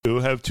who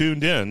have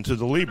tuned in to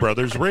the Lee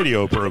Brothers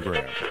radio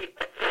program.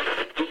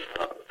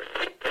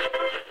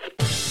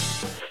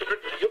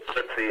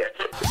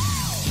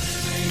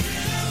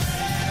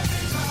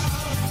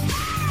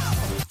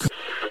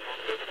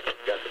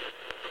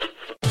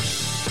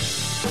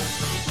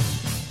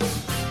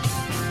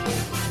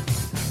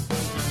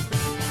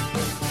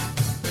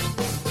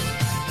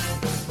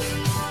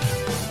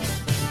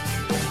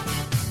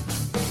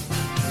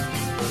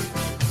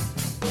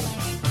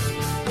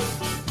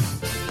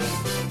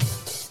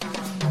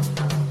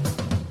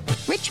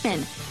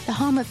 The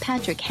home of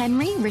Patrick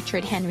Henry,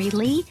 Richard Henry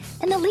Lee,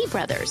 and the Lee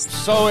brothers.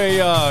 So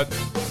a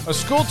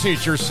school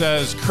teacher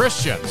says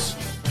Christians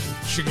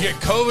should get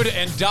COVID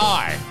and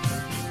die.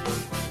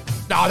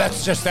 No,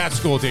 that's just that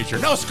school teacher.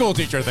 No school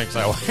teacher thinks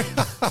that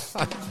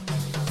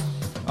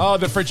way.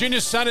 The Virginia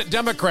Senate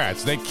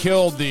Democrats, they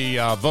killed the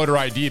voter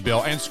ID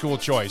bill and school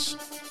choice.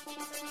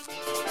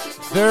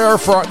 They're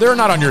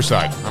not on your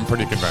side, I'm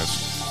pretty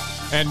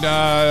convinced. And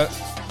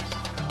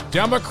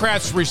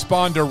Democrats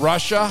respond to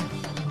Russia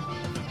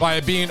by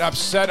being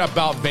upset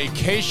about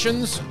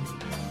vacations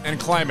and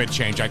climate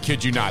change. I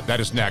kid you not.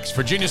 That is next.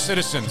 Virginia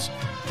Citizens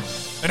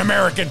and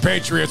American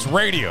Patriots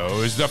Radio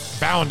is the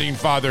founding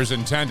fathers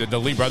intended. The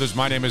Lee brothers.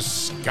 My name is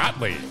Scott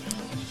Lee.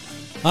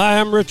 Hi,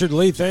 I'm Richard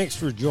Lee. Thanks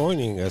for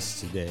joining us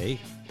today.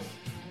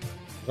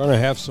 We're going to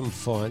have some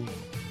fun.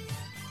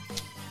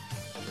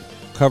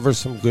 Cover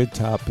some good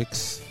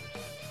topics.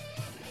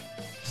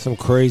 Some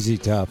crazy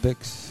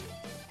topics.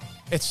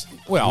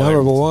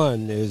 Number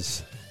one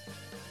is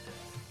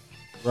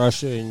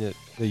Russia and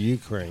the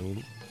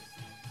Ukraine.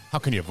 How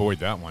can you avoid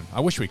that one?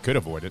 I wish we could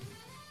avoid it.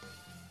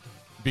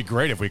 It'd be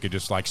great if we could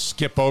just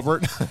skip over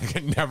it. It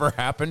could never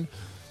happen.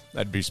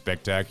 That'd be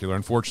spectacular.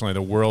 Unfortunately,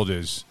 the world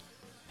is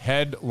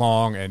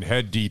headlong and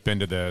head deep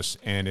into this,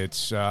 and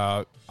it's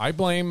I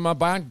blame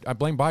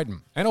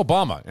Biden and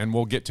Obama, and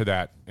we'll get to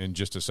that in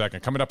just a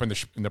second. Coming up in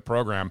the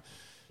program,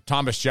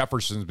 Thomas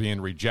Jefferson's being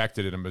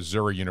rejected at a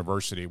Missouri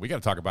university. We got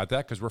to talk about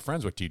that because we're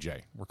friends with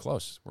TJ. We're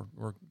close.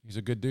 He's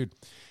a good dude.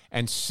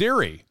 And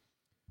Siri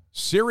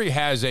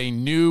has a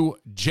new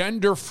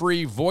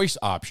gender-free voice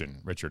option,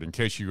 Richard, in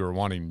case you were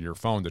wanting your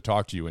phone to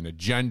talk to you in a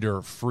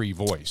gender-free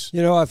voice.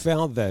 You know, I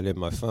found that in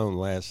my phone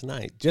last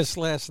night. Just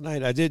last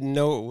night. I didn't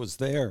know it was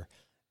there.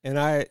 And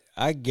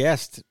I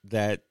guessed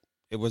that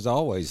it was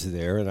always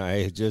there, and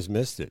I had just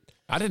missed it.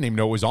 I didn't even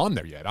know it was on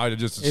there yet.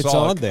 It's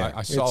on there.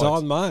 It's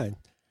on mine.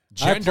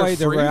 I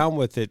played around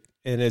with it,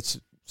 and it's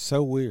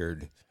so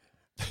weird.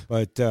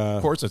 But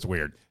of course it's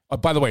weird.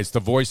 By the way, it's the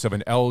voice of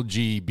an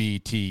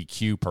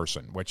LGBTQ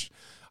person, which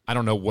I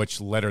don't know which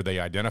letter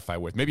they identify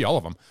with. Maybe all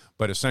of them,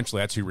 but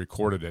essentially that's who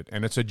recorded it.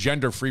 And it's a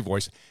gender-free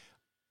voice.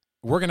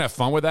 We're going to have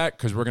fun with that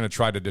because we're going to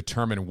try to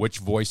determine which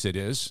voice it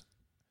is,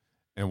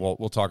 and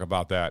we'll talk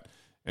about that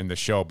in the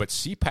show. But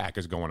CPAC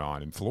is going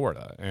on in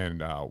Florida,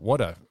 and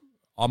what a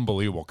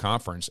unbelievable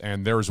conference.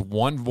 And there's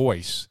one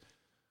voice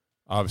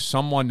of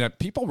someone that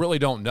people really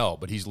don't know,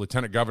 but he's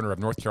Lieutenant Governor of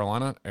North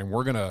Carolina, and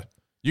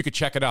you could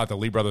check it out at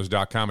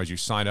LeeBrothers.com as you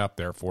sign up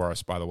there for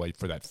us, by the way,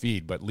 for that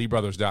feed. But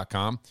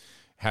LeeBrothers.com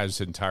has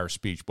his entire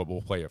speech, but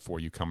we'll play it for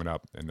you coming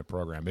up in the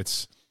program.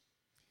 It's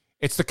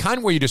the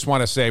kind where you just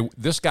want to say,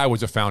 this guy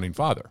was a founding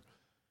father.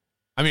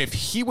 I mean, if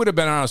he would have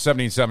been around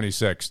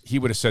 1776, he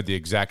would have said the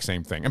exact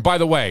same thing. And by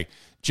the way,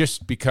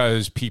 just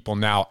because people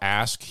now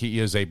ask, he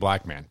is a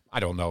black man. I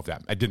don't know if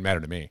it didn't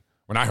matter to me.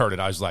 When I heard it,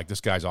 I was like,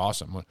 this guy's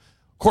awesome. Of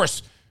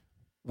course,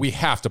 we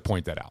have to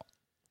point that out.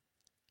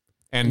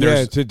 And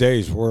in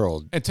today's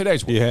world,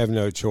 you have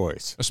no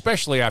choice.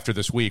 Especially after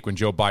this week when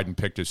Joe Biden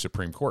picked his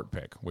Supreme Court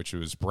pick, which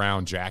was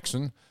Brown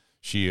Jackson.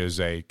 She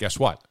is guess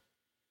what?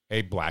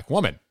 A black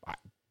woman.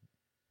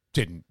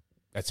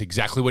 That's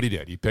exactly what he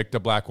did. He picked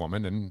a black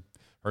woman, and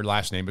her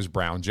last name is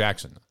Brown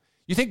Jackson.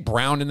 You think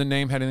Brown in the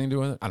name had anything to do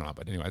with it? I don't know,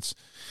 but anyway,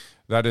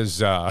 that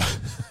is. I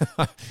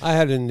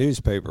had a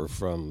newspaper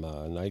from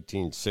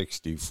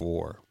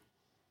 1964.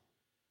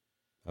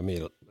 I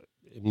mean,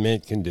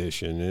 mint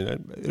condition,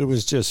 and it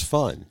was just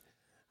fun.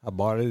 I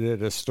bought it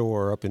at a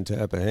store up in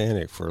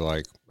Tappahannock for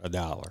like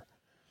 $1,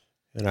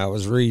 and I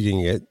was reading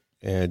it,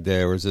 and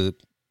there was a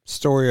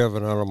story of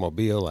an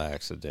automobile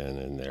accident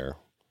in there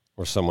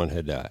where someone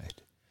had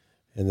died,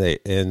 and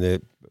I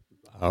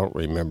don't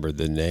remember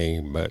the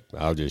name, but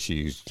I'll just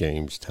use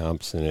James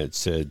Thompson. It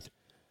said,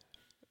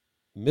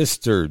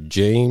 Mr.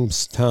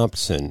 James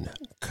Thompson,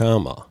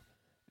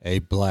 a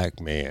black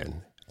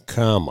man,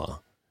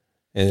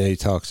 and he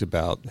talks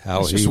about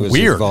how he was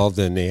involved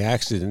in the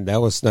accident. That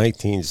was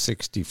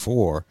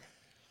 1964.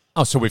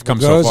 Oh, so we've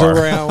come so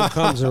far.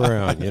 Comes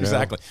around, you know.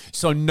 Exactly.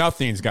 So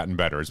nothing's gotten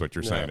better is what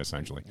you're saying,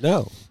 essentially.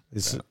 No,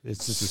 it's the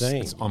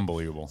same. It's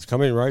unbelievable. It's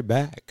coming right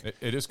back.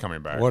 It is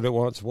coming back. What it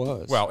once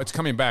was. Well, it's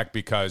coming back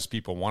because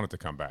people want it to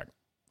come back.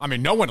 I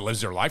mean, no one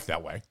lives their life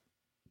that way.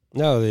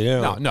 No, they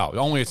don't. No,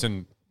 only it's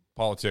in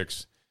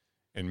politics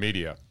and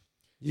media.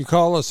 You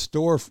call a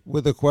store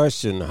with a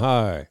question,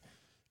 hi,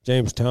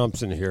 James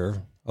Thompson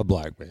here, a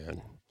black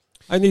man.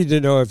 I need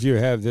to know if you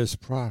have this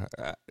product.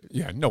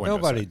 Yeah,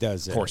 nobody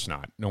does that. Of course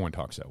not. No one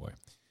talks that way.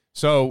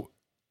 So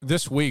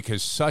this week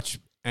is such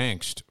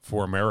angst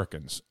for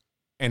Americans,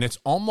 and it's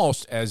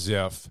almost as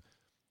if,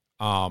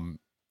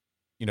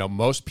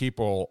 most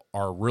people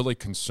are really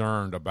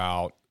concerned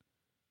about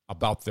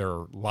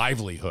their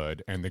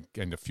livelihood and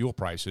the fuel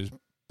prices.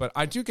 But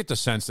I do get the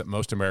sense that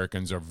most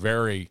Americans are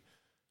very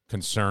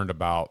concerned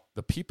about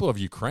the people of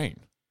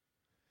Ukraine.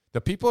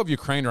 The people of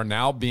Ukraine are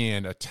now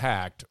being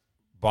attacked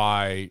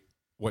by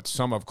what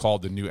some have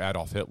called the new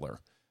Adolf Hitler.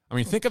 I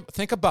mean, think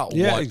about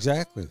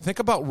exactly. Think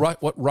about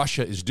what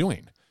Russia is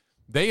doing.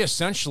 They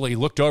essentially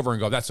looked over and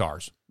go, "That's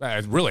ours.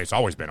 Really, it's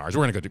always been ours.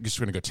 We're going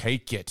to go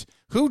take it."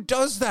 Who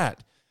does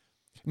that?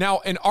 Now,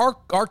 in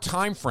our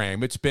time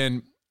frame, it's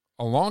been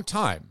a long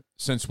time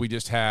since we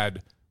just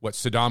had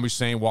Saddam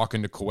Hussein walk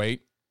into Kuwait.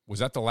 Was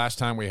that the last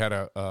time we had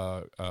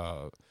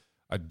a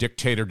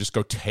dictator just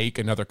go take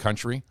another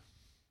country?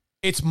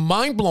 It's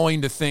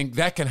mind-blowing to think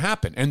that can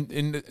happen.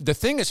 And the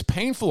thing that's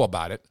painful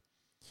about it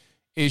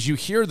is you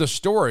hear the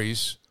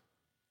stories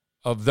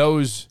of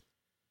those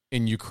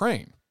in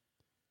Ukraine.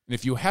 And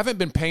if you haven't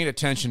been paying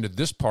attention to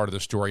this part of the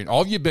story, and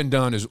all you've been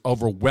done is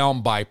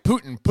overwhelmed by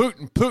Putin,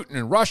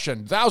 and Russia,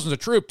 and thousands of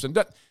troops, and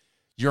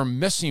you're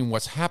missing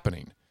what's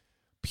happening.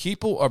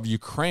 People of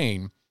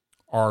Ukraine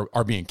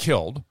are being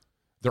killed.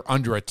 They're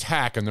under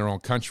attack in their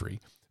own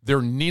country.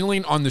 They're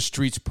kneeling on the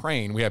streets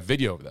praying. We have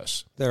video of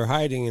this. They're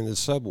hiding in the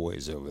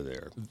subways over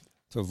there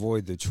to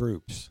avoid the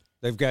troops.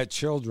 They've got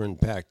children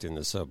packed in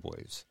the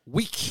subways.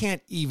 We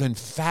can't even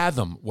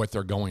fathom what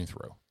they're going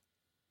through.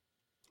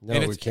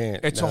 No, we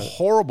can't. It's a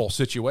horrible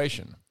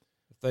situation.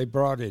 If they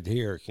brought it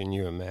here, can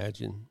you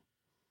imagine?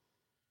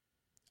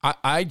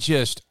 I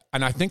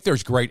think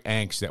there's great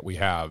angst that we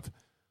have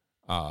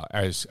of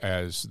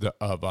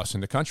us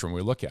in the country when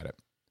we look at it.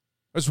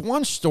 There's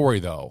one story,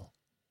 though,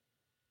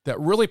 that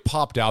really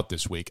popped out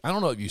this week. I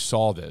don't know if you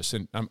saw this,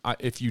 and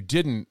if you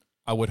didn't,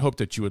 I would hope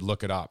that you would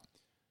look it up.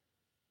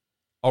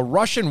 A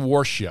Russian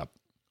warship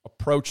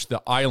approached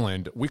the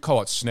island. We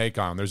call it Snake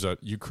Island. There's a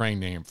Ukraine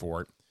name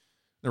for it.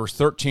 There were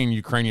 13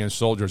 Ukrainian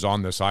soldiers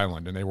on this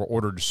island, and they were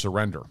ordered to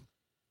surrender.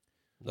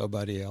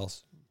 Nobody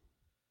else.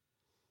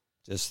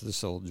 Just the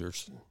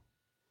soldiers.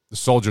 The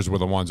soldiers were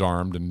the ones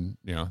armed, and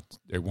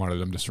they wanted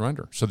them to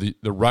surrender. So the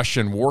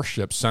Russian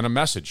warship sent a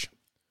message.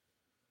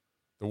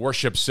 The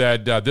warship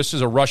said, "This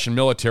is a Russian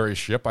military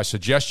ship. I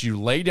suggest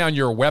you lay down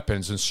your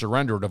weapons and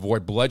surrender to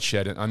avoid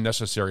bloodshed and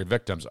unnecessary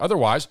victims.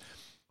 Otherwise,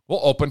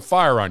 we'll open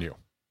fire on you."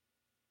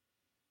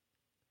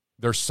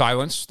 There's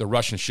silence. The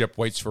Russian ship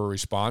waits for a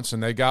response,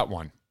 and they got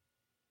one.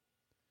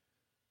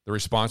 The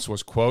response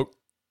was, quote,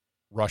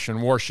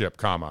 "Russian warship,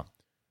 comma,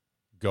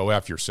 go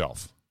F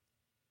yourself,"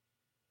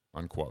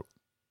 unquote.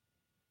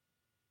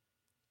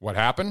 What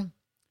happened?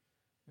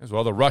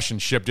 The Russian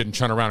ship didn't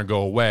turn around and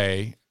go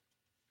away.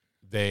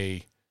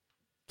 They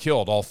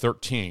killed all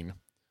 13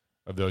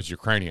 of those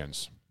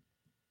Ukrainians.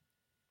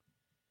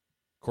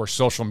 Of course,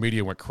 social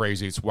media went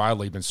crazy. It's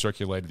widely been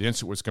circulated. The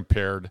incident was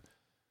compared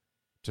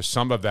to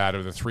some of that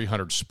of the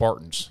 300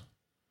 Spartans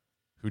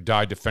who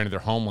died defending their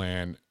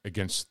homeland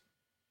against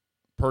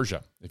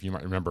Persia, if you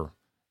might remember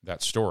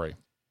that story.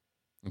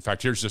 In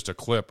fact, here's just a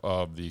clip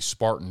of the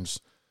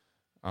Spartans,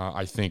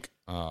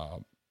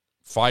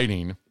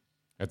 fighting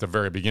at the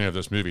very beginning of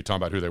this movie, talking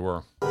about who they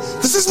were.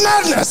 This is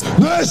madness!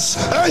 This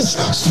is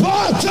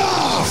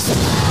Sparta!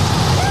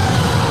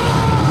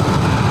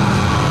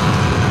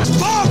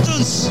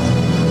 Spartans!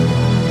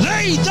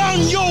 Lay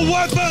down your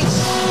weapons!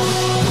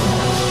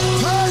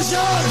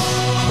 Persians!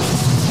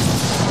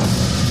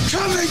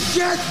 Come and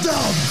get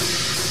them!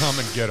 Come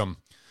and get them.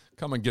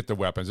 Come and get the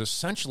weapons.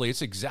 Essentially,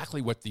 it's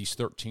exactly what these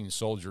 13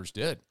 soldiers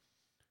did.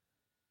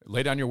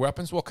 Lay down your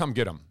weapons? Well, come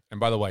get them. And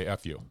by the way,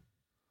 F you.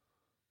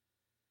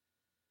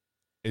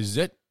 Is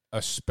it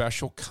a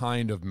special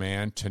kind of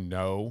man to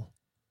know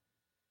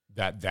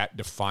that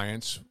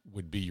defiance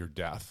would be your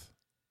death?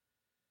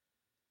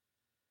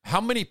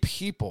 How many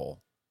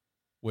people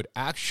would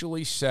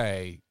actually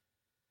say,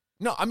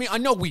 no, I mean, I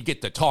know we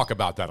get to talk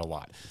about that a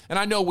lot. And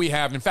I know we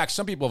have. In fact,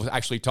 some people have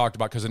actually talked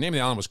about, because the name of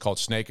the island was called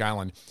Snake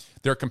Island,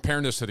 they're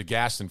comparing this to the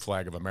Gaston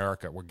flag of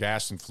America, where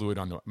gas and fluid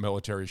on the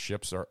military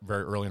ships are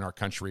very early in our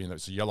country, and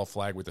there's a yellow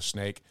flag with a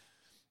snake.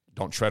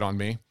 Don't tread on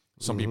me.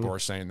 Some people are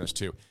saying this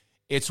too.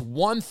 It's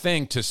one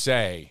thing to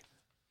say,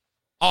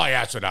 oh, yeah,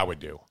 that's what I would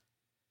do.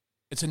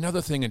 It's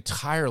another thing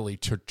entirely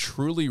to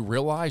truly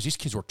realize these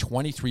kids were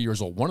 23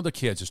 years old. One of the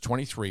kids is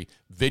 23,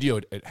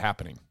 videoed it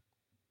happening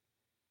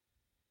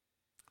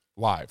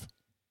live.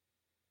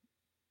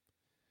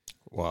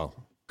 Wow.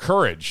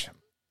 Courage,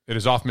 it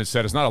is often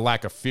said, is not a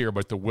lack of fear,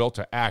 but the will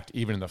to act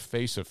even in the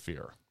face of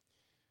fear.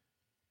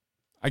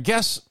 I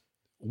guess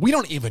we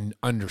don't even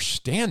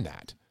understand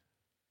that.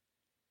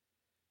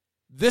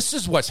 This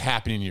is what's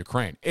happening in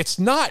Ukraine. It's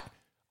not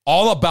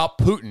all about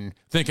Putin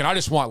thinking, I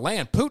just want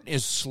land. Putin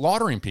is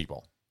slaughtering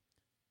people.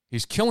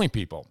 He's killing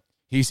people.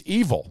 He's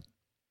evil.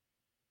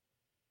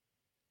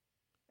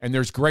 And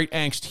there's great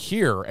angst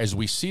here as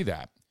we see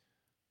that,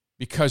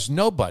 because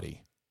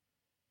nobody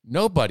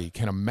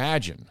can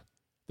imagine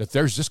that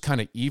there's this kind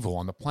of evil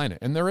on the planet,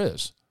 and there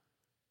is.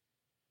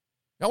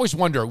 I always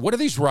wonder, what are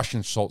these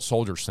Russian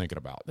soldiers thinking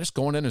about? They're just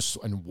going in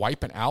and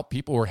wiping out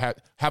people who were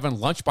having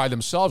lunch by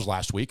themselves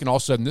last week, and all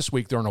of a sudden this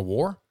week they're in a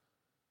war?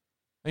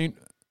 I mean,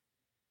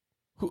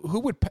 who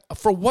would,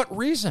 for what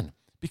reason?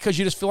 Because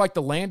you just feel like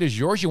the land is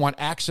yours? You want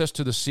access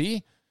to the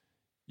sea?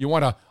 You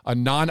want a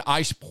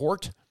non-ice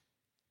port?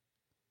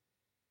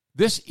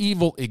 This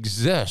evil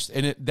exists,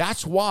 and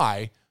that's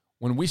why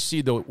when we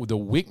see the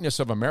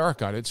weakness of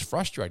America, it's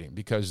frustrating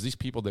because these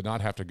people did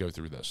not have to go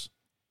through this.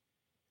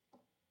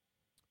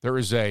 There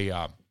is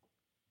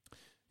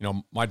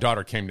my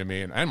daughter came to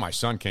me, and my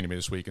son came to me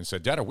this week and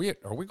said, Dad, are we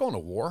going to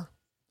war?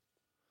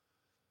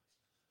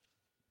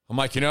 I'm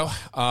like,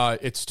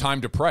 it's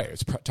time to pray.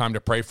 It's time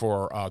to pray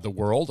for the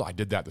world. I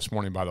did that this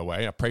morning, by the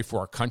way. I pray for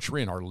our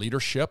country and our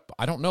leadership.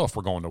 I don't know if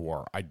we're going to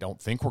war. I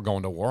don't think we're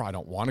going to war. I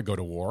don't want to go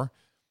to war.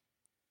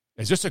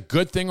 Is this a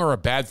good thing or a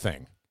bad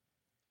thing?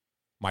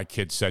 My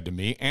kid said to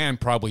me, and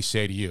probably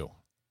say to you.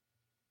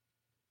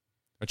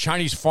 A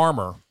Chinese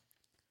farmer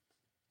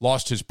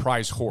lost his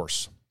prize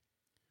horse.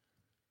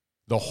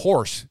 The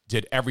horse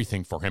did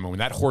everything for him. And when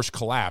that horse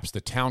collapsed, the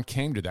town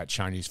came to that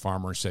Chinese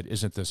farmer and said,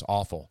 isn't this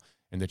awful?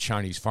 And the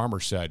Chinese farmer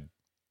said,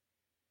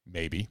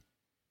 maybe.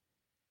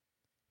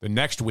 The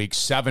next week,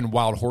 7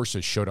 wild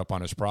horses showed up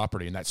on his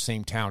property, and that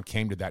same town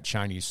came to that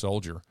Chinese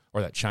soldier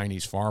or that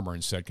Chinese farmer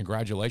and said,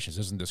 congratulations,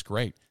 isn't this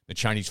great? The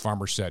Chinese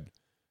farmer said,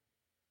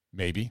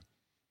 maybe.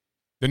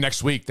 The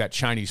next week, that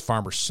Chinese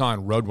farmer's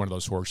son rode one of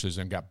those horses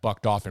and got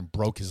bucked off and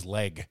broke his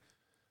leg.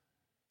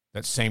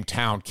 That same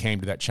town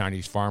came to that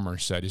Chinese farmer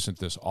and said, isn't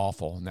this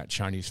awful? And that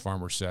Chinese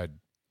farmer said,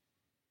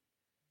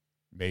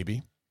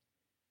 maybe.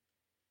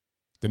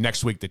 The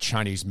next week, the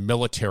Chinese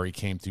military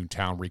came through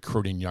town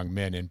recruiting young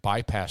men and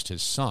bypassed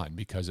his son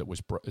because it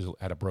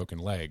had a broken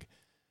leg.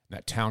 And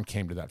that town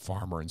came to that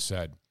farmer and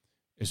said,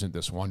 isn't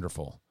this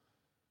wonderful?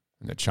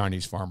 And the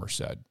Chinese farmer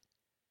said,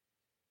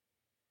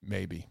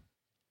 maybe.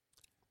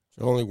 It's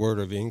the only word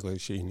of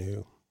English he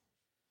knew.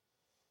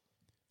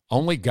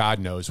 Only God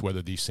knows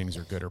whether these things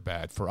are good or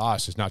bad. For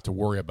us, is not to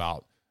worry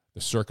about the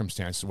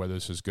circumstances, whether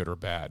this is good or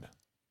bad,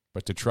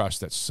 but to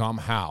trust that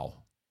somehow,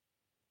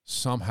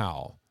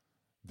 something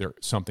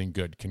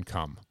good can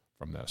come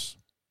from this.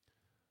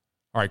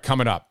 All right,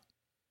 coming up,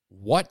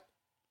 what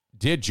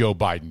did Joe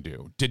Biden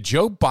do? Did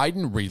Joe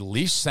Biden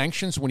release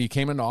sanctions when he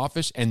came into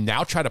office and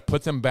now try to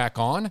put them back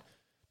on?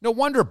 No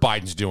wonder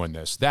Biden's doing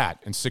this. That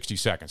in 60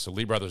 seconds. So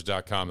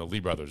LeeBrothers.com,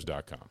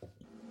 LeeBrothers.com.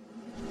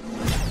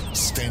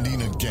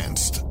 Standing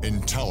against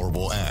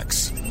intolerable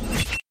acts.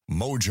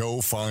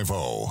 Mojo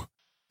 50.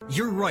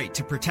 Your right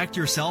to protect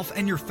yourself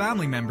and your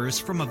family members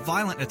from a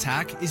violent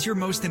attack is your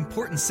most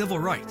important civil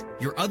right.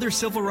 Your other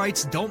civil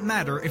rights don't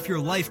matter if your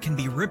life can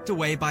be ripped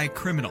away by a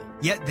criminal.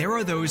 Yet there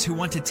are those who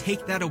want to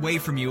take that away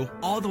from you,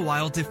 all the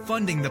while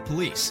defunding the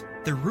police.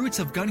 The roots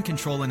of gun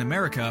control in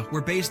America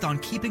were based on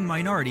keeping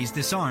minorities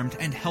disarmed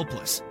and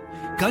helpless.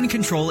 Gun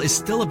control is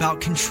still about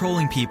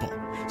controlling people.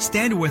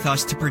 Stand with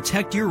us to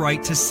protect your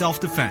right to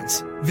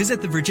self-defense.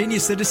 Visit the Virginia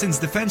Citizens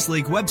Defense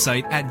League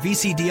website at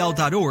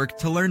vcdl.org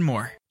to learn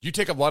more. Do you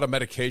take a lot of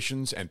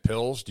medications and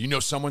pills? Do you know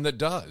someone that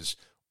does?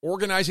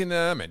 Organizing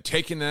them and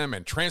taking them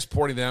and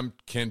transporting them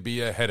can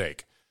be a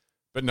headache,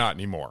 but not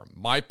anymore.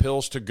 My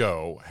Pills to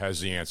Go has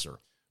the answer.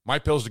 My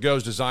Pills to Go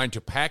is designed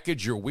to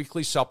package your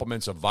weekly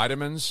supplements of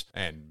vitamins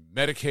and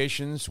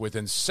medications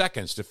within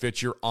seconds to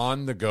fit your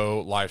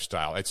on-the-go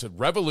lifestyle. It's a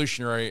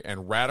revolutionary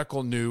and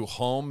radical new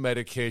home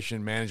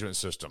medication management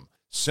system.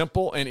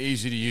 Simple and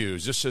easy to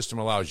use, this system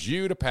allows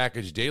you to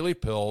package daily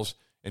pills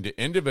into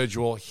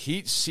individual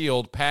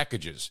heat-sealed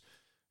packages.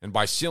 And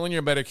by sealing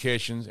your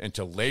medications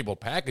into labeled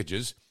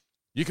packages,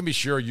 you can be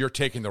sure you're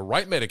taking the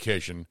right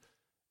medication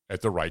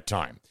at the right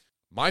time.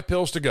 My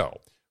Pills to Go.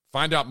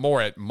 Find out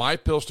more at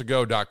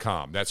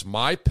mypillstogo.com. That's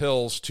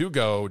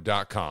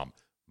mypillstogo.com.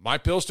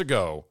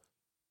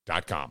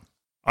 mypillstogo.com.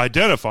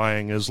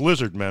 Identifying as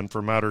lizard men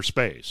from outer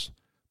space,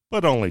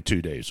 but only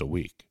 2 days a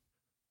week.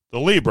 The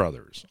Lee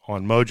Brothers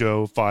on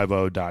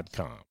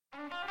mojo50.com.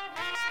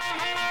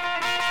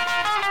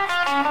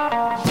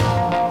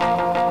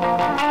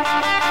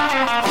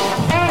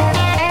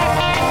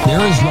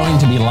 There is going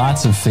to be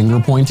lots of finger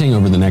pointing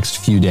over the next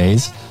few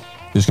days.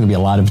 There's going to be a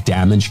lot of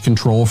damage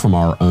control from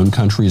our own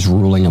country's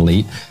ruling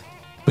elite.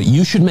 But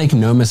you should make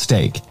no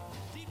mistake.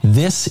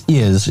 This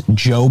is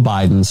Joe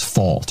Biden's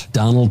fault.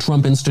 Donald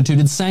Trump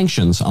instituted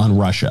sanctions on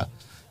Russia.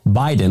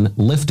 Biden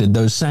lifted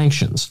those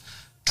sanctions.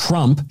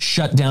 Trump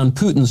shut down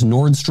Putin's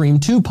Nord Stream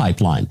 2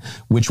 pipeline,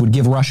 which would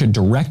give Russia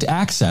direct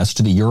access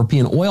to the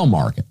European oil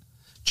market.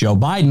 Joe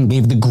Biden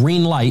gave the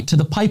green light to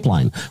the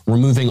pipeline,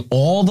 removing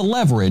all the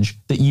leverage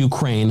that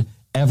Ukraine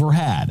ever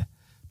had.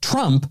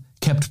 Trump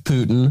kept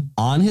Putin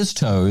on his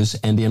toes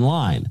and in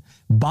line.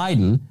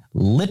 Biden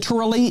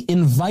literally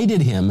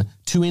invited him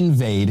to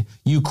invade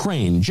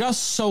Ukraine,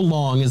 just so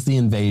long as the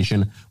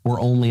invasion were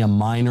only a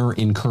minor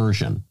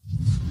incursion.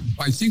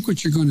 I think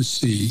what you're going to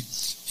see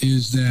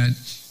is that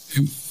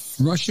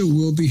Russia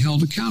will be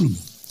held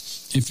accountable.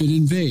 if it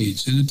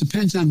invades, and it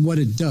depends on what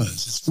it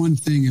does. It's one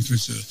thing if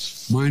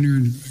it's a minor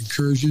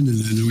incursion and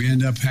then we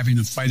end up having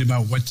a fight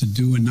about what to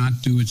do and not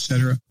do,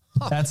 etc.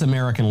 That's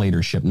American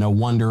leadership. No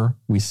wonder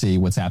we see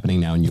what's happening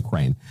now in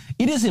Ukraine.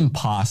 It is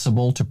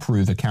impossible to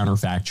prove a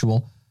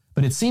counterfactual,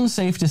 but it seems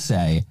safe to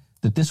say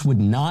that this would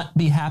not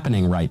be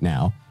happening right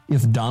now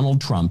if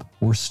Donald Trump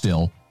were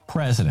still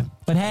president.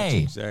 But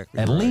hey,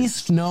 at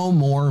least no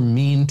more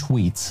mean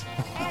tweets.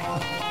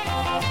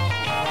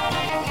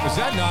 Is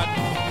that not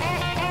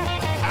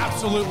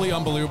absolutely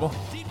unbelievable?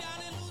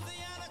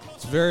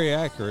 It's very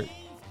accurate.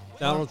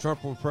 Donald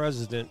Trump were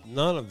president,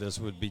 none of this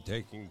would be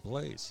taking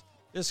place.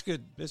 This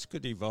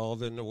could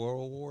evolve into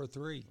World War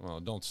III.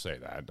 Well, don't say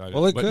that.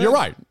 Well, it could. You're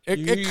right.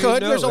 It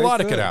could. There's a lot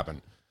that could could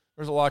happen.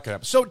 There's a lot could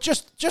happen. So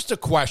just a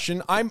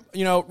question.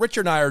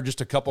 Richard and I are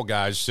just a couple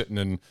guys sitting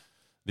in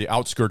the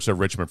outskirts of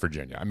Richmond,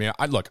 Virginia. I mean,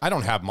 I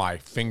don't have my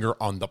finger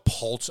on the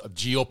pulse of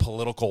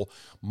geopolitical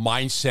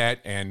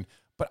mindset,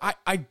 but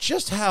I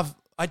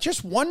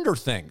just wonder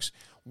things.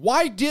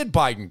 Why did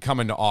Biden come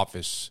into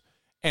office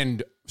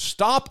and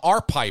stop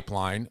our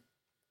pipeline,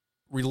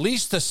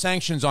 release the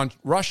sanctions on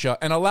Russia,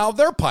 and allow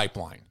their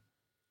pipeline?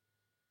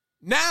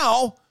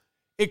 Now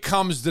it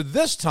comes to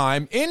this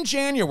time in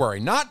January,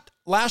 not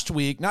last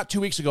week, not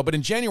 2 weeks ago, but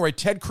in January,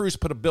 Ted Cruz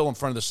put a bill in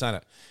front of the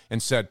Senate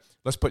and said,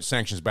 let's put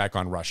sanctions back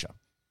on Russia.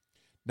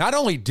 Not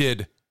only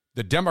did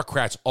the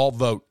Democrats all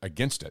vote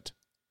against it,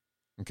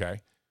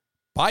 okay,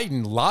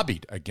 Biden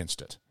lobbied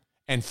against it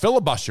and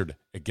filibustered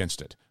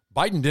against it.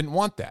 Biden didn't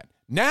want that.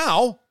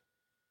 Now,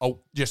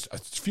 just a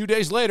few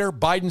days later,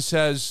 Biden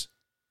says,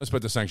 let's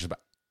put the sanctions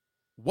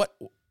back.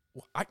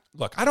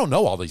 I don't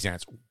know all these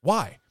answers.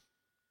 Why?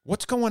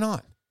 What's going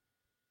on?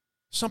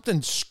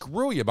 Something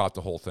screwy about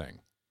the whole thing.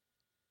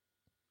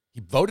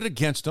 He voted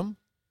against them,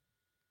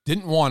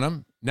 didn't want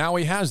them. Now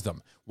he has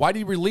them. Why did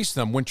he release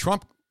them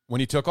when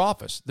he took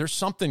office? There's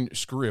something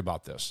screwy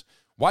about this.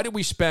 Why did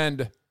we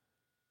spend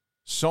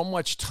so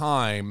much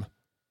time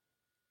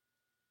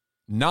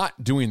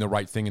not doing the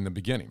right thing in the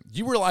beginning? Do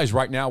you realize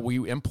right now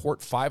we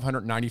import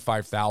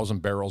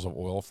 595,000 barrels of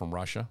oil from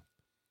Russia?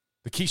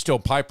 The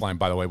Keystone Pipeline,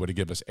 by the way, would have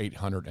given us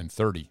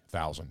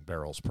 830,000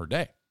 barrels per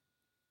day.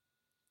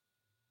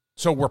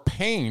 So we're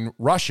paying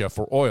Russia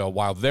for oil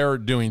while they're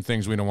doing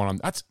things we don't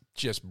want. That's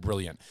just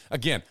brilliant.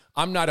 Again,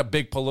 I'm not a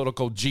big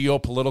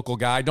geopolitical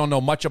guy. I don't know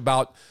much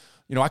about,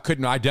 I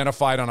couldn't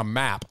identify it on a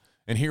map.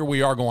 And here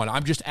we are going,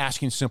 I'm just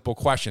asking simple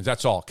questions.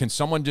 That's all. Can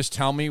someone just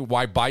tell me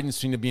why Biden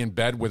seemed to be in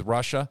bed with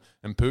Russia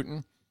and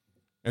Putin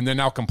and then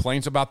now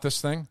complains about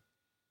this thing?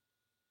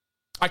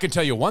 I can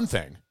tell you one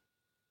thing.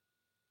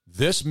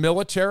 This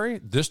military,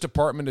 this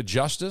Department of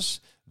Justice,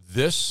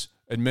 this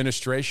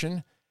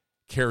administration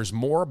cares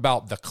more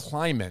about the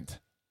climate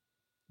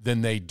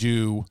than they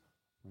do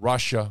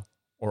Russia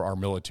or our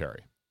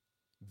military.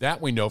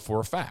 That we know for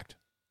a fact.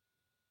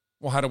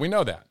 Well, how do we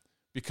know that?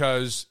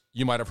 Because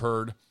you might have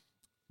heard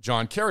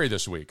John Kerry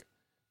this week.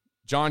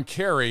 John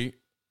Kerry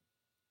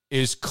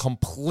is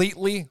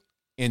completely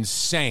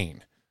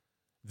insane.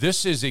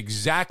 This is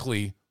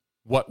exactly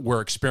what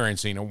we're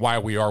experiencing and why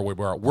we are where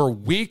we are. We're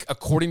weak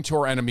according to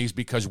our enemies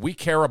because we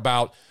care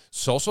about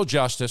social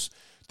justice,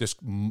 this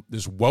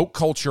woke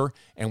culture,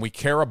 and we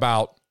care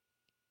about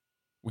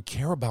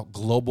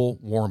global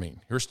warming.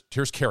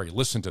 Here's Kerry.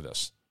 Listen to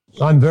this.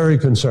 I'm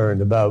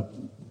concerned about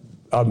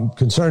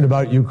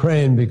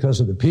Ukraine because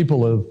of the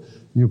people of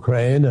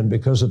Ukraine and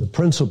because of the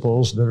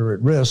principles that are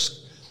at risk,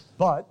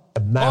 but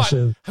a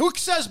massive... But? Who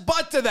says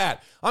but to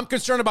that? I'm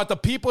concerned about the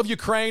people of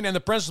Ukraine and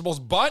the principles,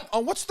 but? Oh,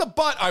 what's the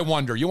but, I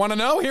wonder? You want to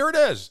know? Here it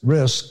is.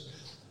 Risk,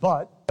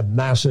 but a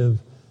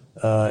massive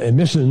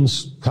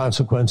emissions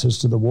consequences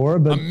to the war,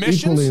 but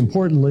equally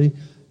importantly,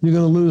 you're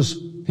going to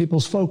lose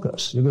people's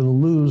focus. You're going to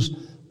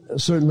lose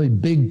certainly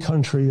big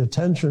country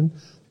attention.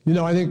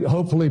 I think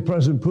hopefully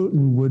President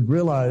Putin would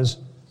realize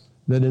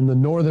that in the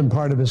northern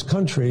part of his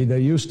country,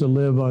 they used to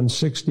live on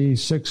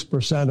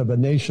 66% of a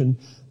nation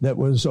that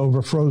was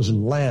over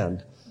frozen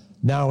land.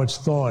 Now it's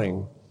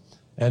thawing,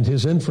 and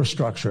his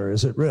infrastructure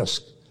is at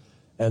risk,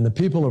 and the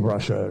people of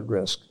Russia are at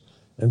risk.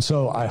 And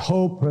so I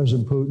hope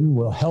President Putin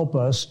will help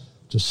us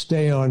to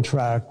stay on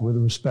track with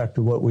respect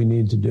to what we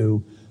need to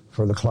do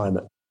for the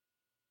climate.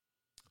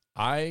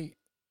 I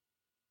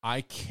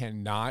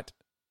cannot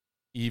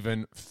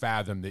even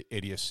fathom the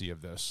idiocy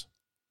of this.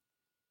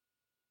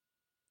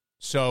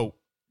 So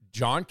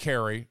John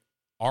Kerry,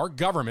 our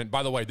government,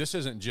 by the way, this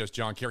isn't just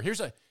John Kerry.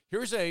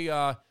 Here's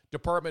a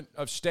Department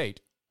of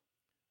State.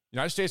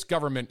 United States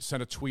government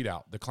sent a tweet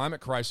out. The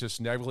climate crisis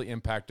negatively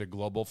impacted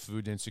global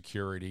food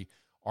insecurity.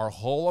 Our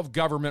whole of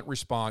government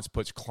response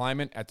puts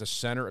climate at the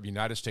center of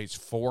United States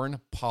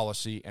foreign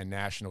policy and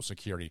national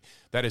security.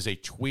 That is a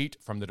tweet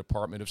from the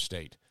Department of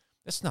State.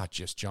 That's not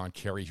just John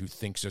Kerry who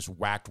thinks this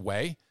whacked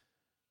way.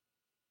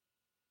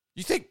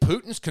 You think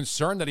Putin's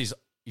concerned that he's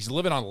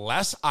living on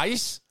less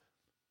ice?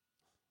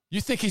 You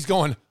think he's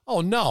going,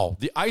 oh no,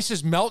 the ice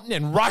is melting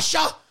in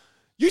Russia?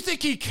 You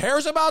think he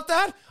cares about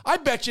that? I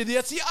bet you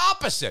that's the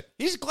opposite.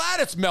 He's glad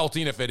it's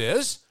melting if it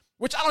is,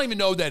 which I don't even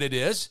know that it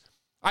is.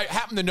 I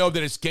happen to know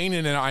that it's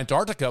gaining in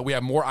Antarctica. We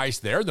have more ice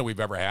there than we've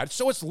ever had.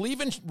 So it's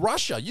leaving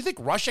Russia. You think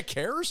Russia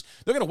cares?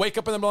 They're going to wake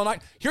up in the middle of the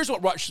night. Here's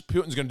what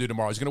Putin's going to do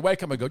tomorrow. He's going to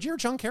wake up and go, "Did you hear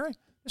John Kerry?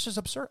 This is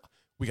absurd.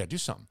 We got to do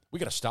something. We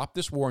got to stop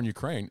this war in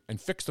Ukraine and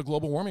fix the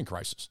global warming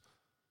crisis."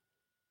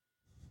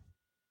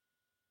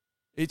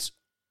 It's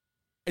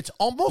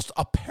almost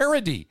a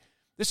parody.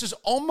 This is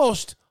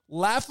almost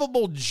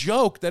laughable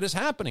joke that is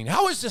happening.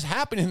 How is this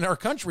happening in our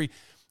country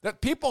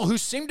that people who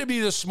seem to be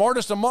the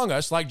smartest among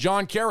us, like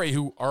John Kerry,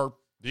 who are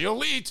the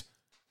elite,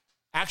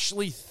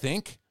 actually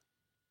think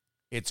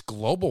it's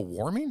global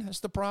warming is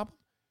the problem?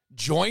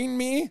 Join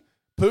me,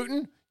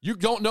 Putin. You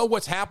don't know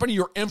what's happening.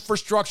 Your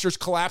infrastructure's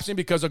collapsing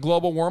because of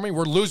global warming.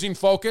 We're losing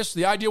focus.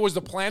 The idea was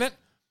the planet.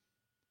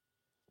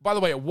 By the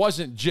way, it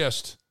wasn't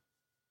just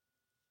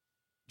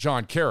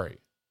John Kerry.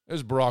 It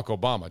was Barack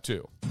Obama,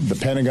 too. The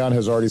Pentagon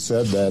has already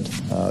said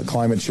that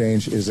climate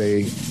change is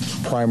a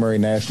primary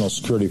national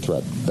security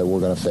threat that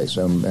we're going to face.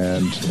 And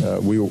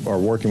we are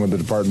working with the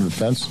Department of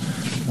Defense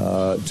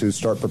to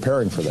start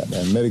preparing for that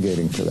and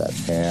mitigating for that.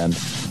 And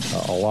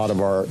a lot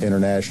of our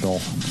international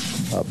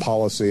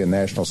policy and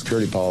national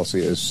security policy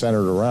is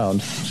centered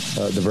around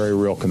the very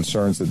real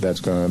concerns that that's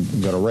going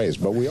to raise.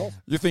 But we all...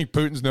 You think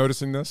Putin's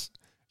noticing this?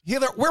 Yeah,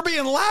 we're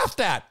being laughed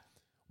at.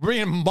 We're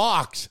being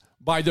mocked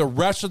by the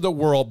rest of the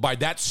world, by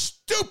that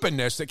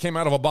stupidness that came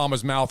out of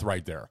Obama's mouth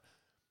right there.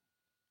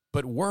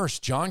 But worse,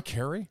 John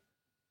Kerry,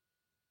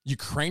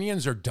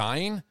 Ukrainians are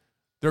dying.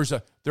 There's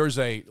a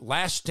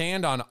last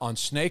stand on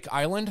Snake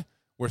Island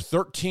where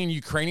 13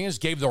 Ukrainians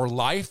gave their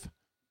life,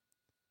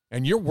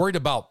 and you're worried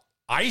about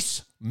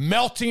ice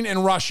melting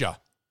in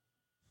Russia.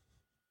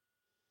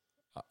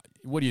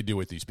 What do you do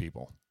with these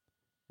people?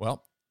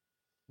 Well,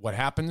 what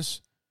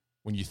happens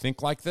when you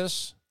think like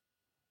this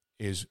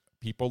is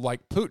people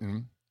like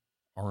Putin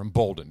are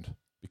emboldened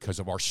because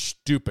of our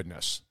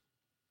stupidness.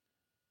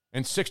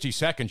 In 60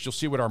 seconds, you'll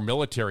see what our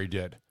military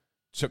did. It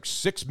took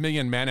 6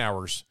 million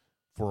man-hours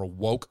for a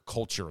woke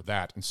culture.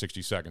 That in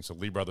 60 seconds. The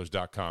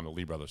LeeBrothers.com, the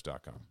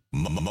LeeBrothers.com.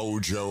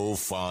 Mojo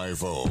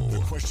 50.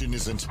 The question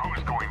isn't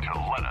who's going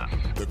to let us.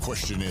 The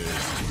question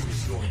is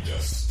who's going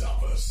to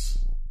stop us.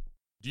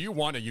 Do you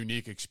want a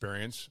unique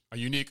experience? A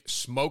unique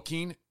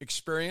smoking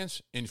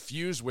experience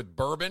infused with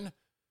bourbon?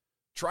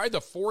 Try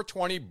the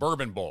 420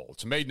 Bourbon Bowl.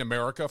 It's made in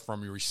America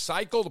from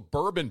recycled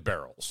bourbon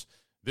barrels.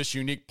 This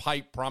unique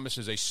pipe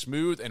promises a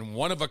smooth and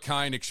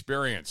one-of-a-kind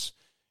experience.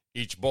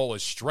 Each bowl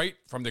is straight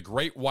from the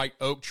great white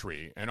oak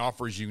tree and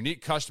offers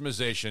unique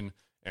customization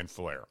and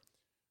flair.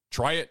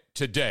 Try it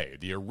today,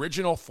 the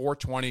original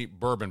 420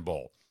 Bourbon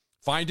Bowl.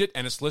 Find it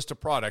and its list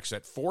of products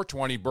at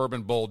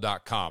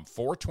 420bourbonbowl.com.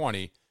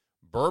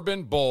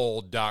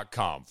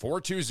 420bourbonbowl.com.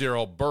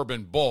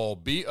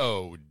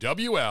 420bourbonbowl,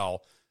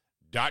 BOWL.com.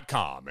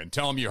 And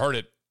tell them you heard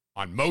it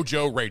on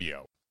Mojo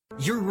Radio.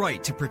 Your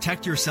right to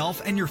protect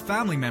yourself and your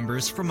family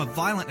members from a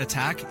violent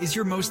attack is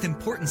your most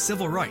important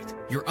civil right.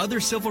 Your other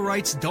civil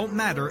rights don't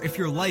matter if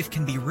your life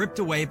can be ripped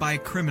away by a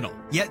criminal.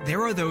 Yet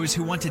there are those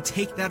who want to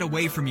take that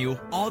away from you,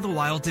 all the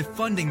while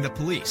defunding the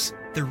police.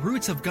 The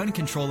roots of gun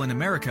control in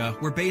America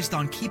were based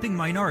on keeping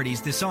minorities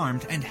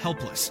disarmed and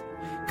helpless.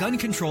 Gun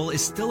control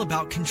is still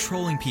about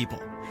controlling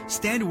people.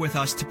 Stand with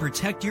us to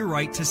protect your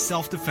right to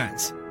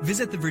self-defense.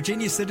 Visit the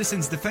Virginia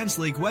Citizens Defense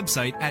League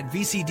website at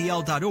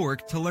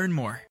vcdl.org to learn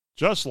more.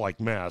 Just like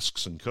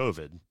masks and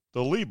COVID,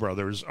 the Lee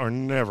brothers are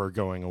never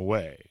going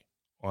away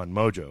on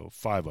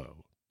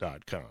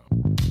Mojo50.com.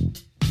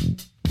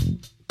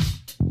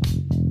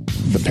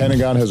 The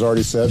Pentagon has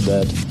already said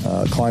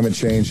that climate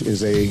change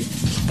is a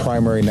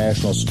primary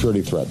national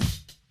security threat.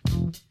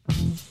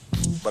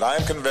 But I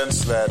am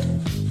convinced that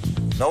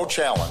no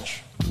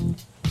challenge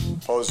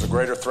poses a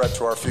greater threat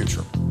to our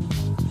future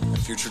and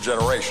future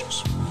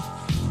generations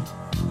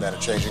than a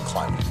changing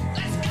climate.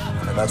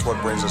 And that's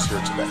what brings us here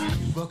today.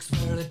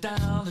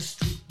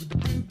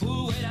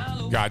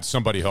 God,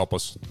 somebody help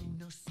us.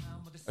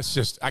 It's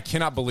just, I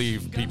cannot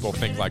believe people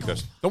think like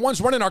this. The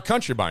ones running our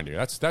country, mind you.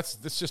 That's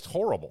just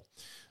horrible.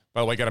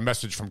 By the way, I got a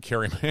message from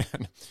Kerry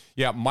Mann.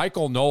 Yeah,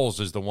 Michael Knowles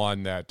is the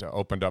one that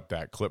opened up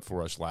that clip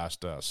for us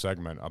last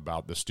segment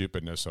about the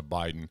stupidness of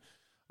Biden.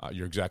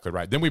 You're exactly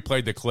right. Then we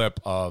played the clip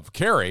of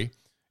Kerry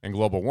and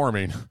global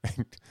warming,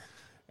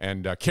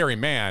 and Kerry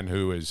Mann,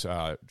 who is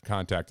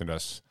contacting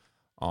us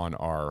on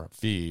our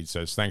feed,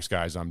 says, "Thanks,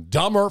 guys. I'm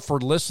dumber for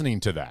listening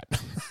to that."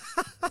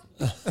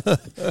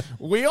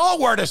 We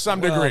all were to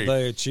some degree.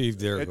 They achieved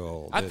their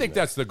goal. I think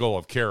that's the goal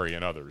of Kerry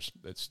and others.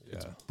 It's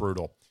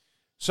brutal.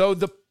 So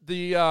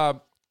the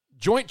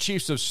Joint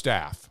Chiefs of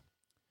Staff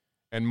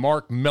and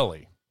Mark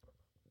Milley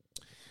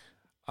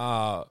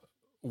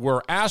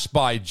were asked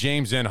by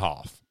James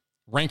Inhofe,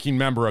 ranking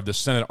member of the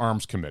Senate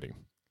Arms Committee,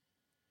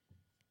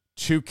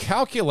 to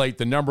calculate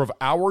the number of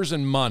hours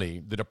and money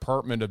the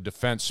Department of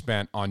Defense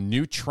spent on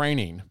new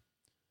training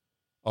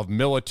of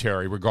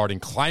military regarding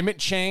climate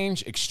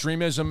change,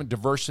 extremism,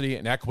 diversity,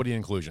 and equity and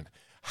inclusion.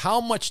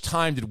 How much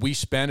time did we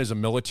spend as a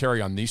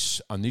military on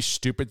these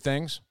stupid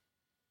things?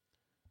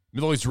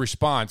 Milley's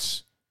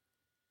response: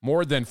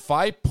 more than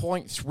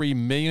 5.3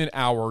 million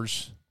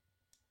hours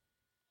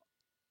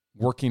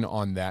working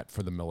on that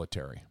for the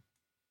military.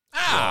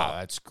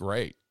 That's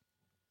great.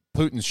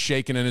 Putin's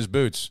shaking in his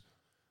boots.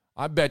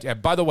 I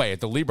bet. By the way,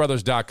 at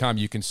theleebrothers.com,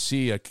 you can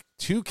see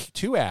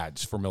two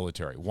ads for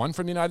military. One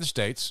from the United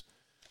States,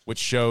 which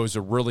shows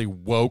a really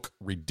woke,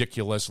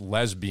 ridiculous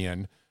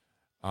lesbian,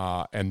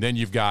 and then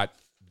you've got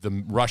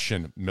the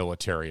Russian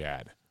military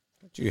ad.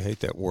 Don't you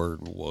hate that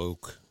word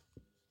woke?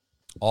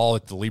 All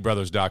at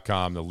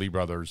theleebrothers.com,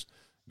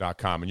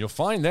 theleebrothers.com, and you'll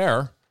find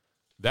there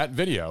that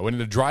video, and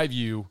it'll drive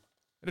you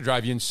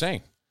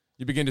insane.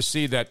 You begin to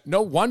see that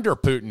no wonder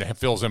Putin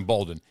feels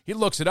emboldened. He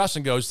looks at us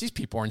and goes, these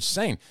people are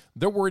insane.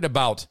 They're worried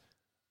about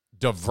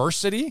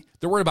diversity.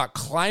 They're worried about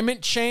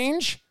climate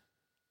change.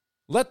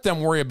 Let them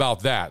worry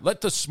about that.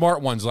 Let the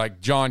smart ones like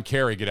John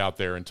Kerry get out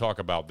there and talk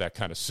about that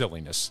kind of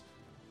silliness.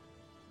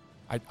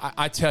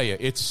 I tell you,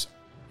 it's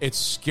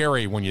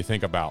scary when you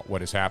think about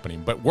what is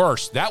happening. But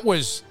worse, that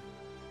was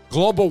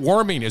global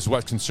warming is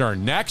what's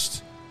concerned.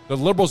 Next, the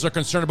liberals are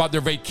concerned about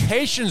their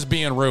vacations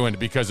being ruined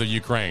because of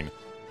Ukraine.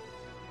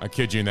 I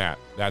kid you not.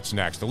 That's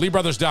next.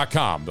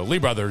 TheLeeBrothers.com.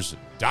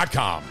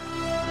 TheLeeBrothers.com.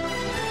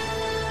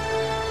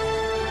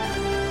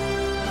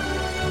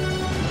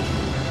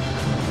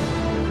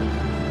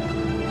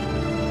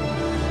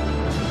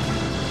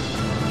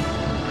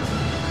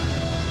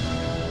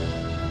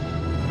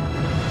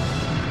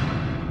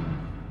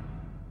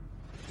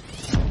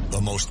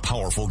 The most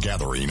powerful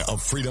gathering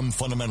of freedom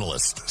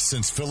fundamentalists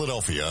since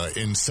Philadelphia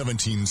in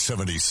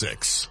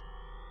 1776.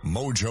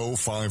 Mojo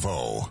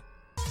 50.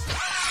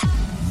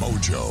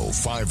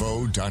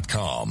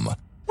 Mojo50.com.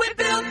 We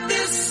built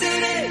this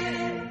city.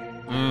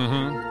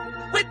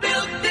 Mm-hmm. We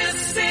built this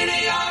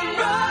city on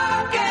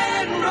rock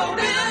and roll.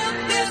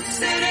 Built this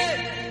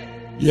city.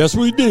 Yes,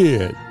 we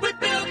did. We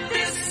built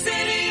this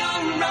city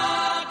on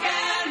rock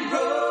and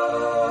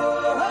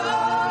roll.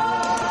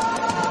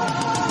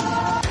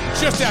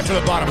 Just after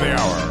the bottom of the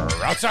hour,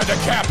 outside the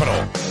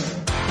Capitol,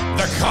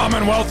 the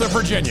Commonwealth of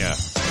Virginia.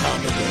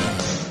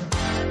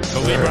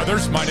 The Lee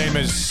Brothers. My name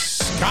is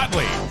Scott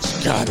Lee.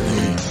 Scott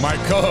Lee. My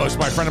co-host,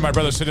 my friend and my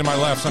brother, sitting to my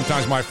left,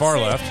 sometimes my far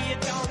left.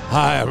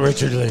 Hi, I'm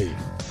Richard Lee.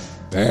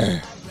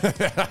 That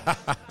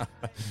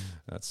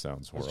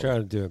sounds horrible. I was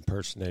trying to do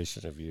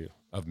impersonation of you.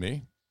 Of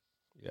me?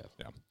 Yeah.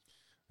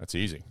 That's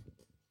easy.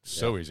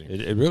 So easy.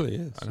 It really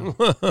is. I know.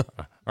 All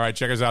right,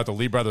 check us out,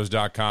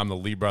 theleebrothers.com,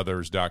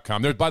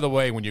 theleebrothers.com. There, by the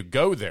way, when you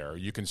go there,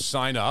 you can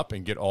sign up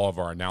and get all of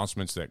our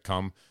announcements that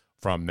come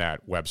from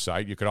that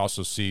website. You could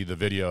also see the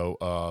video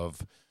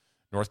of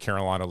North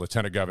Carolina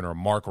Lieutenant Governor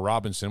Mark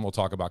Robinson. We'll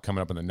talk about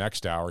coming up in the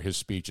next hour. His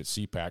speech at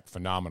CPAC,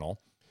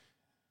 phenomenal.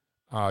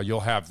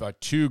 You'll have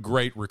two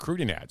great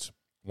recruiting ads.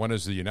 One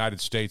is the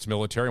United States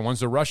military, one's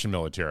the Russian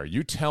military.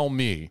 You tell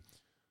me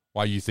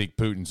why you think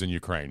Putin's in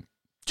Ukraine.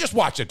 Just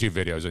watch the two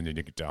videos and then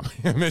you can tell me.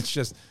 I mean, it's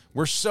just,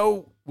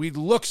 we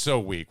look so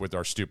weak with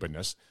our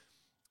stupidness.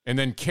 And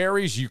then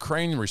Kerry's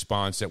Ukraine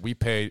response that we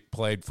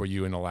played for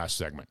you in the last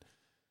segment.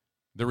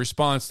 The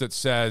response that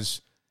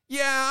says,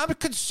 yeah, I'm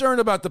concerned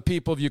about the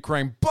people of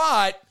Ukraine,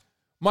 but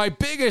my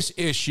biggest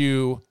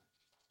issue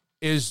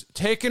is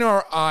taking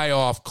our eye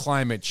off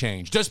climate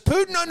change. Does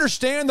Putin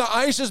understand the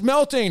ice is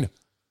melting?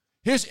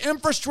 His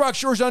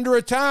infrastructure is under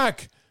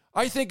attack.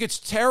 I think it's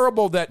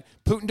terrible that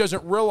Putin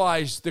doesn't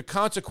realize the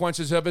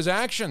consequences of his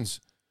actions.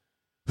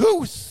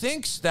 Who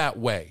thinks that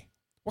way?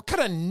 What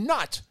kind of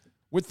nut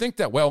would think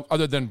that? Well,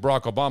 other than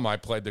Barack Obama, I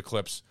played the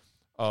clips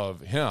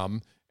of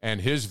him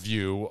and his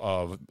view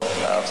of...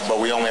 but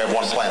we only have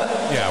one planet.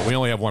 Yeah, we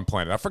only have one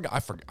planet. I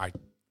forgot.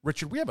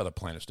 Richard, we have other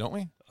planets, don't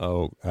we?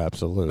 Oh,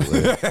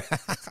 absolutely.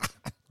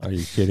 Are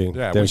you kidding?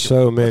 Yeah, There's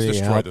so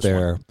many out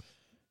there,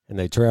 and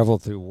they travel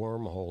through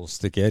wormholes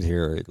to get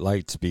here at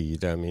light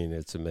speed. I mean,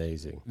 it's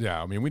amazing.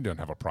 Yeah, I mean, we don't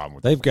have a problem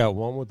with They've got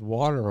one with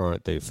water on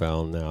it they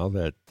found now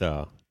that...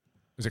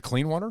 is it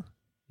clean water?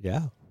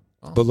 Yeah.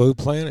 Blue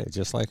planet,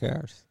 just like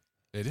ours.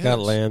 It's got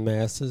land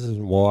masses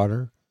and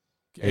water,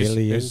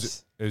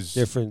 aliens,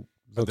 different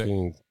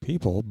looking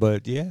people,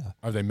 but yeah.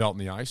 Are they melting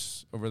the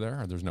ice over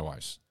there, or there's no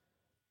ice?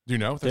 Do you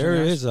know? There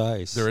is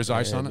ice. There is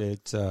ice on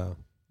it?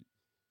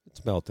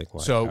 It's melting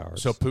like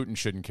ours. So Putin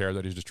shouldn't care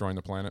that he's destroying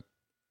the planet?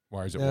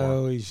 Why is it warm?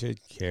 No, he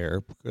should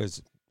care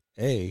because,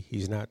 A,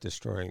 he's not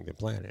destroying the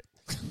planet.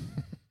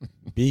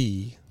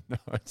 B, no,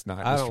 it's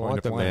not. I don't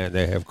want the man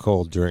to have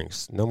cold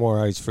drinks. No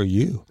more ice for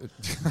you.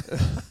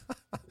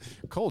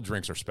 Cold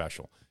drinks are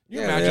special.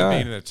 You imagine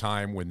being in a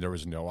time when there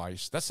was no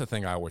ice? That's the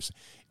thing I always...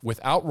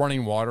 Without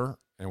running water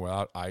and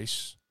without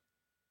ice,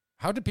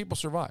 how did people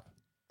survive?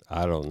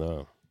 I don't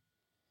know.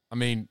 I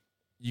mean,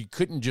 you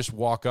couldn't just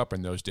walk up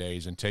in those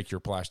days and take your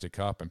plastic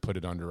cup and put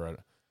it under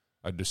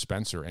a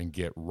dispenser and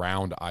get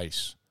round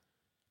ice.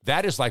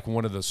 That is like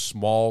one of the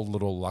small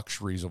little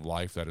luxuries of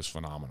life that is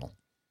phenomenal.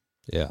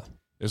 Yeah.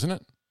 Isn't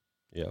it?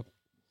 Yep.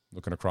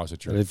 Looking across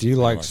at you. But if you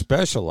like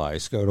special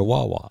ice, go to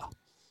Wawa.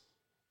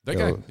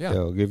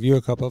 They'll give you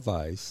a cup of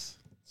ice.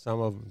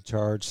 Some of them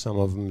charge, some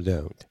of them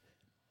don't.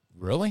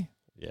 Really?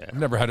 Yeah. I've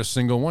never had a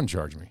single one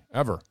charge me,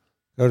 ever.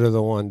 Go to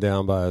the one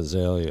down by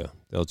Azalea.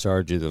 They'll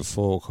charge you the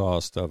full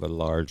cost of a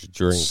large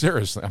drink.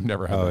 Seriously, I've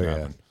never had that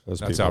happen.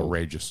 That's people,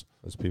 outrageous.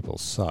 Those people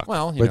suck.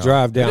 Well, but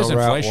drive down Route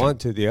inflation. 1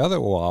 to the other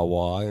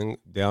Wawa and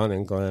down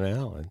in Glen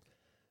Allen.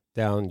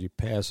 Down, you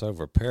pass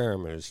over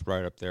Pyramid. It's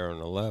right up there on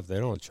the left. They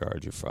don't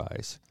charge you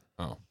fries.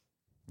 Oh.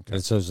 Okay.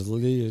 It's those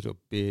little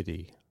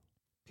bitty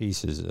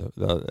pieces of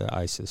the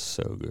ice is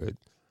so good.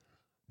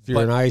 If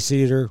you're an ice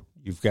eater,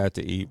 you've got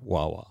to eat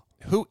Wawa.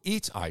 Who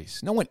eats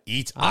ice? No one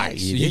eats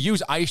ice. You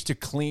use ice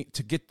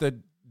to get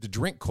the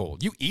drink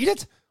cold. You eat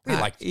it?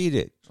 I eat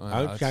it.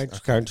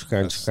 Crunch.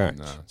 No,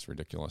 it's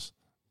ridiculous.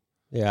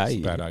 Yeah, it's a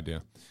bad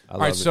idea. All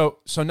right, so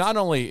not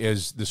only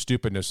is the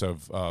stupidness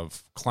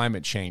of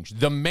climate change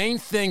the main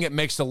thing that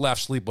makes the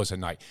left sleepless at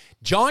night.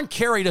 John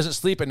Kerry doesn't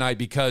sleep at night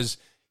because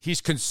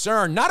he's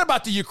concerned not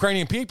about the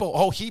Ukrainian people.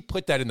 Oh, he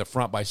put that in the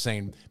front by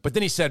saying, but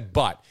then he said,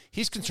 but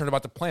he's concerned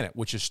about the planet,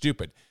 which is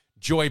stupid.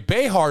 Joy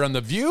Behar on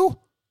The View,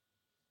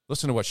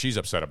 listen to what she's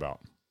upset about.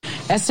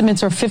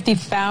 Estimates are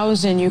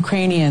 50,000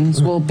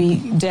 Ukrainians will be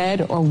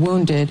dead or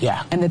wounded,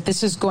 and that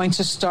this is going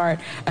to start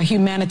a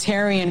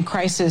humanitarian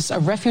crisis, a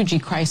refugee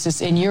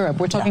crisis in Europe.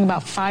 We're talking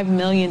about 5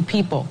 million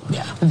people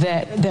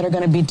that are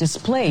going to be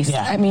displaced.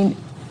 I mean,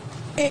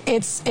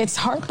 it's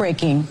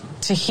heartbreaking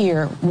to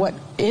hear what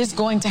is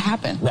going to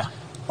happen.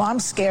 Well, I'm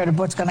scared of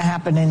what's going to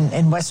happen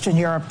in Western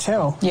Europe,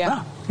 too.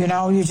 You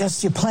know,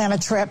 you plan a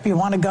trip, you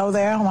want to go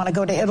there. I want to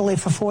go to Italy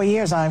for 4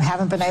 years. I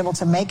haven't been able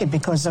to make it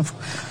because of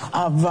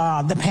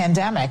the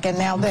pandemic. And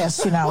now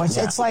this,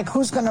 it's like,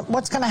 what's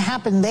going to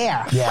happen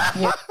there?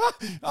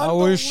 I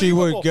wish she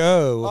would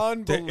go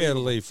to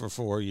Italy for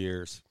 4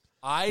 years.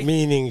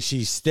 Meaning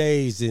she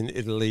stays in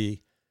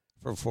Italy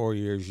for 4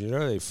 years. You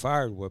know, they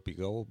fired Whoopi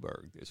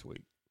Goldberg this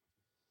week.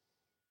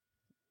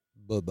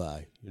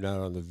 Bye-bye. You're not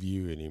on The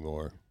View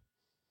anymore.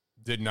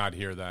 Did not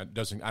hear that.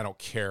 I don't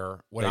care.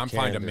 What I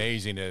find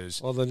amazing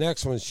is... Well, the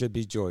next one should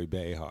be Joy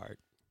Behar.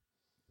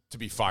 To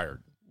be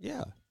fired.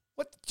 Yeah.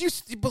 What? Do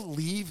you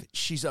believe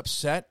she's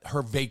upset?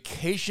 Her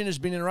vacation has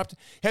been interrupted?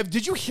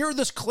 Did you hear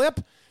this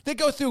clip? They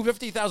go through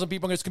 50,000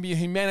 people, and it's going to be a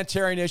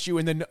humanitarian issue,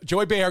 and then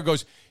Joy Behar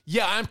goes,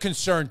 yeah, I'm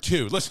concerned,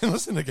 too. Listen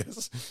to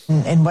this.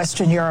 In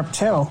Western Europe,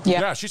 too.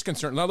 Yeah, she's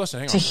concerned. Now,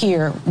 listen, hang on. To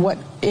hear what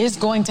is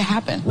going to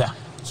happen.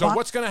 So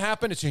what's going to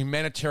happen? It's a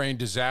humanitarian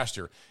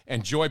disaster.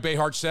 And Joy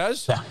Behar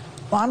says?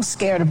 Well, I'm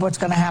scared of what's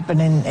going to happen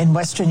in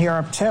Western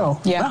Europe, too.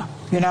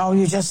 You know,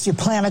 you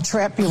plan a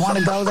trip, you want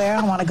to go there.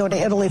 I want to go to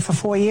Italy for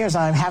 4 years.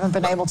 I haven't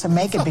been able to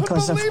make it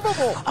because of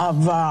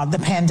the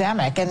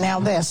pandemic. And now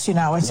this,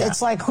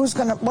 it's like, what's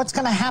going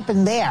to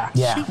happen there?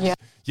 Yeah.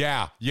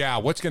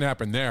 What's going to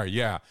happen there?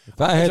 Yeah. If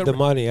I had the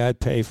money, I'd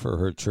pay for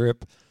her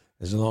trip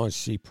as long as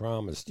she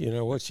promised. You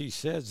know what she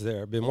says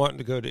there? I've been wanting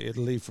to go to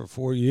Italy for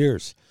 4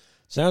 years.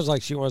 Sounds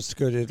like she wants to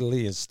go to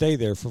Italy and stay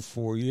there for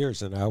 4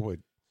 years, and I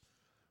would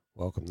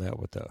welcome that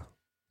with a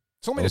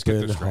so let me just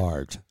get this straight.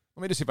 Heart.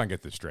 Let me just see if I can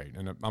get this straight.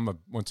 And I'm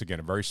once again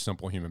a very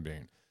simple human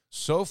being.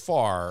 So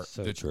far,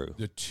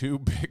 the two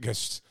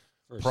biggest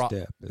first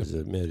step is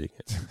admitting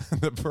it.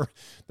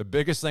 The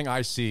biggest thing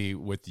I see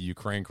with the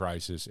Ukraine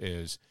crisis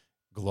is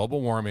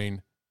global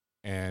warming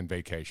and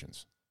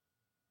vacations.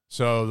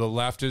 So the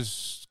left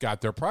has got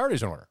their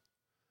priorities in order.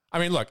 I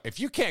mean, look, if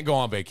you can't go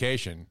on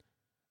vacation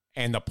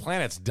and the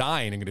planet's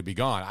dying and going to be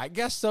gone, I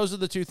guess those are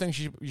the two things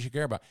you should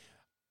care about.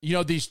 You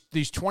know, these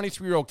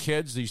 23-year-old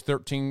kids, these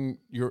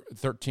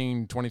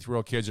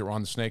 23-year-old kids that were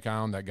on the Snake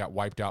Island that got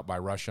wiped out by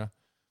Russia.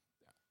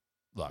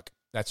 Look,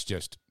 that's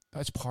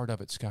part of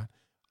it, Scott.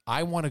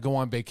 I want to go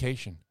on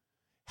vacation.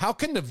 How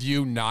can The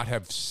View not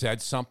have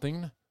said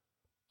something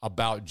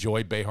about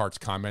Joy Behar's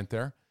comment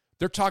there?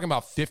 They're talking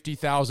about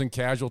 50,000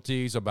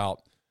 casualties,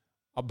 about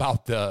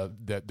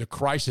the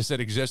crisis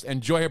that exists,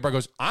 and Joy Behar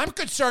goes, I'm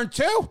concerned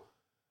too.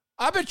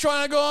 I've been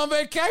trying to go on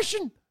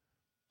vacation.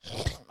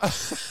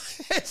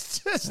 It's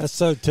just... That's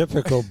so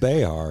typical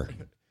Behar.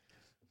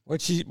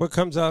 What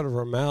comes out of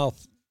her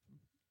mouth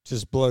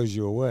just blows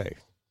you away,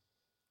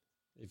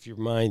 if your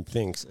mind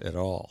thinks at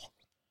all.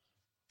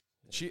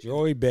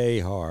 Joy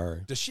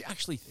Behar. Does she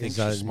actually think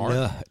she's smart?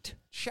 Nut. Does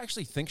she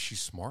actually think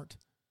she's smart?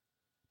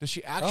 Does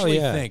she actually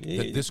think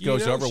that this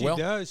goes over well?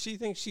 She does. She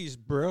thinks she's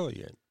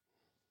brilliant.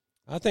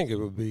 I think it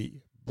would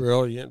be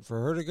brilliant for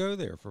her to go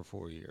there for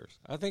 4 years.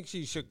 I think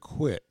she should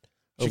quit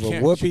over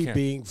Whoopi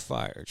being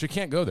fired. She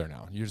can't go there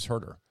now. You just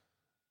heard her.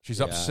 She's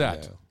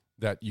upset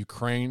that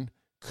Ukraine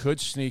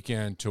could sneak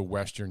into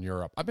Western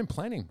Europe. I've been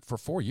planning for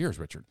 4 years,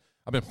 Richard.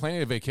 I've been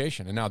planning a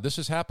vacation, and now this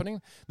is happening.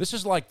 This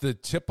is like the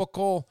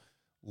typical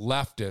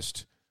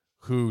leftist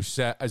who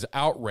is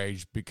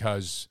outraged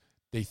because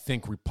they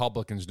think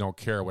Republicans don't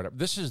care or whatever.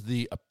 This is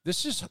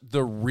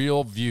the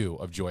real view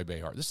of Joy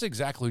Behar. This is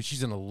exactly who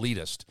she's an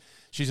elitist.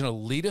 She's an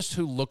elitist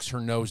who looks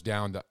her nose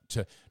down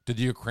to the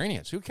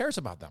Ukrainians. Who cares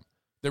about them?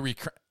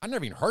 I've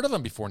never even heard of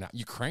them before now.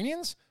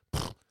 Ukrainians?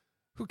 Pfft,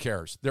 who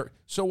cares?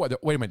 So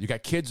what? Wait a minute. You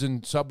got kids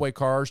in subway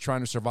cars trying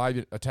to survive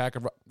an attack.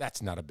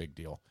 That's not a big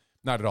deal.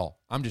 Not at all.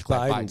 I'm just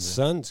glad Biden's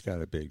son's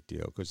got a big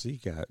deal because he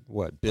got,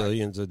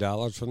 billions of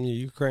dollars from the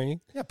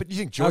Ukraine? Yeah, but you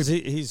think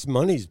his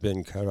money's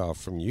been cut off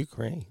from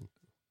Ukraine.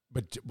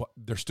 But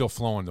they're still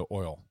flowing the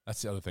oil.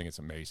 That's the other thing that's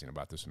amazing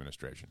about this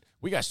administration.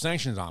 We got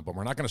sanctions on, but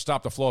we're not going to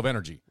stop the flow of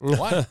energy.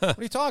 What? What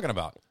are you talking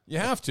about? You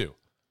have to.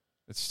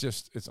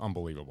 It's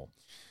unbelievable.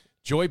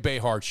 Joy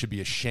Behar should be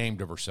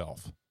ashamed of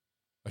herself.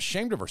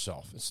 Ashamed of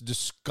herself. It's a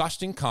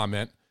disgusting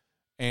comment.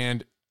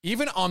 And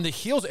even on the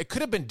heels, it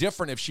could have been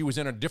different if she was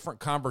in a different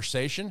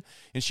conversation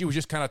and she was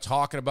just kind of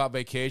talking about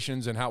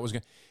vacations and how it was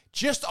going to.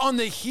 Just on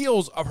the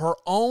heels of her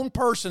own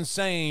person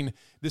saying,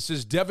 this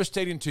is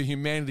devastating to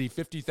humanity,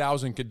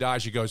 50,000 could die,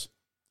 she goes,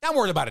 I'm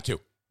worried about it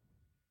too.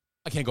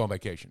 I can't go on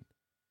vacation.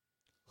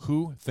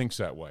 Who thinks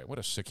that way? What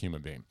a sick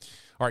human being.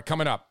 All right,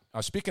 coming up,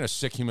 speaking of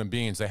sick human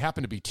beings, they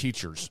happen to be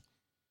teachers.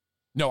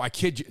 No, I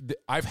kid you.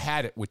 I've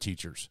had it with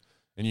teachers.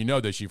 And you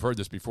know this. You've heard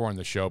this before on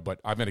the show,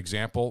 but I have an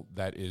example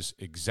that is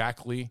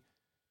exactly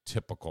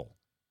typical.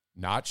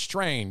 Not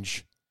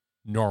strange,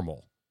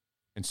 normal.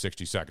 In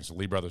 60 seconds.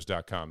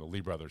 TheLeeBrothers.com.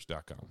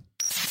 TheLeeBrothers.com.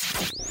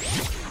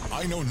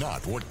 I know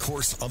not what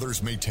course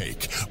others may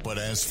take, but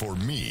as for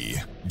me,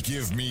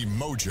 give me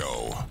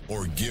mojo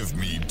or give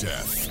me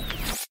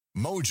death.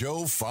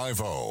 Mojo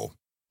 50.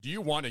 Do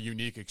you want a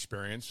unique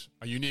experience?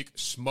 A unique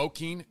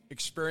smoking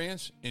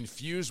experience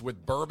infused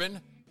with bourbon?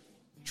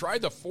 Try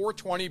the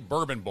 420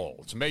 Bourbon Bowl.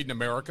 It's made in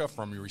America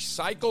from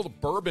recycled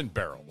bourbon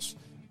barrels.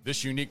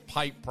 This unique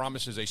pipe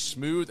promises a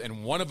smooth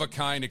and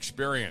one-of-a-kind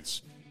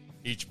experience.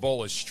 Each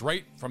bowl is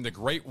straight from the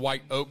great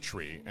white oak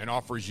tree and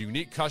offers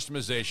unique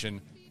customization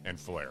and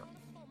flair.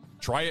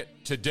 Try it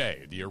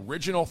today, the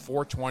original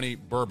 420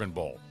 Bourbon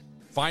Bowl.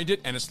 Find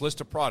it and its list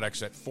of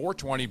products at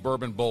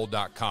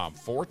 420bourbonbowl.com.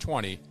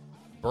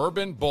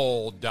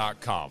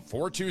 420bourbonbowl.com.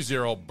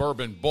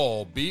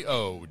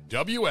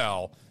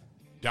 420bourbonbowl,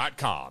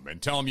 BOWL.com.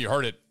 And tell them you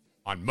heard it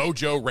on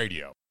Mojo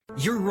Radio.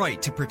 Your right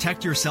to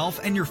protect yourself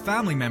and your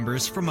family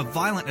members from a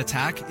violent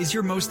attack is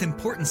your most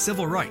important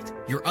civil right.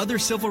 Your other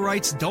civil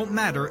rights don't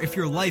matter if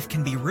your life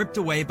can be ripped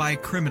away by a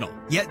criminal.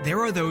 Yet there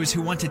are those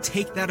who want to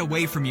take that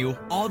away from you,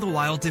 all the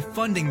while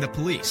defunding the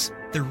police.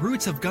 The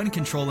roots of gun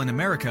control in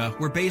America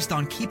were based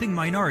on keeping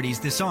minorities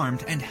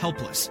disarmed and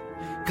helpless.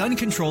 Gun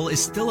control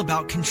is still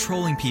about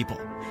controlling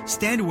people.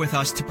 Stand with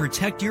us to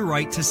protect your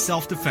right to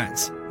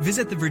self-defense.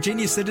 Visit the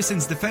Virginia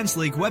Citizens Defense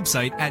League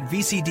website at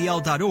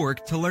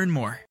vcdl.org to learn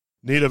more.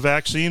 Need a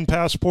vaccine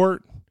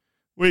passport?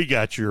 We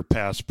got your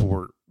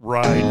passport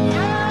right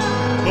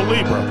here. The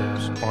Lee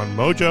Brothers on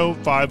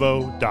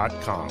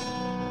Mojo50.com.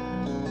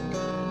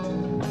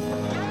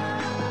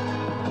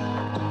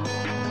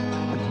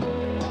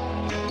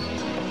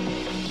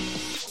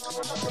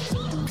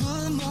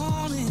 Good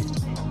morning.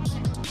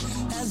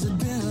 Has it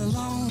been a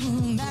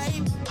long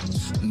night?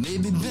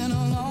 Maybe been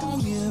a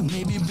long year.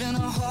 Maybe been a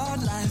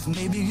hard life.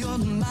 Maybe you're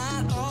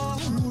not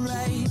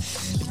alright.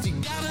 If you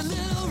got a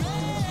little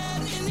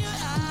red in your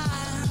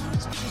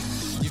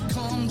eyes, you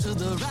come to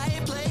the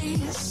right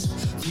place.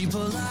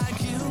 People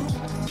like you,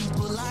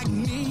 people like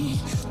me,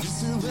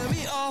 this is where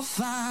we all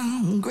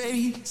find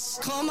grace.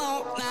 Come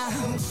on now.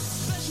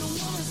 Bet you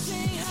wanna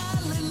sing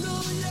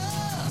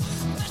hallelujah.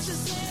 Bet you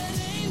said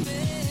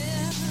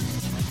amen.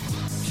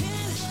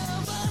 Can't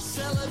help but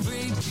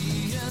celebrate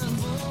being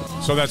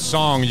born. So that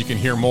song you can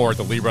hear more at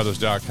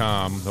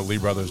TheLeeBrothers.com.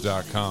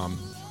 TheLeeBrothers.com.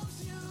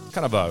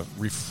 Kind of a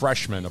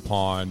refreshment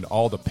upon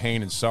all the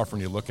pain and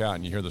suffering you look at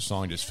and you hear the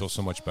song, you just feel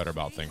so much better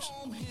about things.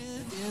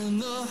 In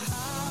the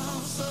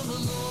house of the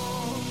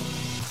Lord.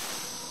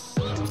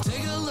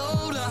 Take a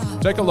load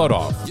off. Take a load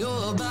off.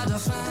 You're about to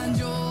find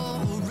your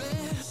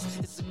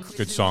rest.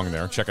 Good song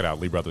there. Check it out,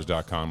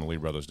 LeeBrothers.com,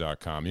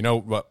 LeeBrothers.com. You know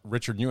what,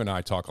 Richard, you and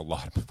I talk a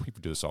lot. We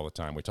do this all the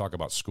time. We talk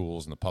about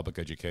schools and the public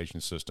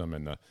education system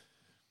and the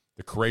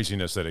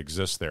craziness that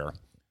exists there.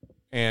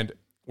 And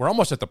we're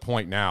almost at the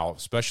point now,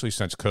 especially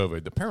since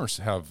COVID, the parents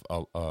have,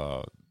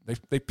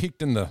 they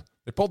peeked in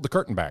they pulled the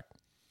curtain back.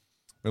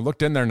 They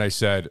looked in there and they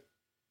said,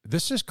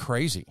 this is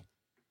crazy.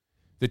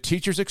 The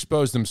teachers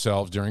exposed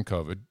themselves during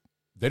COVID.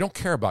 They don't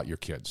care about your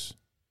kids.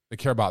 They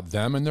care about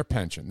them and their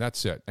pension.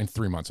 That's it. And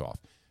 3 months off.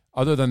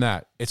 Other than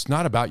that, it's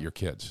not about your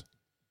kids.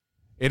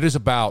 It is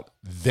about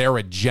their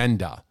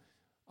agenda.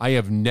 I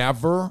have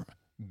never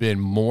been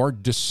more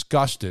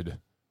disgusted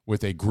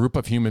with a group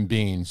of human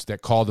beings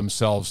that call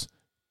themselves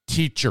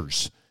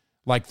teachers,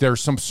 like they're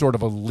some sort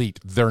of elite.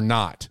 They're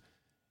not.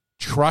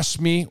 Trust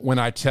me when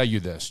I tell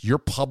you this. Your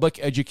public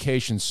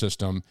education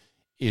system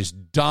is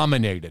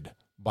dominated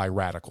by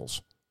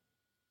radicals.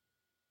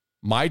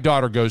 My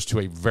daughter goes to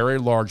a very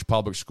large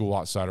public school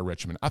outside of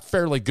Richmond, a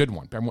fairly good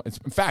one.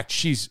 In fact,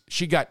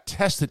 she got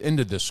tested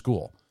into this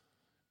school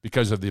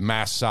because of the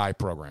Mass Sci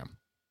program.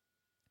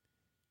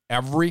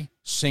 Every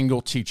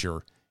single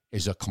teacher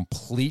is a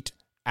complete,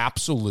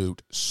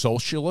 absolute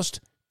socialist,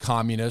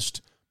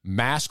 communist,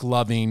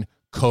 mask-loving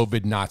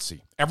COVID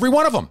Nazi. Every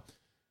one of them.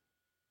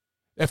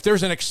 If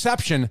there's an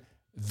exception,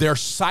 they're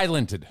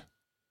silented.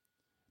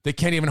 They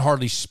can't even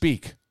hardly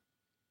speak.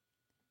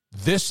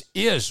 This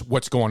is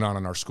what's going on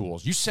in our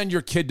schools. You send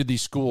your kid to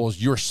these schools,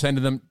 you're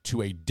sending them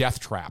to a death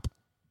trap.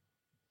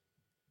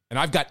 And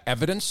I've got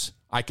evidence.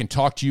 I can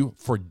talk to you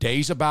for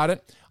days about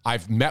it.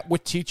 I've met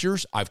with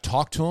teachers. I've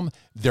talked to them.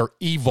 They're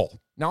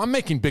evil. Now, I'm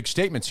making big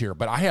statements here,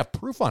 but I have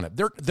proof on it.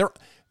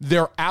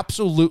 They're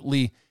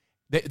absolutely,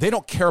 they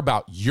don't care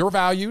about your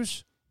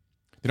values.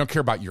 They don't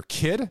care about your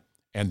kid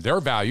and their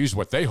values,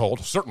 what they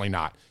hold. Certainly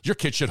not. Your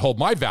kid should hold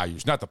my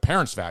values, not the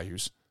parents'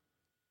 values.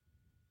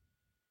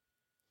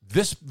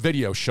 This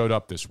video showed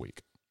up this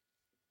week.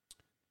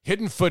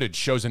 Hidden footage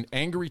shows an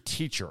angry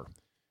teacher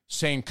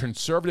saying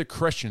conservative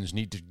Christians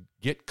need to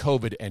get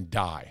COVID and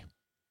die.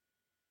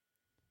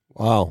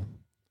 Wow.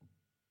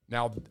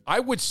 Now, I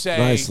would say,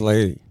 nice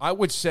lady. I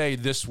would say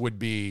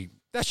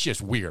that's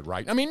just weird,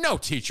 right? I mean, no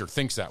teacher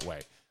thinks that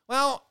way.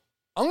 Well,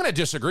 I'm going to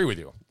disagree with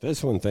you.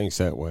 This one thinks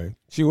that way.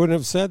 She wouldn't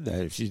have said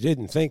that if she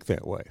didn't think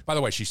that way. By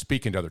the way, she's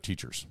speaking to other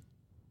teachers.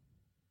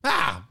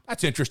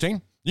 That's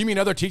interesting. You mean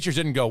other teachers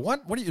didn't go,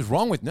 what is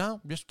wrong with? No,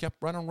 just kept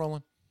right on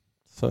rolling.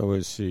 So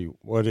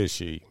what is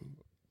she?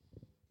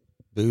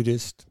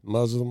 Buddhist,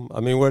 Muslim? I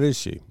mean, what is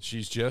she?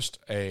 She's just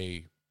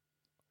a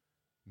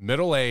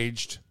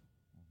middle-aged,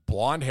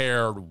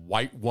 blonde-haired,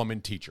 white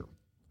woman teacher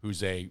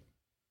who's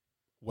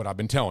what I've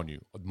been telling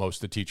you, most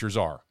of the teachers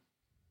are.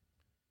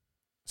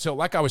 So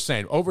like I was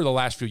saying, over the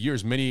last few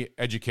years, many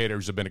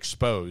educators have been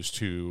exposed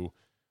to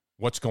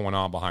what's going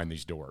on behind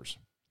these doors.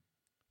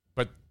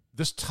 But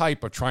this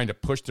type of trying to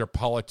push their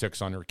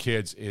politics on their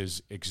kids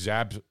is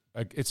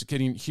it's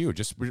getting huge.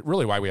 It's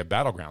really why we have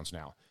battlegrounds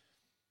now.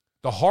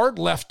 The hard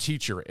left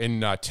teacher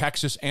in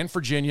Texas and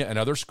Virginia and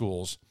other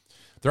schools,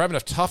 they're having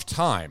a tough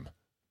time.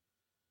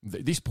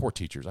 These poor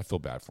teachers, I feel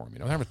bad for them.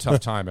 They're having a tough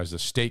time as the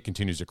state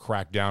continues to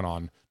crack down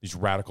on these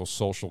radical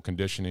social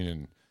conditioning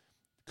and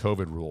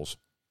COVID rules.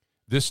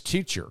 This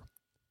teacher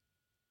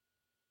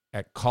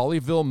at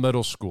Colleyville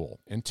Middle School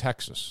in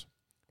Texas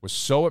was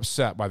so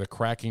upset by the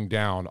cracking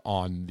down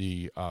on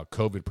the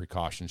COVID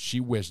precautions, she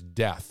wished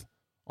death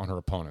on her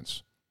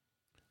opponents.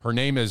 Her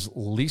name is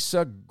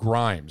Lisa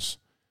Grimes.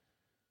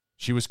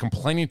 She was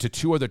complaining to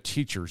two other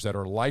teachers that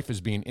her life is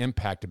being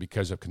impacted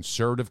because of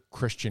conservative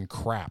Christian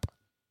crap.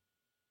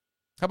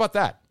 How about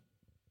that?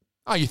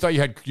 Oh, you thought you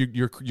had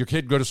your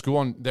kid go to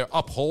school and they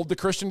uphold the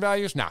Christian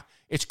values? Nah,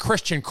 it's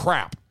Christian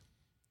crap.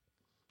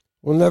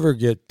 We'll never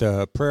get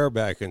prayer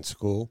back in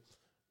school.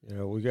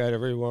 We got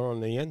everyone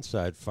on the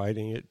inside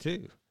fighting it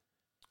too.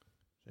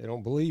 They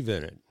don't believe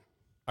in it.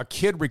 A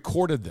kid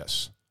recorded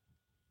this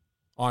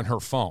on her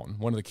phone.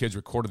 One of the kids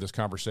recorded this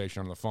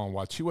conversation on the phone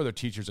while two other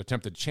teachers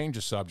attempted to change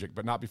the subject,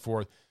 but not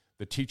before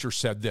the teacher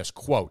said this,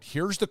 quote,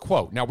 here's the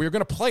quote. Now, we're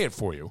going to play it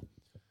for you,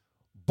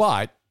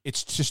 but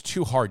it's just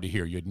too hard to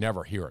hear. You'd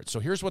never hear it. So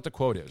here's what the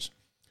quote is.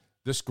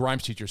 This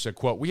Grimes teacher said,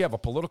 quote, we have a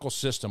political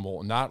system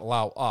will not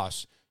allow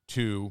us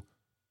to,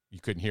 you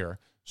couldn't hear,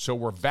 so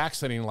we're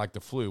vaccinating like the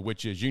flu,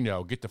 which is,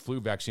 get the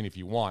flu vaccine if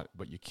you want,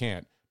 but you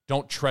can't.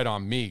 Don't tread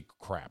on me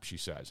crap, she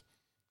says.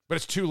 But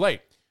it's too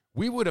late.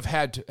 We would have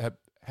had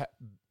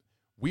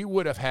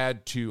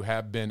to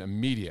have been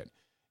immediate.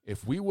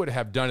 If we would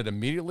have done it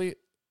immediately,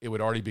 it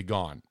would already be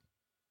gone.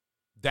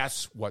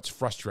 That's what's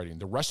frustrating.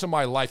 The rest of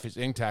my life is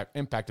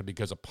impacted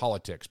because of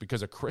politics,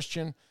 because of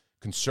Christian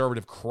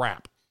conservative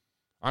crap.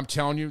 I'm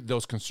telling you,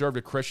 those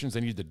conservative Christians,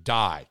 they need to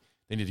die.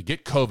 They need to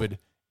get COVID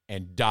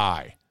and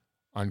die,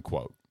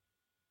 unquote.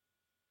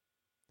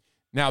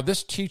 Now,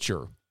 this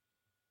teacher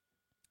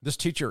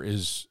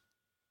is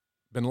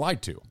been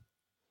lied to.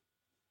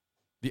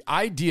 The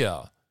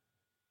idea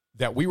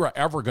that we were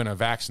ever going to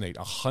vaccinate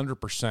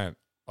 100%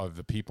 of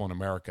the people in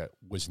America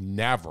was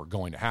never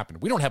going to happen.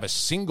 We don't have a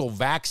single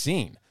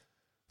vaccine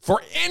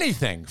for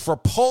anything, for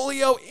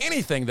polio,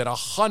 anything that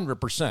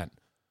 100%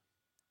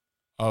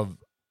 of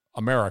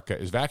America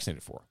is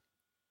vaccinated for.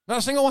 Not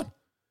a single one.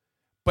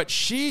 But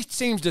she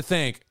seems to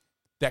think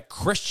that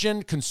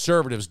Christian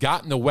conservatives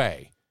got in the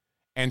way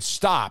and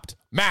stopped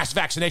mass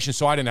vaccination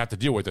so I didn't have to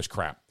deal with this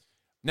crap.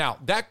 Now,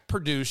 that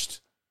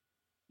produced,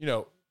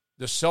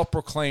 the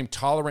self-proclaimed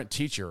tolerant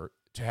teacher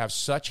to have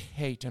such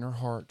hate in her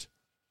heart.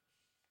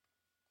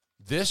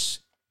 This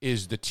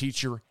is the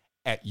teacher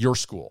at your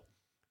school.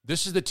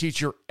 This is the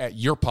teacher at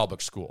your public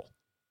school.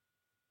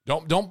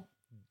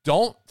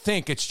 Don't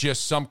think it's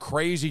just some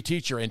crazy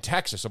teacher in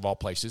Texas, of all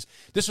places.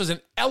 This was a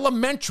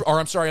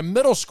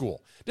middle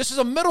school. This is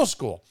a middle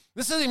school.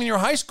 This isn't even your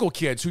high school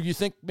kids who you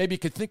think maybe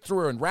could think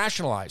through and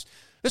rationalize.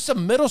 This is a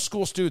middle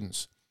school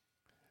students.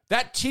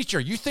 That teacher,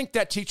 you think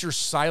that teacher's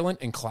silent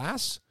in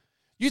class?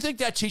 You think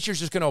that teacher's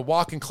just going to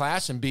walk in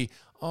class and be,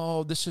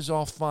 oh, this is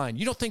all fine.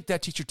 You don't think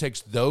that teacher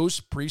takes those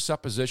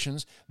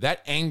presuppositions,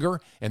 that anger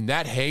and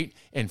that hate,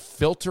 and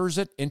filters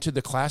it into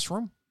the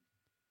classroom?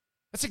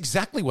 That's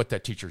exactly what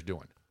that teacher's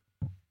doing,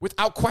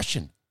 without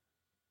question.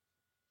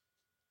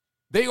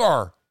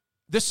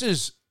 This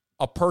is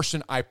a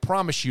person, I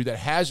promise you, that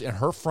has in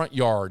her front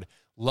yard,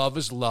 love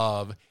is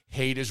love,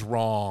 hate is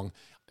wrong,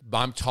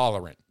 I'm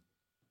tolerant.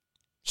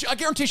 I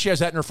guarantee she has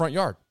that in her front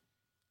yard.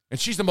 And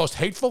she's the most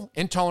hateful,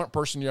 intolerant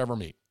person you ever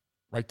meet,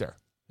 right there.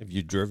 Have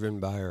you driven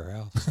by her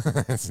house?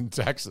 It's in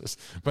Texas,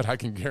 but I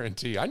can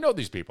guarantee I know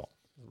these people.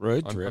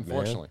 Road trip,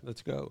 unfortunately. Man.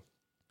 Let's go.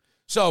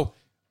 So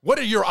what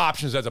are your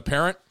options as a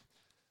parent?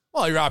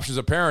 Well, your options as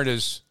a parent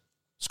is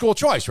School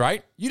choice,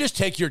 right? You just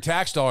take your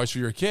tax dollars for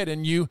your kid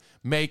and you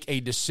make a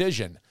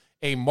decision,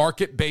 a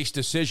market-based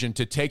decision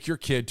to take your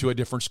kid to a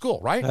different school,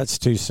 right? That's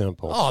too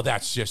simple. Oh,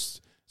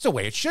 it's the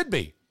way it should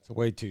be. It's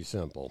way too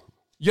simple.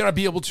 You got to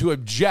be able to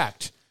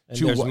object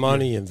to there's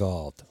money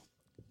involved.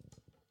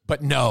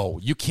 But no,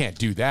 you can't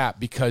do that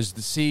because,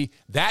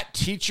 that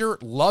teacher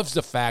loves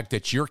the fact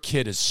that your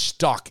kid is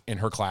stuck in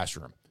her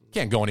classroom.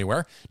 Can't go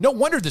anywhere. No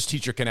wonder this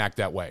teacher can act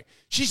that way.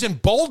 She's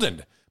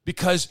emboldened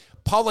because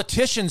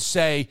politicians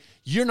say,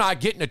 you're not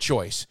getting a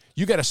choice.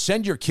 You got to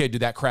send your kid to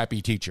that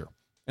crappy teacher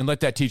and let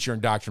that teacher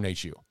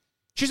indoctrinate you.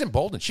 She's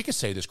emboldened. She can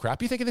say this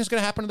crap. You think anything's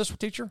going to happen to this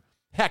teacher?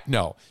 Heck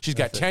no. She's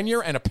got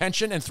tenure and a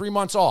pension and 3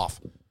 months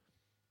off.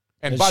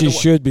 And by the way, she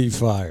should be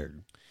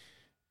fired.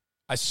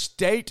 A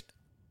state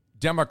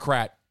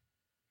Democrat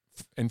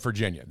in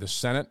Virginia, the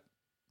Senate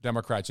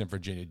Democrats in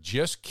Virginia,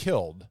 just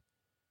killed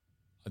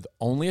the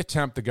only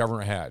attempt the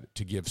governor had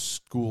to give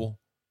school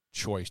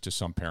choice to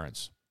some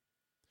parents.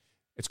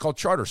 It's called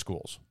charter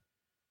schools.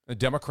 The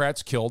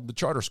Democrats killed the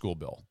charter school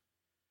bill.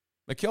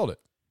 They killed it.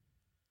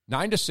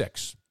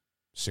 9-6.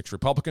 6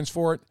 Republicans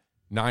for it.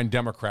 9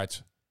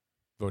 Democrats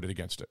voted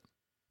against it.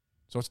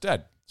 So it's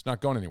dead. It's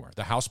not going anywhere.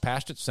 The House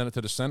passed it, sent it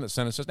to the Senate. The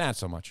Senate says, not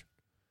so much.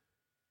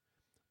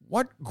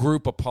 What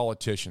group of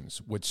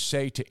politicians would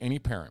say to any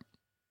parent,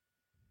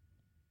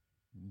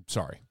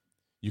 sorry,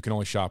 you can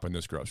only shop in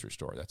this grocery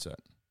store. That's it.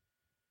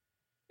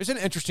 Isn't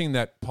it interesting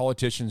that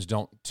politicians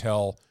don't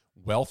tell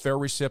welfare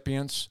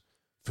recipients,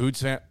 food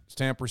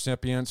stamp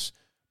recipients,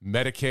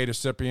 Medicaid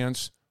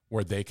recipients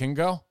where they can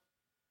go?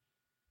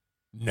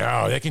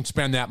 No, they can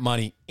spend that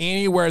money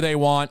anywhere they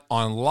want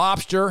on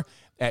lobster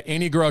at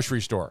any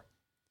grocery store.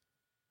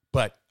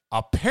 But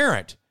a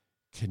parent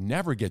can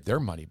never get their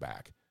money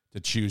back to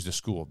choose the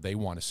school they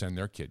want to send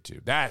their kid to.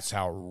 That's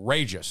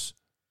outrageous.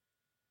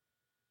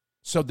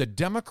 So the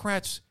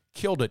Democrats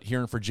killed it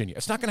here in Virginia.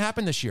 It's not going to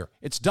happen this year.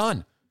 It's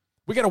done.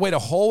 We got to wait a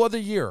whole other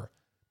year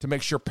to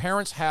make sure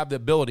parents have the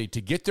ability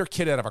to get their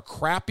kid out of a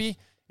crappy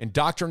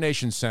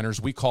indoctrination centers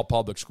we call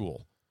public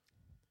school.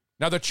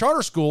 Now, the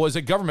charter school is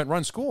a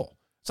government-run school.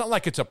 It's not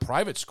like it's a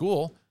private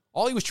school.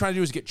 All he was trying to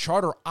do is get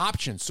charter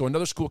options so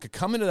another school could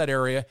come into that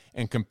area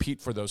and compete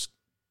for those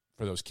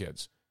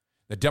kids.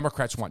 The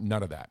Democrats want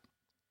none of that.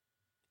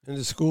 And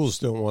the schools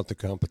don't want the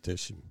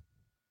competition.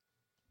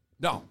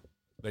 No,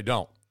 they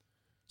don't.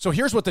 So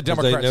here's what the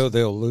Democrats... They know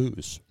they'll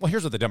lose. Well,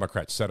 here's what the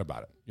Democrats said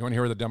about it. You want to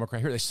hear what the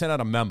Democrats... Here, they sent out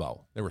a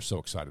memo. They were so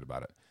excited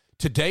about it.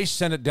 Today,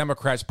 Senate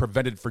Democrats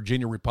prevented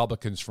Virginia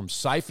Republicans from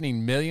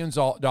siphoning millions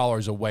of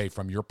dollars away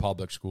from your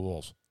public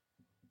schools.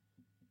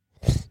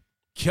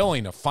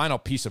 Killing a final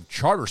piece of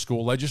charter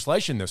school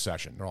legislation this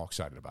session. They're all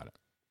excited about it.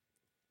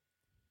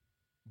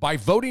 By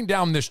voting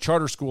down this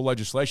charter school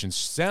legislation,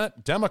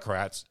 Senate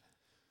Democrats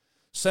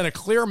sent a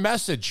clear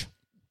message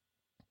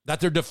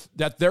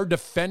that they're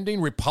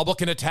defending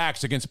Republican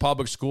attacks against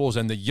public schools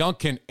and the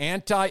Youngkin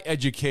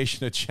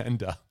anti-education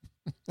agenda.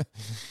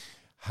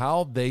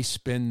 How they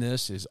spin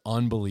this is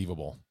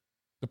unbelievable.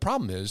 The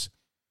problem is,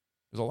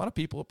 there's a lot of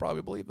people who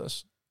probably believe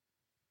this.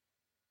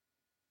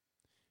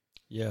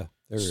 Yeah,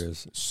 there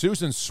is.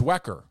 Susan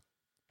Swecker,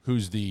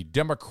 who's the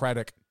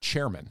Democratic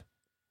chairman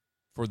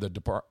for the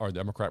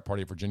Democratic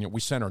Party of Virginia, we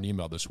sent her an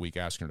email this week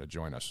asking her to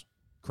join us.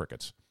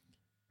 Crickets.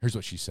 Here's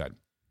what she said.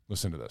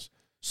 Listen to this.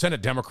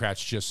 Senate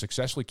Democrats just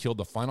successfully killed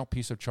the final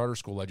piece of charter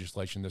school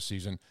legislation this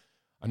season.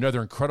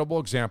 Another incredible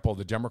example of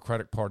the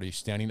Democratic Party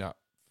standing up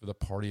for the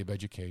party of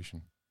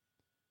education.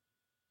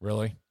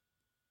 Really?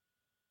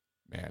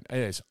 Man, it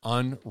is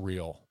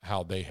unreal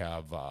how they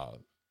have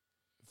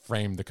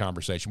framed the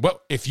conversation.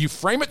 Well, if you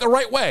frame it the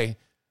right way,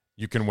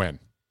 you can win.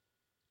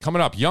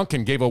 Coming up,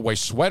 Youngkin gave away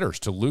sweaters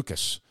to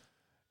Lucas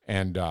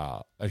and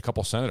a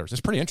couple senators.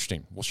 It's pretty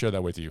interesting. We'll share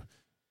that with you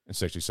in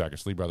 60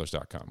 seconds.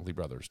 LeeBrothers.com.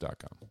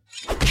 LeeBrothers.com.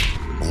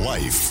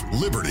 Life,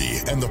 liberty,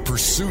 and the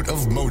pursuit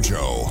of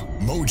mojo.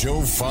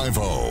 Mojo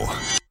 50.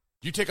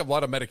 Do you take a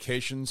lot of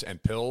medications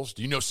and pills?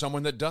 Do you know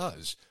someone that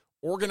does?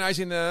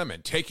 Organizing them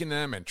and taking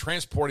them and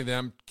transporting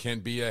them can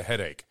be a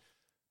headache,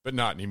 but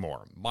not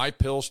anymore. My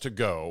Pills to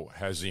Go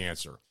has the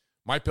answer.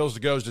 My Pills to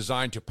Go is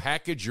designed to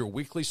package your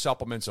weekly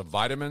supplements of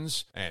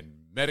vitamins and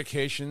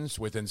medications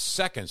within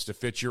seconds to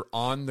fit your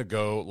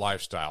on-the-go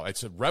lifestyle.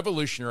 It's a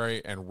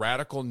revolutionary and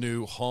radical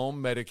new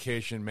home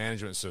medication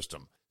management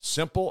system.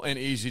 Simple and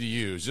easy to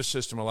use, this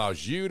system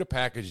allows you to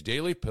package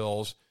daily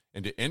pills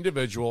into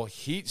individual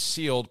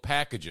heat-sealed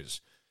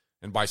packages.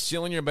 And by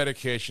sealing your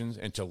medications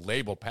into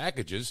labeled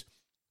packages,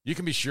 you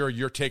can be sure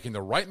you're taking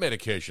the right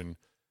medication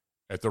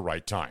at the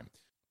right time.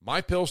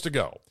 My Pills to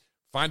Go.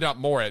 Find out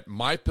more at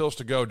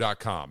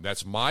mypillstogo.com.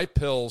 That's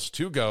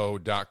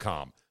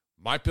mypillstogo.com.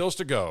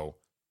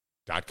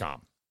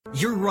 mypillstogo.com.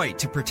 Your right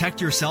to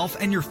protect yourself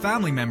and your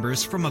family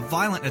members from a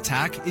violent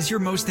attack is your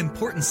most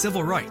important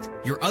civil right.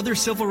 Your other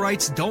civil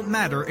rights don't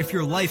matter if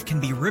your life can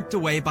be ripped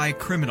away by a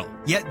criminal.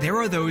 Yet there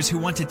are those who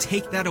want to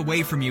take that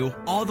away from you,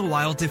 all the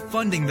while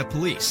defunding the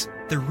police.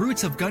 The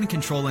roots of gun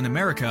control in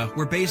America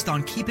were based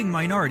on keeping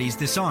minorities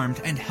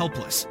disarmed and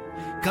helpless.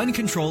 Gun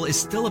control is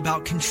still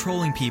about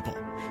controlling people.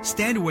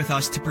 Stand with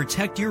us to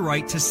protect your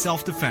right to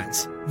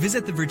self-defense.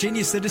 Visit the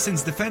Virginia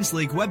Citizens Defense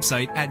League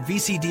website at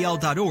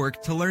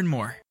vcdl.org to learn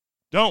more.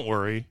 Don't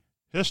worry.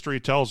 History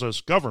tells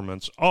us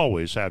governments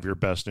always have your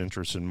best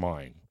interests in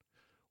mind.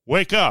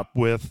 Wake up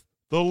with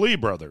the Lee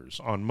Brothers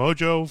on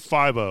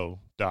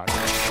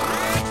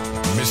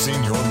mojo50.com.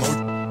 Missing your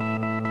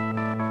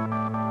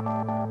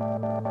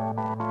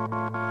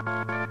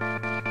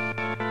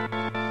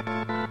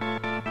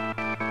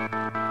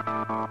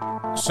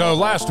So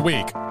last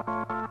week,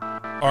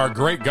 our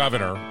great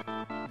Governor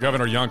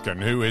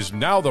Youngkin, who is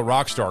now the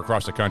rock star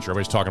across the country,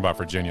 everybody's talking about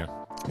Virginia.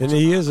 And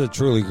he is a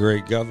truly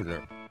great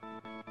governor.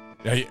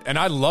 Yeah, and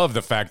I love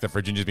the fact that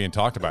Virginia's being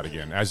talked about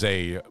again as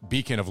a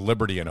beacon of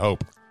liberty and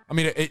hope. I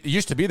mean, it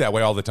used to be that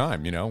way all the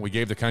time. You know, we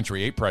gave the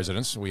country 8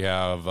 presidents. We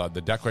have the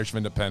Declaration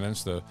of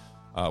Independence.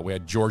 We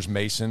had George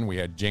Mason. We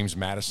had James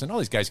Madison. All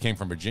these guys came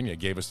from Virginia,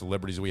 gave us the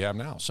liberties we have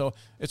now. So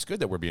it's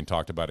good that we're being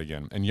talked about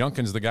again. And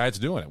Youngkin's the guy that's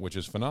doing it, which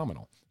is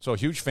phenomenal. So a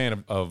huge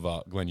fan of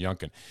Glenn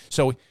Youngkin.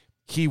 So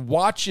he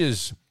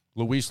watches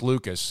Luis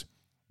Lucas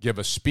give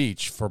a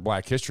speech for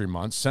Black History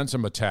Month, sends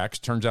him a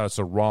text. Turns out it's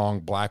the wrong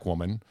black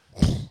woman.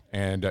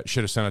 And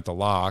should have sent it to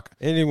Locke.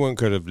 Anyone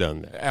could have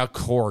done that. Of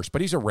course,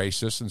 but he's a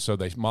racist, and so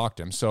they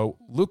mocked him. So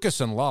Lucas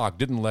and Locke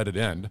didn't let it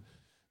end.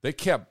 They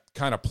kept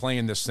kind of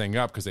playing this thing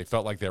up because they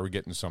felt like they were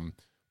getting some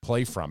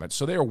play from it.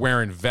 So they were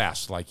wearing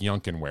vests like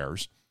Youngkin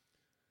wears.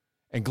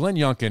 And Glenn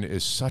Youngkin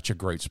is such a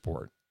great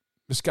sport.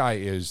 This guy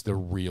is the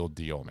real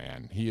deal,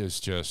 man. He is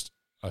just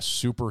a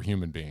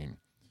superhuman being.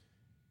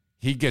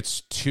 He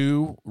gets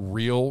 2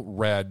 real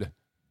red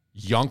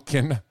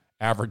Youngkin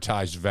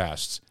advertised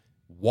vests,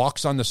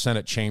 walks on the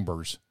Senate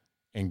chambers,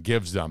 and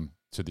gives them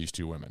to these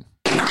 2 women.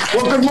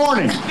 Well, good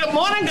morning. Good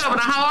morning,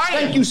 Governor. How are you?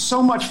 Thank you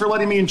so much for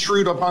letting me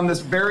intrude upon this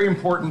very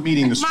important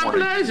meeting this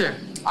morning. My pleasure.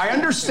 I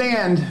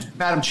understand,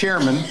 Madam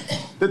Chairman,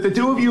 that the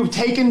 2 of you have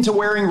taken to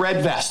wearing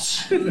red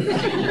vests.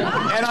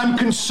 And I'm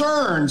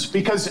concerned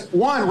because,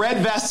 one,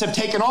 red vests have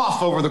taken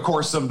off over the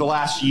course of the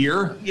last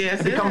year.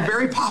 Yes, have become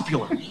very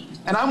popular.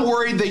 And I'm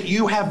worried that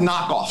you have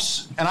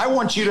knockoffs. And I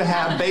want you to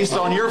have, based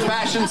on your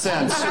fashion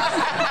sense,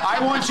 I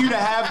want you to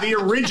have the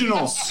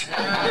originals.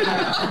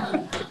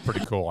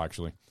 Pretty cool,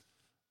 actually.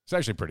 It's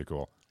actually pretty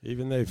cool.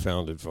 Even they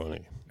found it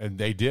funny. And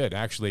they did.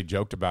 Actually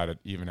joked about it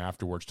even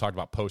afterwards, talked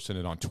about posting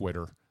it on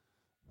Twitter.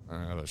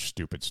 That's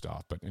stupid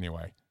stuff. But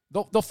anyway,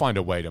 they'll find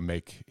a way to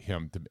make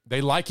him.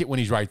 They like it when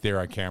he's right there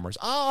on cameras.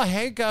 Oh,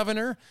 hey,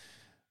 Governor.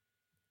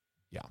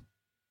 Yeah.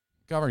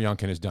 Governor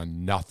Youngkin has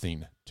done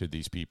nothing to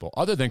these people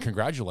other than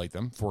congratulate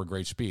them for a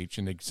great speech,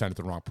 and they sent it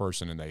to the wrong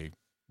person, and they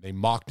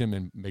mocked him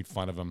and made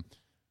fun of him.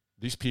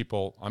 These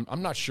people,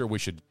 I'm not sure we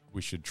should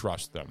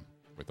trust them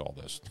with all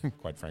this,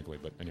 quite frankly.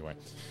 But anyway.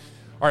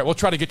 All right, we'll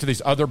try to get to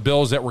these other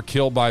bills that were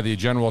killed by the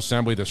General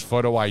Assembly, this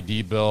photo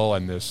ID bill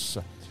and this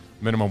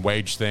minimum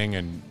wage thing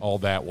and all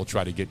that we'll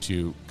try to get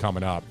to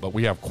coming up. But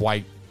we have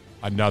quite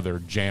another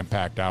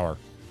jam-packed hour.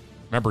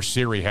 Remember,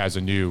 Siri has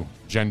a new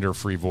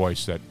gender-free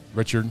voice that,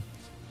 Richard,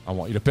 I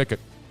want you to pick it.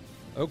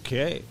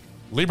 Okay.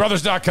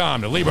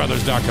 LeeBrothers.com to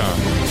LeeBrothers.com.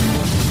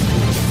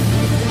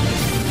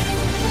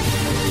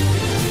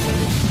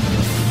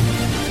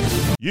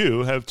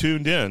 You have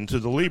tuned in to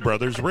the Lee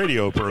Brothers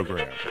radio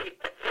program.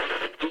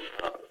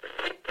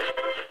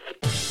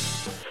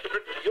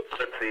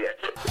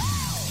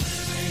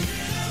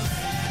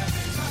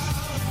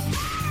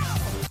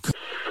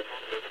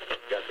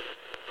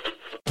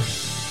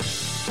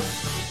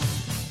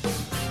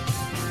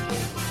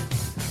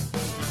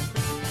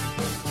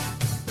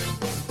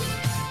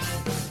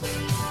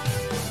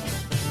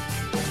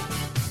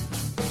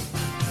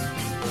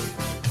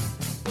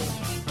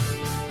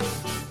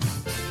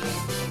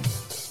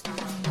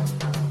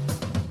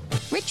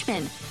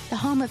 Richmond, the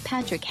home of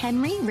Patrick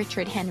Henry,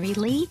 Richard Henry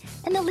Lee,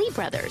 and the Lee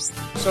brothers.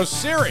 So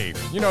Siri,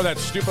 you know that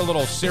stupid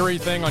little Siri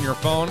thing on your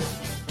phone,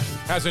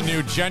 has a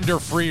new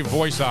gender-free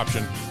voice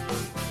option.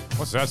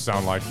 What's that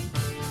sound like?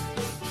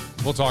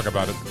 We'll talk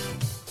about it.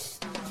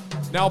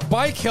 Now,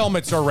 bike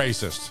helmets are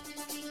racist.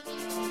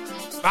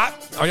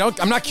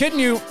 I'm not kidding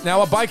you.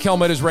 Now, a bike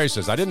helmet is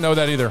racist. I didn't know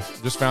that either.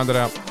 Just found it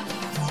out.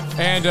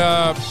 And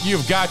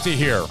you've got to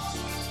hear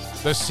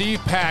the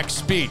CPAC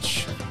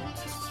speech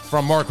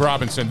from Mark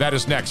Robinson. That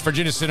is next.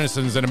 Virginia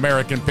Citizens and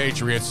American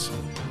Patriots.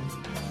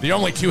 The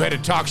only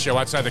two-headed talk show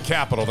outside the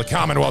Capitol, the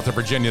Commonwealth of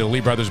Virginia, the Lee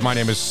Brothers. My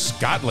name is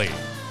Scott Lee.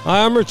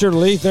 Hi, I'm Richard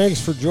Lee. Thanks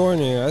for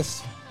joining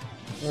us.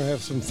 We're going to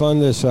have some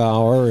fun this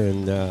hour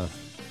and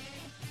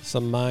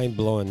some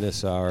mind-blowing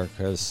this hour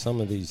because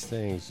some of these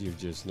things you're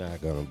just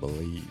not going to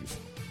believe.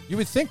 You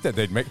would think that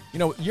they'd make... You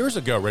know, years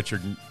ago,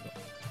 Richard,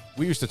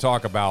 we used to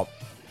talk about,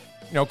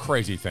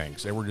 crazy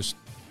things. They were just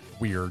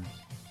weird.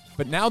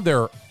 But now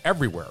they're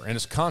everywhere, and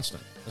it's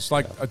constant. It's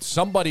like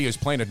somebody is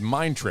playing a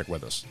mind trick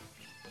with us,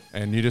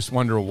 and you just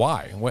wonder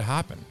why. What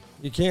happened?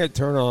 You can't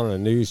turn on a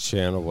news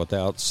channel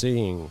without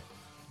seeing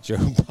Joe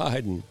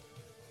Biden,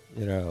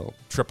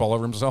 trip all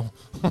over himself,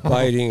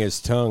 biting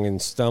his tongue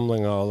and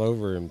stumbling all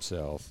over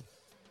himself.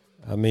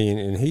 I mean,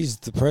 and he's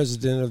the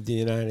president of the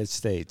United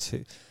States.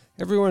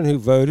 Everyone who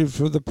voted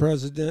for the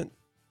president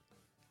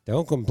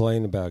Don't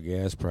complain about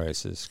gas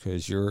prices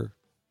because you're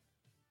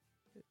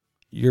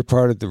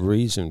part of the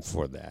reason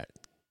for that.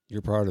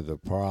 You're part of the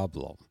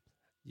problem.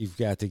 You've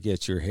got to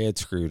get your head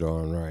screwed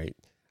on right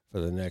for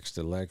the next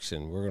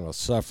election. We're going to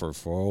suffer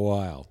for a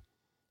while.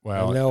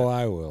 Well, I know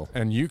I will.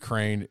 And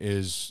Ukraine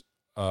is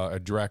a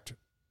direct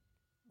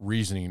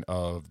reasoning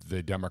of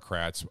the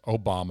Democrats,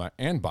 Obama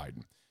and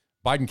Biden.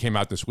 Biden came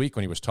out this week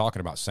when he was talking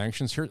about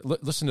sanctions. Here,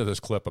 listen to this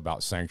clip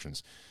about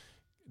sanctions.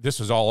 This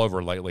is all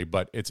over lately,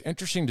 but it's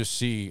interesting to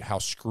see how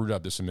screwed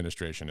up this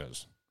administration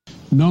is.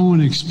 No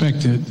one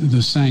expected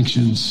the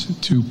sanctions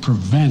to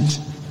prevent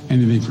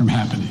anything from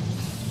happening.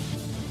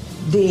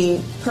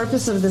 The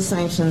purpose of the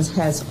sanctions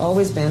has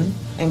always been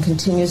and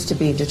continues to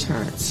be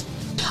deterrence.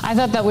 I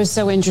thought that was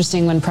so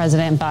interesting when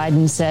President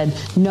Biden said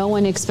no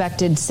one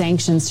expected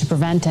sanctions to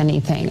prevent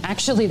anything.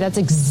 Actually, that's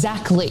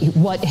exactly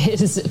what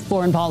his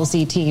foreign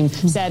policy team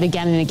said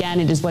again and again.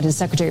 It is what his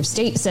Secretary of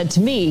State said to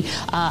me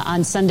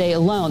on Sunday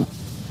alone.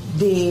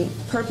 The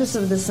purpose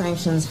of the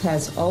sanctions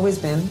has always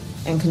been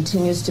and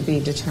continues to be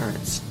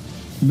deterrence.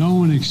 No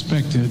one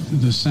expected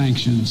the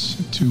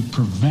sanctions to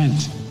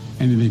prevent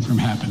anything from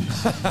happening.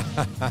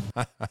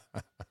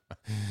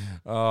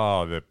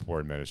 Oh, the poor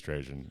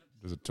administration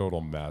is a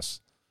total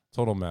mess.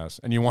 Total mess.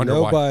 And you wonder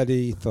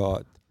Nobody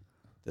thought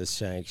the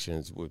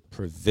sanctions would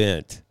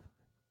prevent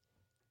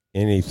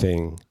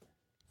anything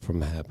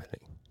from happening.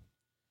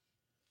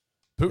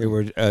 They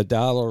were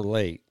 $1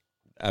 late.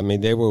 I mean,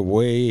 they were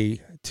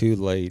way too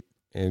late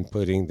in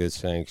putting the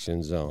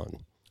sanctions on.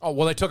 Oh,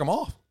 well, they took them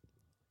off.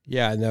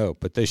 Yeah, I know,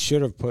 but they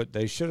should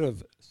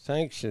have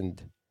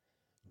sanctioned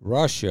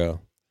Russia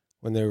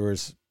when there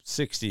was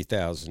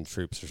 60,000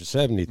 troops or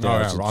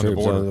 70,000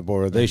 troops on the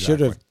border. They should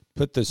have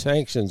put the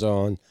sanctions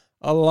on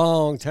a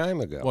long time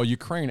ago. Well,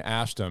 Ukraine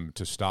asked them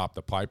to stop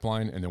the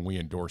pipeline, and then we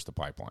endorsed the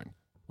pipeline.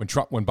 When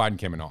Biden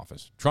came in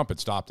office, Trump had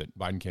stopped it.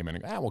 Biden came in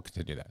and we'll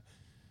continue that.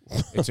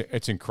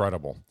 It's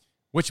incredible.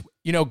 Which,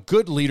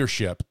 good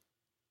leadership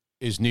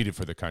is needed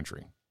for the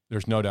country.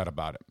 There's no doubt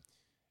about it.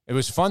 It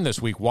was fun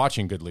this week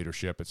watching good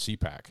leadership at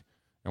CPAC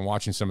and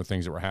watching some of the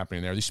things that were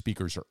happening there. These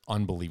speakers are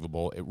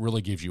unbelievable. It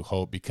really gives you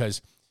hope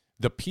because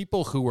the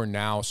people who are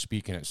now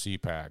speaking at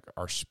CPAC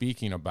are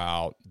speaking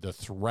about the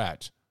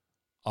threat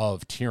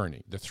of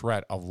tyranny, the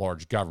threat of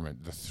large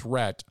government, the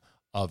threat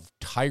of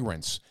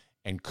tyrants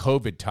and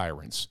COVID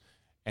tyrants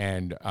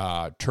and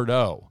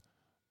Trudeau,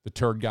 the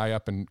turd guy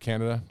up in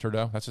Canada,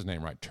 Trudeau, that's his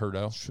name, right?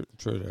 Trudeau?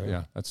 Trudeau.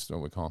 Yeah, that's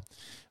what we call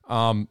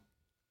him.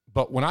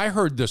 But when I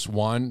heard this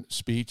one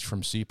speech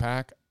from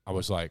CPAC, I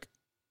was like,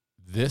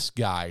 this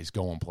guy's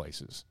going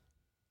places.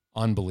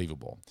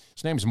 Unbelievable.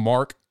 His name's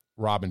Mark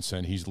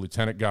Robinson. He's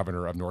Lieutenant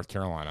Governor of North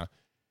Carolina.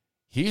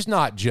 He's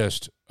not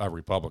just a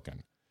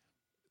Republican.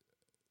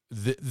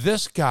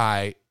 This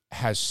guy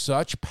has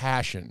such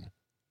passion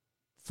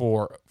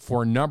for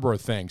a number of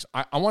things.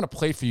 I want to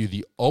play for you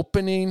the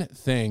opening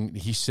thing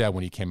he said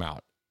when he came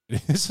out.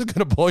 This is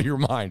going to blow your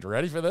mind.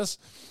 Ready for this?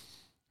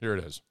 Here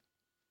it is.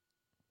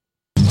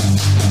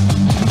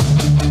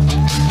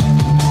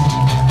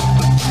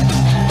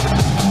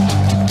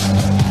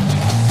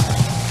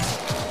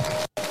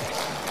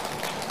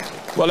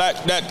 Well,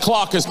 that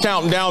clock is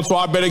counting down, so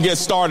I better get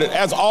started.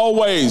 As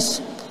always,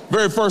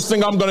 very first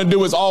thing I'm going to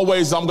do is I'm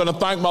going to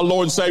thank my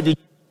Lord and Savior,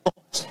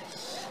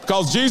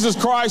 because Jesus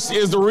Christ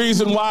is the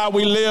reason why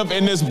we live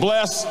in this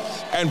blessed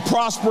and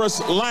prosperous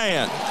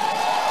land.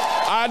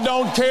 I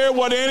don't care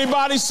what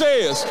anybody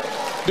says.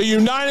 The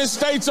United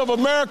States of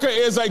America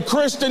is a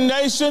Christian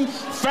nation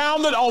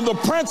founded on the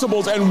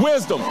principles and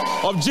wisdom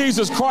of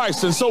Jesus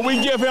Christ. And so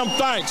we give him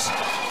thanks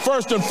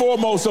first and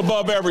foremost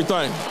above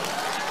everything.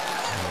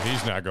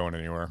 He's not going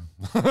anywhere.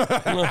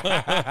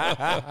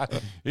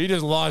 He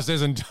just lost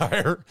his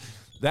entire...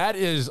 That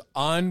is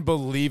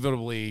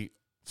unbelievably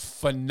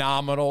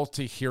phenomenal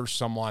to hear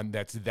someone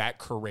that's that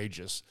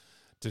courageous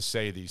to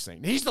say these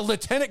things. He's the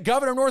Lieutenant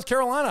Governor of North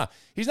Carolina.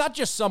 He's not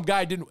just some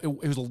guy who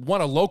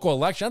won a local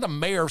election, not the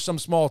mayor of some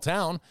small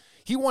town.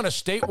 He won a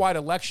statewide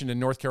election in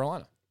North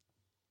Carolina.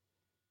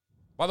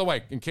 By the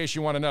way, in case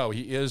you want to know,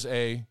 he is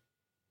a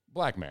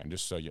black man,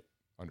 just so you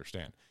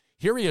understand.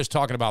 Here he is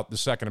talking about the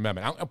Second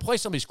Amendment. I'll play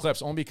some of these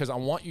clips only because I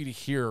want you to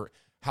hear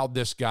how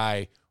this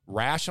guy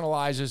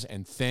rationalizes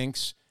and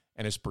thinks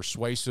and is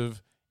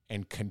persuasive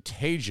and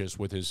contagious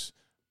with his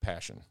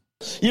passion.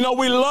 You know,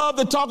 we love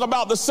to talk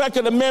about the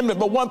Second Amendment,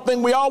 but one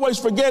thing we always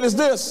forget is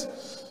this.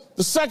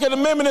 The Second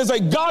Amendment is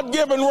a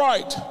God-given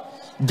right.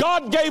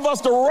 God gave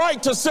us the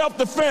right to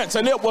self-defense,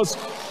 and it was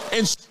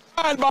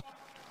enshrined by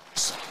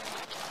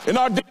in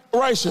our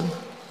Declaration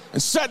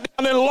and set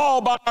down in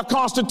law by our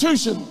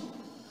Constitution.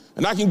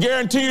 And I can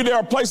guarantee you there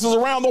are places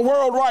around the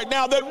world right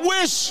now that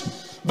wish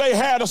they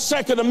had a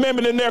Second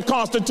Amendment in their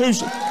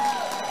Constitution.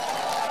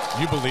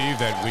 You believe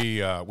that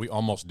we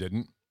almost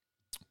didn't?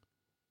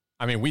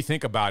 I mean, we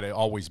think about it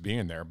always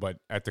being there, but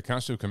at the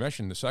Constitutional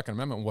Convention, the Second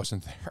Amendment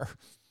wasn't there.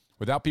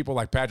 Without people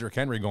like Patrick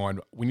Henry going,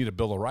 we need a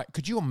Bill of Rights.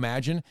 Could you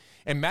imagine?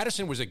 And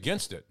Madison was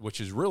against it,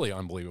 which is really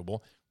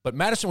unbelievable. But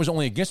Madison was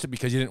only against it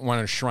because he didn't want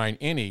to enshrine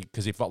any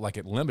because he felt like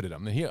it limited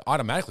him. And he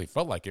automatically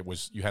felt like it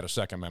was you had a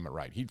Second Amendment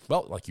right. He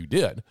felt like you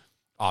did,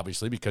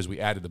 obviously, because we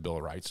added the Bill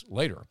of Rights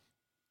later.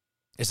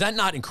 Is that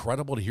not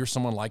incredible to hear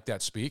someone like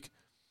that speak?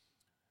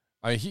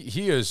 I mean,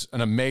 he is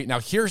an amazing. Now,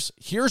 here's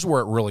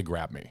where it really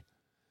grabbed me.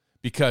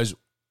 Because,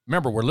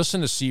 remember, we're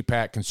listening to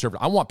CPAC,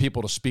 conservative. I want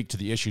people to speak to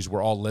the issues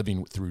we're all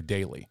living through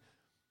daily.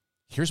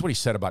 Here's what he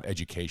said about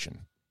education.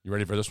 You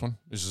ready for this one?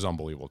 This is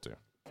unbelievable, too.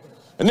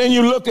 And then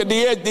you look at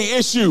the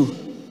issue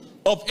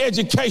of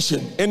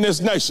education in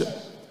this nation.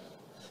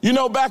 You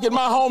know, back in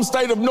my home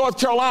state of North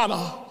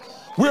Carolina,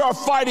 we are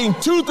fighting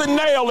tooth and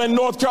nail in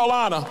North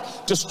Carolina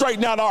to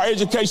straighten out our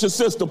education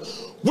system.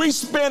 We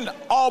spend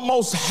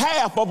almost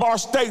half of our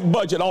state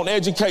budget on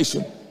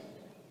education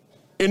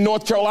in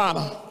North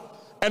Carolina,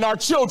 and our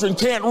children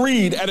can't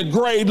read at a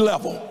grade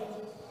level.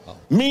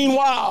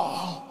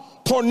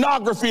 Meanwhile,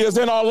 pornography is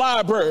in our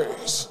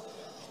libraries.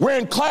 We're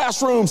in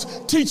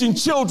classrooms teaching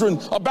children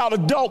about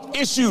adult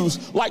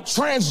issues like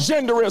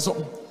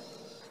transgenderism.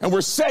 And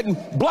we're setting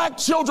black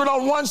children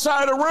on one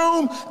side of the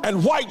room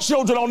and white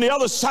children on the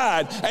other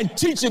side and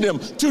teaching them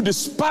to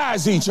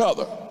despise each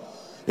other.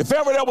 If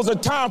ever there was a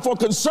time for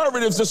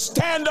conservatives to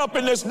stand up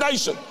in this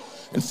nation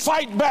and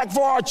fight back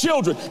for our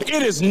children,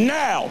 it is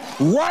now,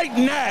 right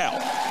now.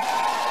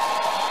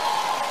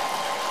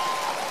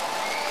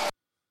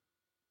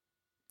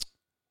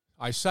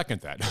 I second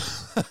that.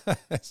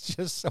 It's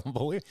just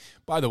unbelievable.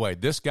 By the way,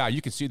 this guy,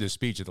 you can see this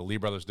speech at the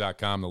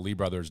LeeBrothers.com, the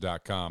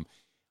LeeBrothers.com.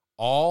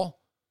 All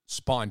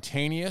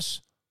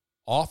spontaneous,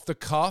 off the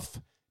cuff,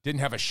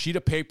 didn't have a sheet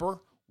of paper,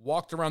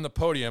 walked around the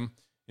podium,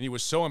 and he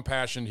was so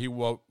impassioned he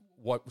what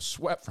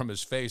sweat from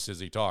his face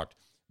as he talked.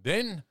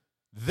 Then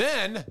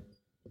this,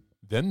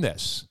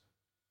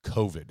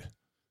 COVID.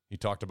 He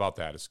talked about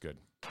that. It's good.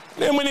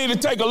 Then we need to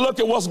take a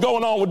look at what's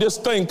going on with this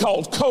thing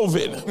called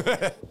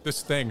COVID.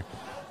 This thing.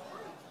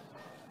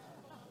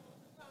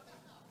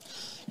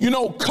 You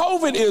know,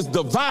 COVID is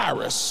the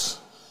virus,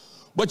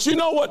 but you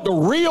know what the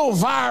real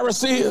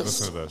virus is?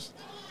 Listen to this.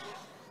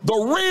 The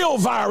real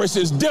virus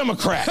is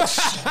Democrats.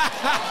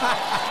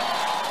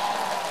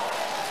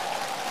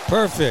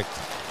 Perfect.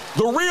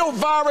 The real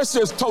virus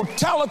is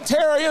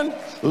totalitarian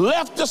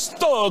leftist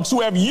thugs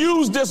who have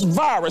used this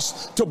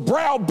virus to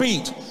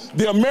browbeat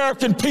the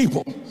American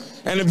people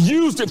and have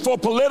used it for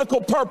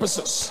political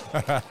purposes.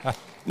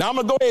 Now, I'm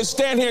going to go ahead and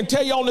stand here and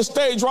tell you on the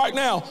stage right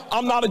now,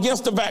 I'm not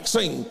against the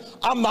vaccine.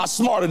 I'm not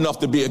smart enough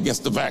to be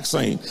against the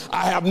vaccine.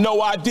 I have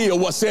no idea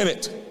what's in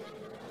it.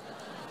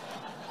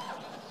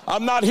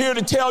 I'm not here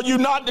to tell you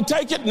not to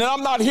take it, and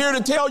I'm not here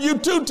to tell you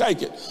to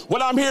take it.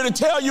 What I'm here to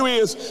tell you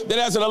is that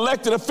as an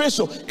elected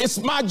official, it's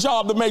my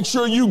job to make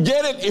sure you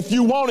get it if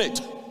you want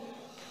it.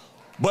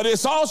 But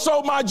it's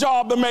also my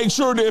job to make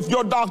sure that if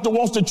your doctor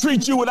wants to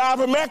treat you with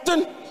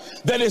ivermectin,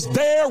 that it's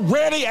there,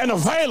 ready, and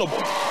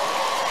available.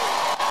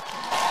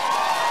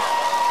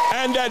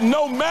 And that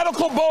no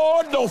medical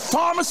board, no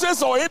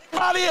pharmacist, or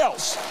anybody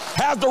else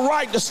has the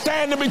right to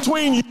stand in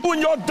between you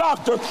and your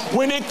doctor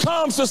when it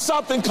comes to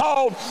something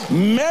called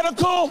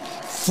medical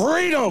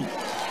freedom.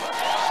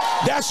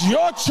 That's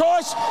your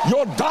choice,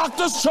 your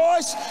doctor's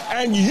choice,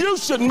 and you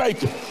should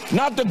make it.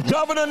 Not the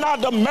governor,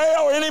 not the mayor,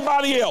 or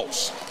anybody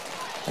else.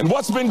 And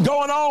what's been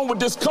going on with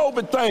this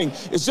COVID thing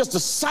is just a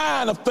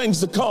sign of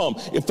things to come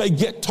if they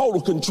get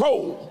total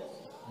control.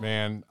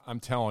 Man, I'm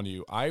telling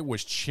you, I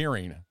was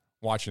cheering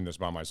watching this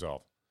by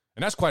myself.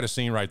 And that's quite a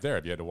scene right there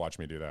if you had to watch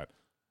me do that.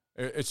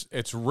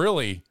 It's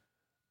really,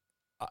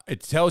 it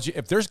tells you,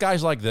 if there's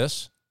guys like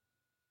this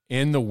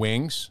in the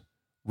wings,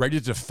 ready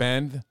to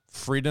defend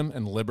freedom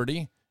and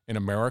liberty in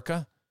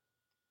America,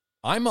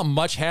 I'm a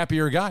much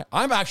happier guy.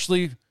 I'm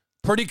actually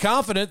pretty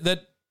confident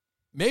that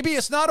maybe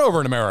it's not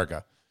over in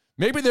America.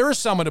 Maybe there is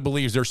someone who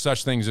believes there's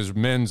such things as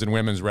men's and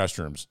women's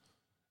restrooms,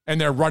 and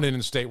they're running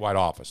in statewide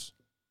office.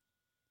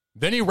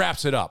 Then he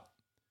wraps it up.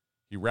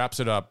 He wraps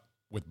it up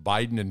with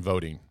Biden and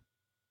voting.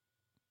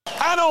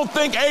 I don't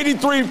think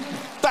 83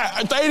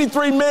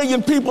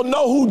 million people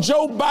know who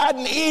Joe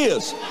Biden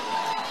is.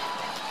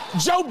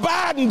 Joe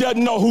Biden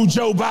doesn't know who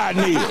Joe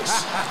Biden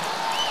is.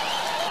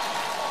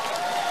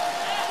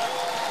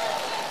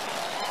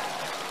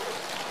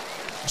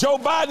 Joe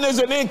Biden is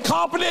an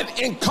incompetent,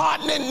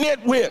 incontinent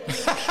nitwit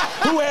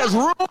who has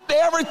ruined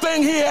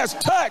everything he has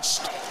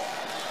touched.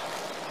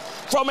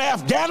 From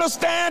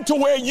Afghanistan to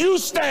where you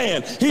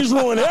stand, he's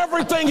ruined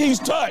everything he's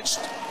touched.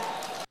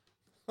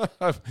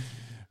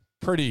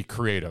 Pretty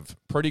creative,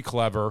 pretty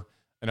clever,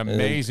 an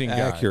amazing guy.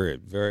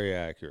 Accurate, very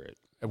accurate.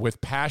 With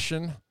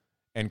passion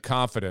and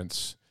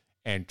confidence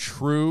and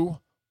true,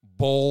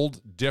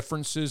 bold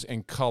differences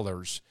and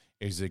colors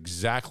is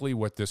exactly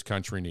what this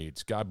country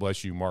needs. God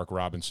bless you, Mark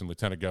Robinson,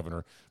 Lieutenant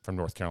Governor from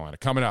North Carolina.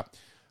 Coming up,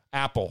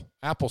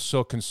 Apple's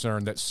so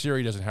concerned that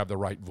Siri doesn't have the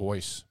right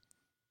voice.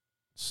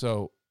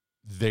 So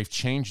they've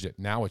changed it.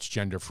 Now it's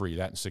gender-free.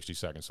 That in 60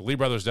 seconds. So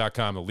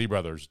LeeBrothers.com, the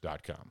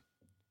LeeBrothers.com.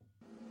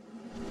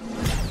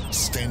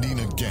 Standing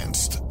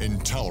against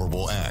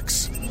intolerable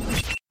acts.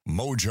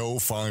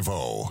 Mojo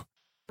 50.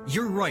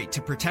 Your right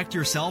to protect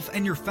yourself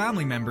and your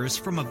family members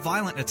from a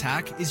violent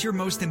attack is your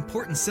most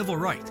important civil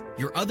right.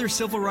 Your other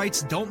civil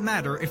rights don't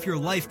matter if your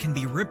life can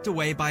be ripped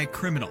away by a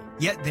criminal.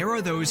 Yet there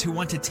are those who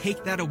want to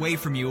take that away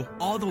from you,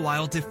 all the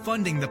while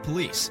defunding the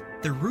police.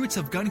 The roots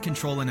of gun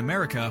control in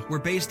America were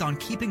based on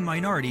keeping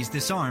minorities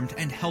disarmed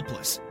and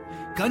helpless.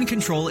 Gun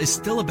control is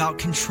still about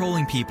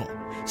controlling people.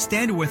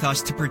 Stand with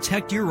us to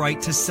protect your right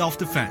to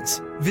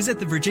self-defense. Visit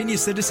the Virginia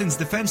Citizens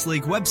Defense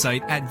League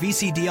website at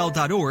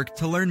vcdl.org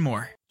to learn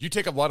more. Do you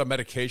take a lot of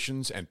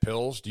medications and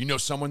pills? Do you know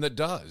someone that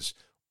does?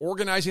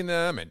 Organizing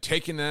them and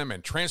taking them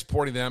and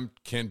transporting them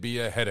can be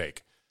a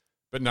headache,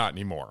 but not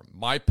anymore.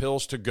 My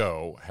Pills to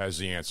Go has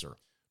the answer.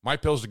 My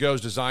Pills to Go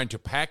is designed to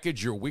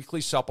package your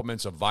weekly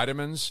supplements of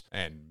vitamins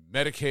and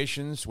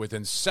medications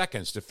within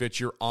seconds to fit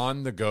your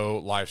on-the-go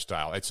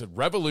lifestyle. It's a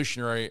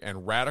revolutionary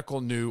and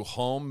radical new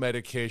home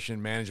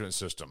medication management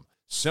system.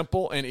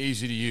 Simple and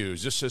easy to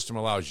use, this system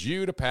allows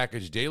you to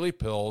package daily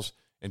pills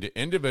into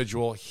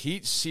individual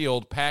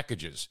heat-sealed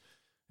packages.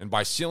 And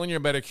by sealing your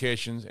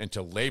medications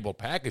into labeled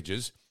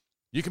packages,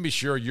 you can be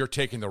sure you're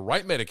taking the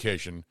right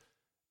medication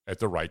at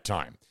the right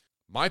time.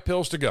 My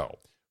Pills to Go.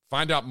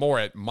 Find out more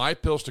at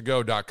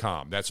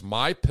mypillstogo.com. That's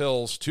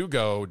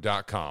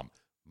mypillstogo.com.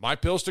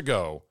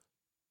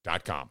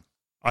 mypillstogo.com.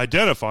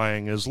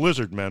 Identifying as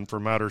lizard men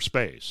from outer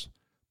space,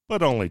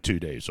 but only 2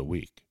 days a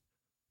week.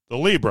 The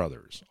Lee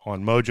Brothers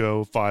on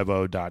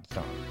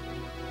mojo50.com.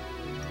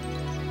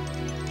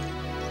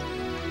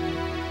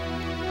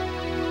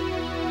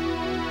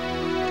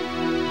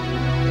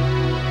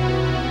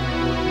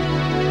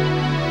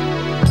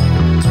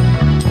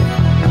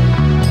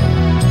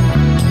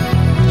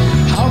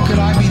 How could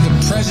I be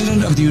the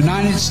President of the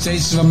United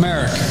States of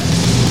America?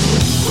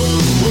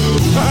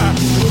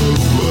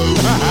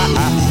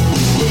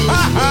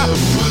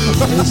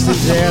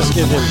 He's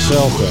asking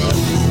himself that.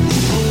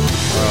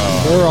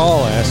 We're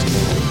all asking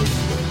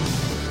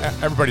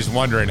him. Everybody's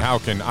wondering, how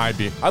can I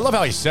be? I love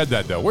how he said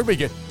that, though. Where did we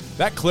get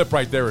that clip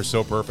right there? Is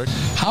so perfect.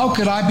 How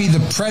could I be the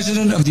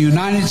President of the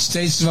United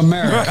States of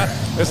America?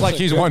 It's like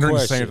he's wondering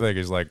the same thing.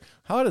 He's like,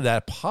 how did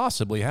that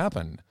possibly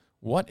happen?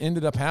 What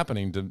ended up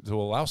happening to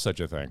allow such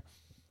a thing?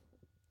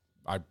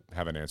 I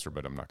have an answer,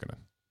 but I'm not gonna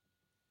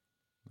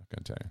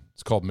tell you.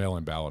 It's called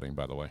mail-in balloting,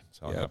 by the way. That's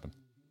how it happened.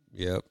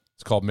 Yep.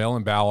 It's called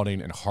mail-in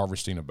balloting and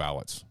harvesting of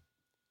ballots.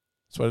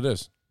 That's what it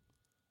is.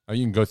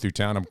 You can go through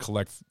town and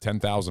collect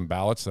 10,000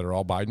 ballots that are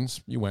all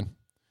Biden's. You win.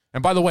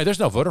 And by the way, there's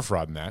no voter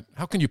fraud in that.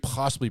 How can you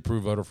possibly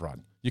prove voter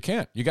fraud? You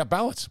can't. You got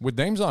ballots with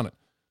names on it.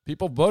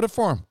 People voted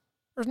for them.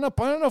 There's no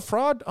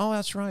fraud. Oh,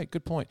 that's right.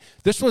 Good point.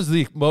 This was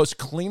the most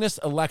cleanest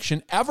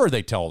election ever,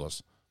 they told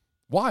us.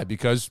 Why?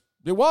 Because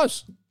it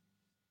was.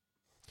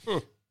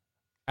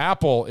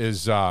 Apple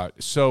is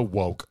so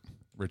woke,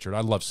 Richard.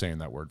 I love saying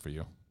that word for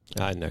you.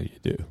 I know you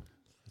do.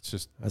 It's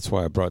just that's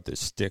why I brought this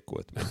stick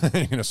with me.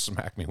 You're gonna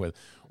smack me with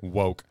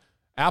woke.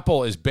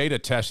 Apple is beta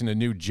testing a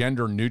new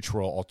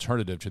gender-neutral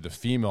alternative to the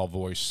female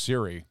voice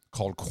Siri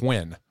called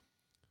Quinn.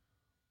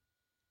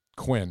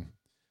 Quinn.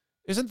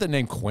 Isn't the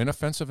name Quinn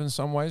offensive in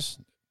some ways?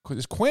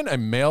 Is Quinn a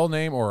male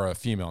name or a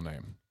female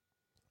name?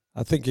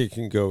 I think it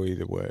can go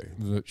either way.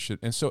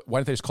 And so why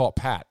don't they just call it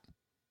Pat?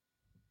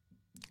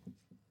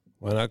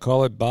 Why not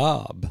call it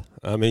Bob?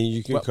 I mean,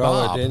 you can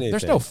call Bob. it anything.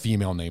 There's no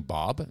female named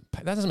Bob.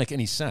 That doesn't make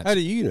any sense. How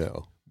do you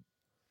know?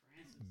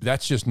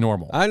 That's just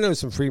normal. I know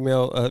some free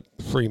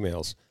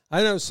males.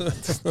 I know some.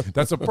 That's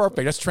that's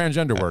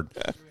transgender word.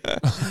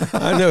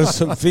 I know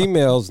some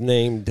females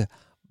named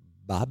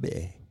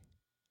Bobby.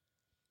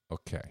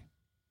 Okay.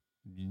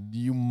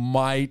 You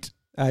might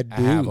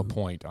have a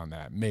point on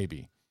that.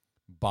 Maybe.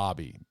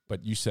 Bobby.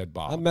 But you said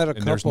Bob. I met a and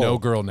couple. There's no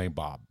girl named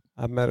Bob.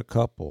 I met a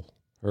couple.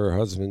 Her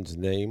husband's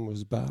name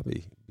was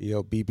Bobby.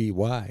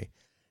 B-O-B-B-Y.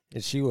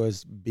 And she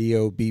was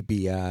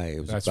B-O-B-B-I.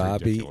 It was That's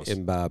Bobby ridiculous.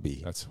 and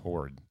Bobby. That's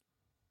horrid.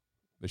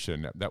 They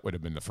shouldn't. That would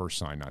have been the first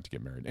sign not to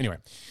get married. Anyway,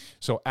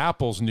 so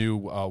Apple's new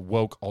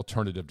woke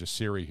alternative to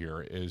Siri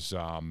here is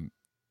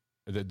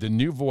the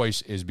new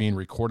voice is being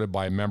recorded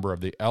by a member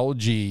of the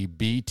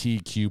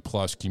LGBTQ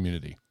plus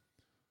community.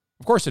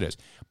 Of course it is.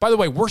 By the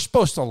way, we're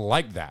supposed to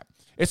like that.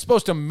 It's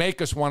supposed to make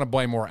us want to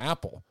buy more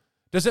Apple.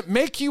 Does it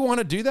make you want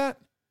to do that?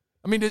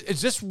 I mean,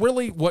 is this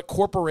really what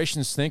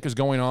corporations think is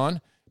going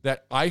on?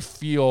 That I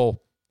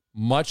feel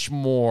much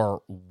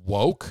more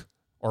woke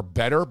or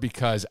better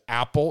because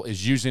Apple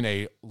is using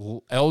a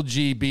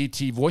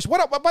LGBT voice.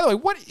 By the way,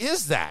 what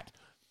is that?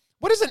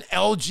 What is an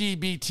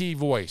LGBT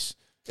voice?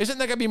 Isn't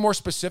that going to be more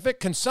specific?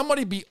 Can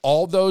somebody be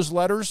all those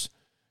letters?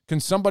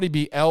 Can somebody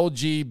be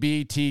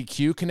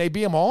LGBTQ? Can they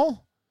be them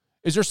all?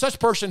 Is there such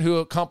person who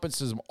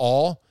encompasses them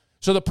all?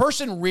 So the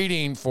person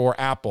reading for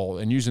Apple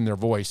and using their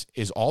voice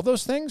is all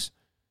those things?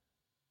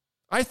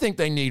 I think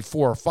they need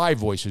 4 or 5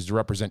 voices to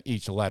represent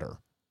each letter.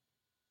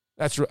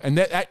 And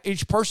that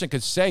each person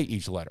could say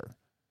each letter.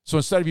 So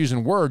instead of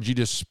using words, you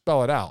just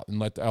spell it out and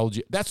let the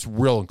LG. That's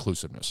real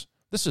inclusiveness.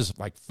 This is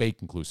like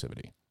fake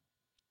inclusivity.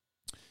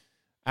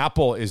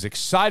 Apple is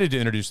excited to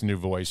introduce the new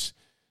voice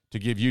to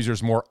give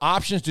users more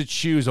options to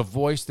choose a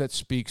voice that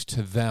speaks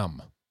to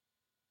them.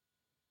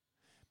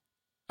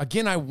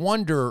 again, I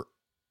wonder,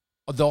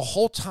 the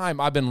whole time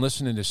I've been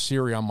listening to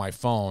Siri on my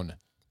phone,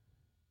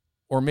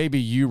 or maybe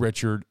you,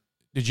 Richard,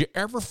 did you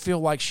ever feel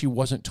like she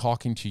wasn't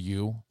talking to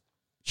you?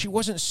 She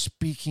wasn't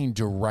speaking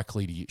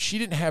directly to you. She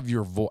didn't have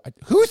your voice.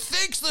 Who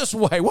thinks this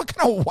way? What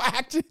kind of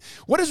whack?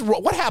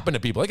 What happened to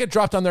people? They get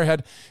dropped on their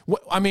head.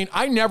 I mean,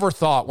 I never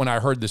thought when I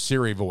heard the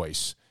Siri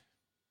voice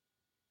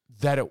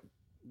that it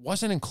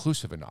wasn't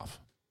inclusive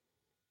enough.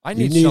 I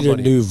need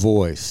somebody. A new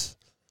voice.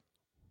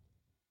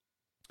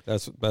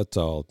 That's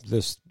all.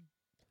 This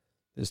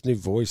new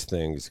voice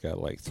thing's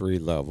got like 3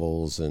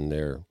 levels, and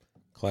they're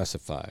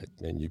classified,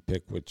 and you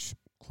pick which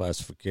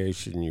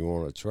classification you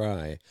want to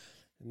try.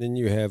 And then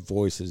you have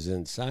voices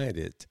inside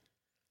it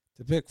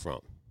to pick from.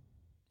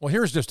 Well,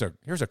 here's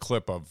a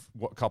clip of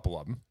a couple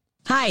of them.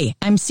 Hi,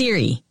 I'm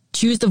Siri.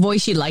 Choose the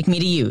voice you'd like me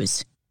to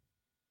use.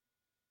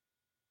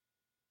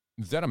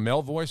 Is that a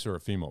male voice or a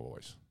female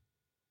voice?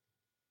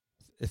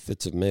 If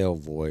it's a male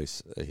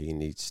voice, he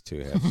needs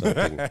to have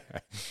something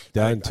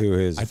done to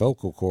his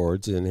vocal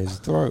cords in his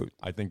throat.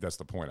 I think that's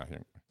the point, I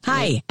think.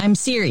 Hi, I'm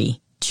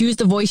Siri. Choose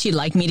the voice you'd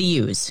like me to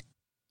use.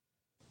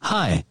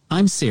 Hi,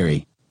 I'm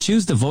Siri.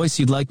 Choose the voice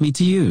you'd like me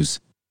to use.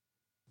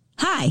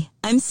 Hi,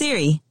 I'm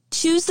Siri.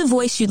 Choose the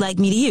voice you'd like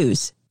me to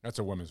use. That's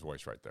a woman's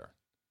voice right there.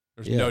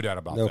 There's no doubt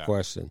about that. No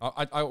question.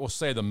 I will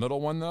say the middle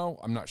one, though,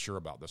 I'm not sure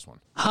about this one.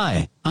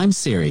 Hi, I'm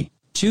Siri.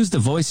 Choose the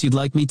voice you'd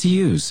like me to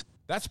use.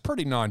 That's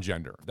pretty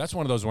non-gender. That's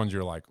one of those ones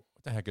you're like,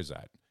 what the heck is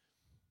that?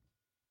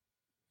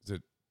 Is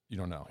it, you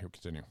don't know. Here,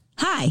 continue.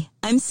 Hi,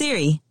 I'm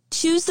Siri.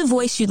 Choose the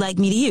voice you'd like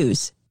me to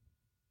use.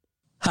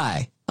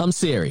 Hi, I'm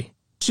Siri.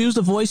 Choose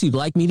the voice you'd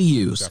like me to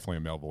use. Definitely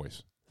a male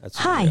voice. That's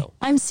Hi, male.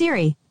 I'm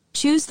Siri.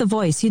 Choose the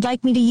voice you'd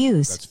like me to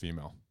use. That's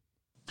female.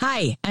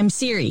 Hi, I'm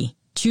Siri.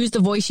 Choose the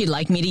voice you'd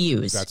like me to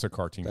use. That's a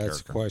cartoon character.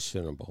 That's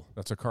questionable.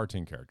 That's a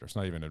cartoon character. It's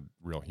not even a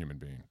real human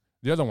being.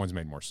 The other ones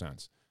made more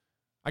sense.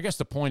 I guess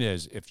the point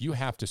is, if you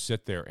have to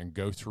sit there and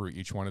go through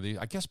each one of these,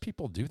 I guess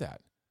people do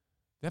that.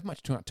 They have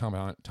much time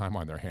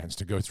on their hands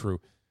to go through,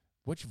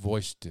 which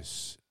voice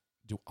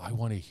do I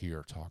want to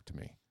hear talk to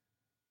me?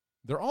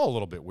 They're all a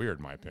little bit weird,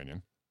 in my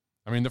opinion.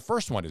 I mean, the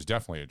first one is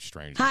definitely a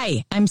strange.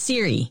 Hi, I'm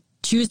Siri.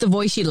 Choose the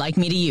voice you'd like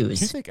me to use.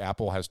 Do you think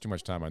Apple has too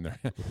much time on their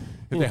if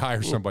they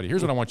hire somebody?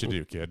 Here's what I want you to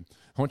do, kid.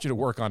 I want you to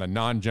work on a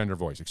non-gender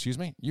voice. Excuse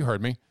me? You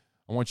heard me.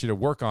 I want you to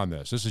work on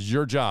this. This is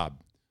your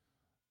job.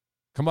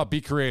 Come up,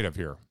 be creative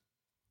here.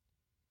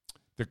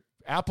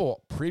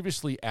 Apple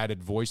previously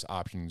added voice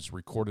options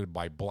recorded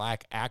by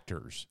black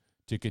actors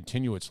to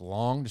continue its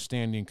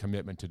long-standing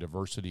commitment to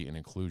diversity and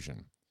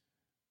inclusion.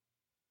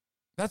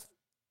 That's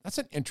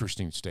an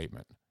interesting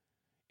statement.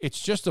 It's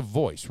just a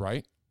voice,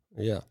 right?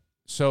 Yeah.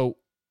 So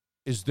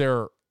is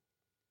there,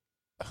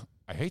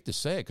 I hate to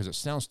say it because it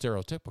sounds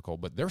stereotypical,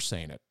 but they're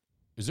saying it.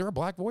 Is there a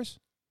black voice?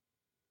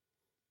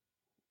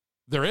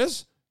 There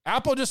is?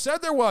 Apple just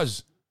said there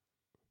was.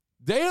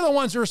 They are the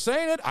ones who are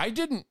saying it.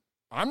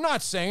 I'm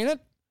not saying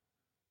it.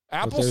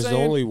 Apple's there's saying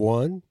only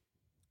one?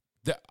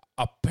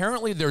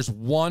 Apparently there's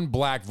one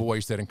black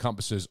voice that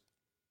encompasses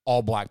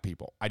all black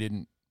people. I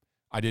didn't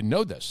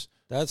know this.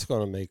 That's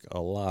going to make a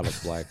lot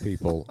of black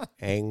people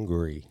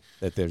angry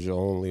that there's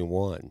only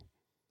one.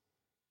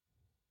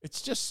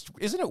 It's just,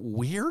 isn't it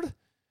weird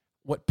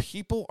what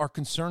people are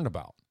concerned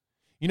about?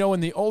 You know, in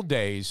the old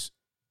days,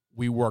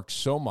 we worked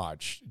so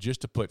much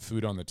just to put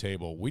food on the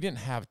table. We didn't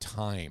have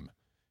time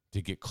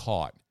to get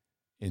caught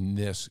in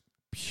this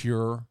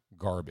pure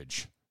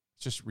garbage.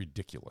 It's just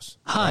ridiculous.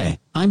 Hi,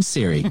 I'm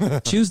Siri.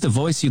 Choose the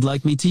voice you'd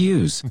like me to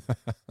use.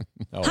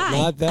 No,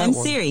 Hi, I'm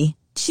Siri.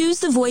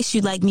 Choose the voice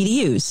you'd like me to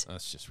use.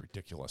 That's just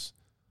ridiculous.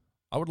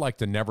 I would like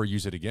to never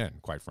use it again,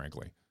 quite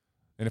frankly.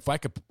 And if I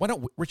could, why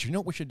don't, Richard, you know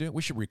what we should do?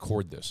 We should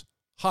record this.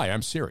 Hi,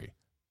 I'm Siri.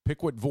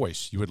 Pick what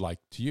voice you would like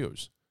to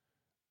use.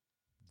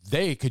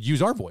 They could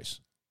use our voice.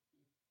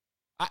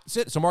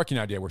 It's a marketing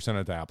idea. We're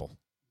sending it to Apple.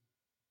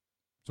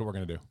 That's what we're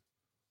going to do.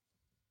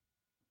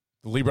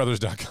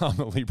 TheLeeBrothers.com,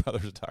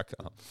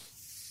 TheLeeBrothers.com.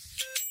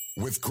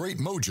 With great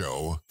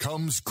mojo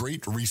comes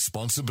great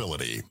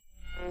responsibility.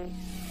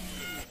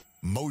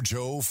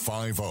 Mojo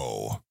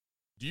 50.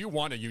 Do you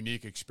want a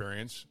unique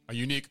experience? A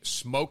unique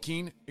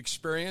smoking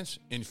experience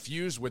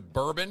infused with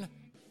bourbon?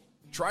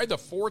 Try the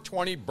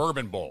 420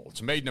 Bourbon Bowl.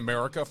 It's made in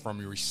America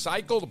from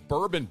recycled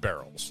bourbon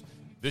barrels.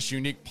 This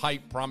unique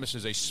pipe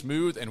promises a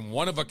smooth and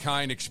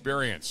one-of-a-kind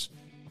experience.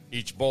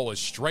 Each bowl is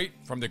straight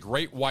from the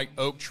great white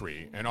oak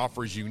tree and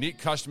offers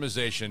unique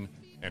customization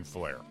and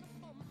flair.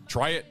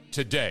 Try it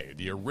today,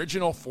 the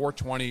original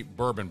 420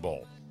 Bourbon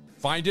Bowl.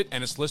 Find it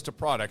and its list of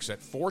products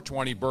at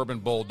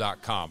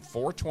 420bourbonbowl.com.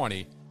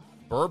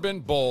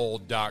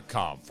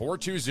 420bourbonbowl.com.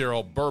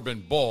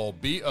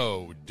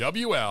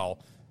 420bourbonbowl,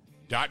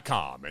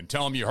 BOWL.com. And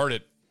tell them you heard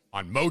it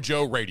on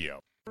Mojo Radio.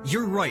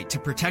 Your right to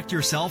protect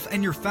yourself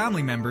and your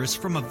family members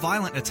from a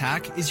violent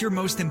attack is your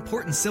most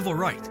important civil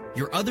right.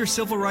 Your other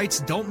civil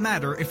rights don't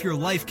matter if your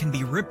life can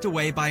be ripped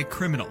away by a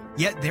criminal.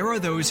 Yet there are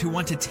those who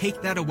want to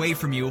take that away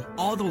from you,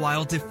 all the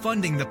while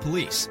defunding the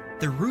police.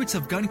 The roots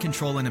of gun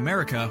control in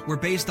America were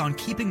based on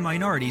keeping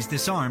minorities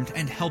disarmed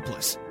and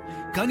helpless.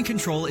 gun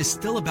control is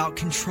still about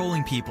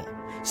controlling people.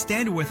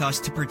 Stand with us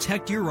to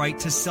protect your right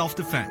to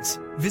self-defense.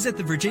 Visit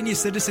the Virginia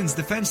Citizens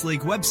Defense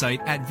League website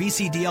at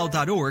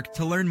vcdl.org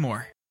to learn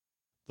more.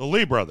 The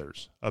Lee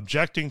brothers,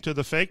 objecting to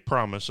the fake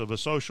promise of a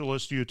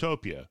socialist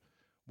utopia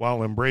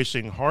while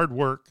embracing hard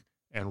work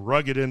and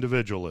rugged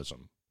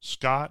individualism.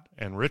 Scott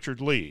and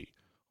Richard Lee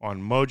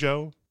on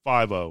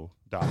mojo50.com.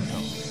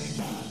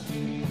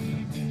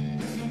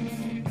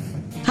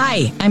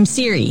 Hi, I'm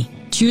Siri.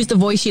 Choose the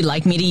voice you'd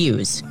like me to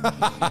use.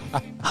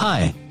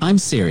 Hi, I'm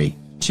Siri.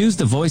 Choose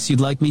the voice you'd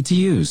like me to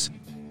use.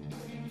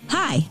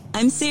 Hi,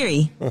 I'm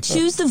Siri.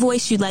 Choose the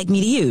voice you'd like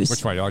me to use.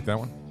 Which one? You like that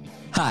one?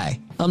 Hi,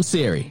 I'm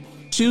Siri.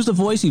 Choose the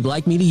voice you'd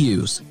like me to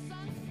use.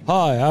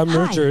 Hi, I'm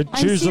Richard.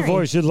 Choose the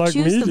voice you'd like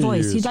me to use. Choose the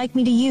voice you'd like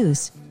me to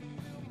use.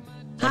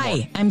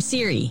 Hi, I'm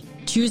Siri.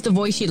 Choose the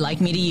voice you'd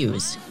like me to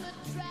use.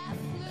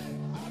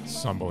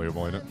 It's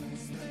unbelievable, isn't it?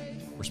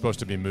 We're supposed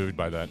to be moved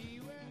by that.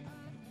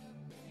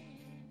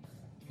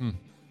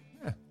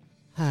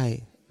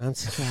 Hi, I'm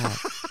Scott.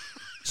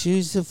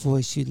 Choose the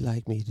voice you'd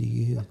like me to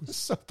use.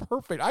 So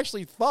perfect. I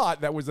actually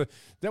thought that was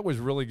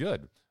really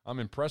good. I'm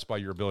impressed by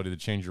your ability to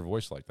change your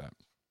voice like that.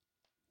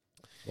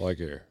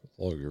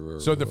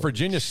 So the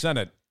Virginia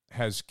Senate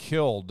has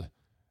killed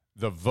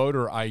the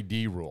voter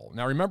ID rule.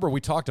 Now, remember,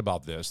 we talked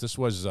about this. This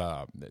was,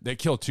 they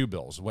killed two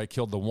bills. They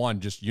killed the one,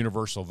 just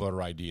universal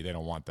voter ID. They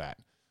don't want that.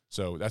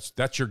 So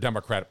that's your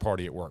Democratic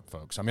Party at work,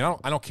 folks. I mean,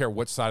 I don't care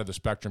what side of the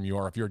spectrum you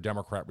are. If you're a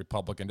Democrat,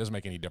 Republican, it doesn't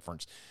make any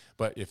difference.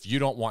 But if you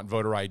don't want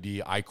voter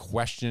ID, I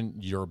question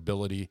your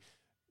ability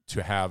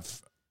to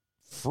have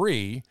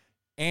free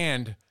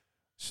and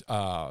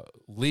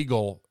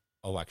legal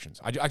elections.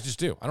 I just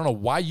do. I don't know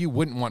why you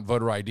wouldn't want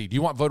voter ID. Do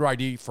you want voter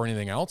ID for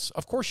anything else?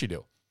 Of course you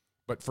do.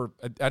 But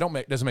it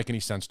doesn't make any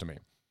sense to me.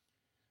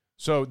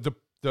 So the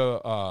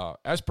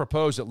as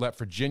proposed, it let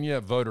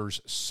Virginia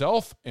voters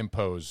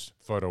self-impose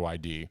photo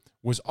ID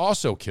was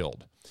also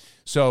killed.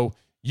 So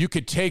you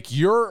could take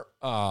your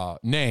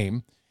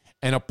name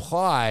and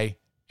apply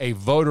a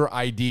voter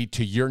ID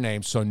to your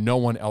name so no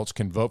one else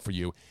can vote for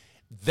you.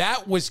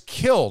 That was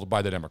killed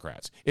by the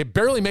Democrats. It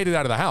barely made it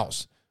out of the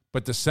House,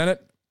 but the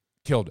Senate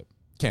killed it.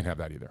 Can't have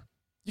that either.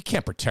 You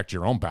can't protect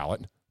your own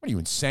ballot. What are you,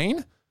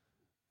 insane?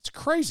 It's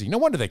crazy. No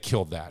wonder they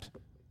killed that.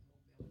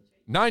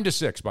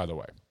 9-6, by the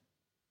way.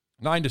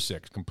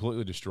 9-6,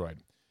 completely destroyed.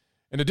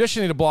 In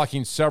addition to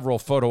blocking several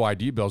photo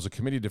ID bills, the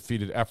committee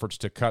defeated efforts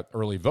to cut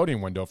early voting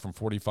window from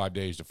 45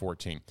 days to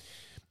 14.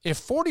 If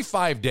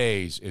 45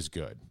 days is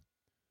good,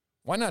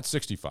 why not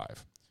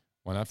 65?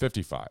 Why not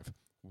 55?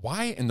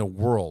 Why in the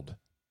world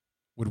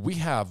would we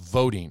have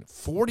voting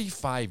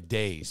 45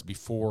 days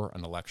before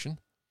an election?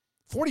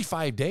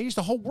 45 days?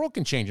 The whole world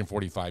can change in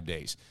 45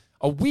 days.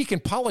 A week in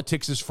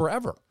politics is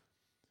forever.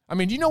 I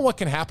mean, do you know what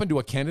can happen to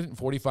a candidate in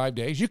 45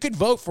 days? You could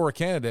vote for a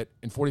candidate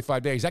in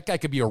 45 days. That guy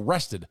could be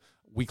arrested a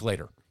week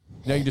later.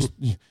 Now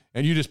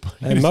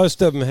and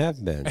most of them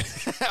have been,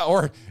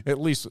 or at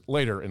least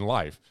later in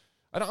life.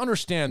 I don't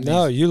understand.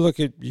 No, you look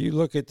at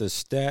the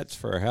stats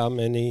for how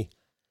many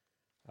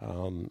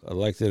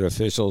elected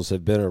officials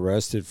have been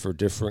arrested for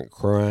different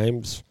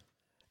crimes.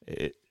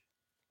 It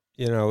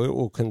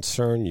will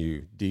concern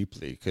you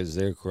deeply because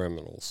they're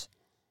criminals.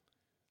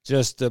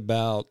 Just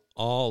about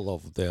all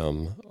of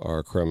them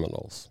are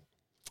criminals.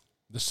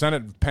 The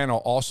Senate panel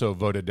also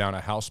voted down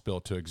a House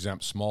bill to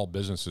exempt small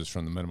businesses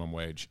from the minimum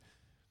wage.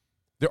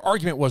 Their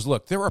argument was,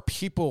 look, there are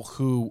people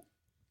who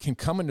can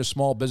come into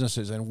small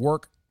businesses and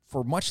work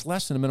for much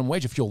less than the minimum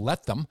wage if you'll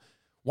let them.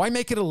 Why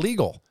make it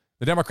illegal?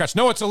 The Democrats,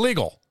 no, it's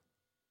illegal.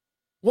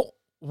 Well,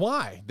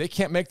 why? They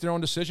can't make their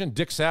own decision.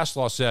 Dick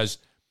Saslaw says,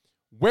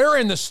 where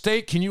in the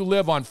state can you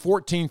live on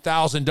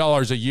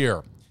 $14,000 a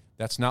year?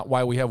 That's not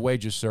why we have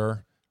wages,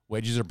 sir.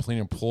 Wages are between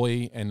an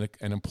employee and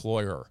an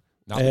employer,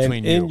 not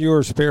between you. In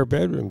your spare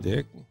bedroom,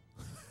 Dick.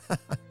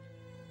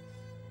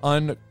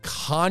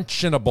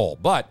 Unconscionable.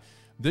 But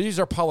these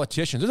are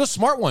politicians. They're the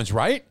smart ones,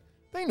 right?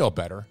 They know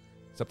better,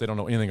 except they don't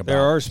know anything about it.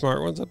 There are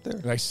smart ones up there?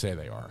 They say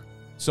they are.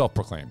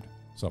 Self-proclaimed.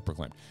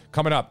 Self-proclaimed.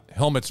 Coming up,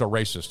 helmets are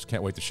racist.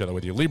 Can't wait to share that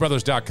with you.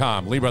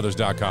 LeeBrothers.com.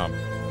 LeeBrothers.com.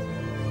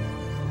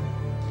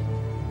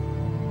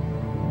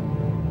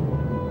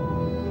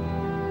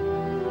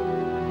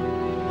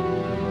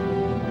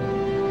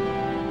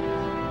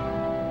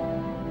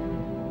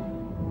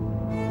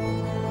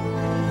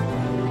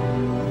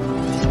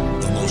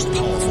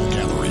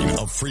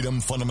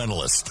 Freedom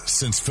fundamentalist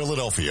since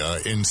Philadelphia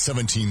in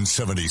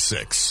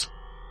 1776.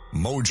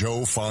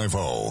 Mojo 50.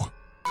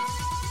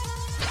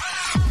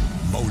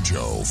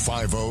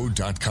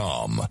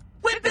 Mojo50.com.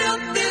 We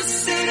built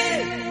this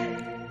city.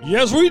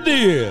 Yes, we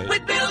did. We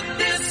built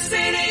this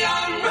city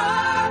on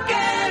rock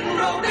and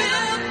roll.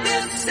 Built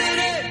this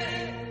city.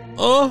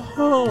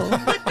 Uh-huh.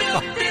 We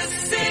built this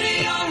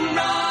city on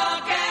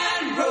rock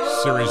and roll.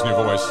 Siri's new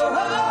voice.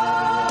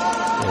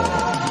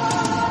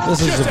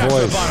 This is just the after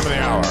voice. the bottom of the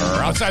hour,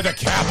 outside the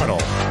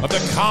capital of the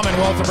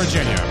Commonwealth of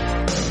Virginia.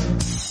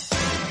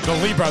 The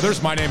Lee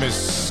Brothers. My name is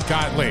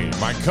Scott Lee.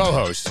 My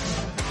co-host,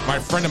 my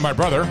friend and my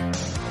brother.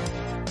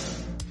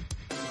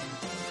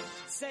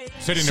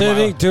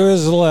 Sitting to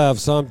his left,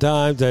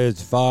 sometimes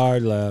it's far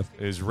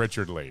left, is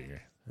Richard Lee.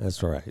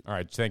 That's right. All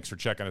right, thanks for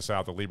checking us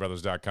out,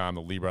 theleebrothers.com,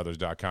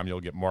 theleebrothers.com. You'll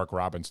get Mark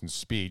Robinson's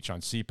speech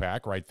on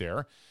CPAC right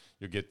there.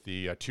 You'll get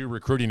the 2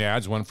 recruiting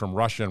ads, one from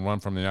Russia and one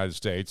from the United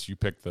States. You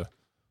pick the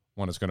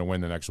one that's going to win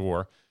the next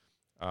war.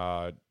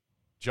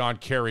 John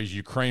Kerry's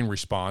Ukraine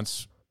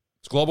response.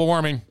 It's global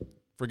warming.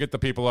 Forget the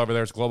people over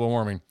there. It's global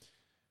warming.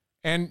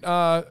 And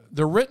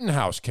the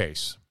Rittenhouse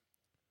case.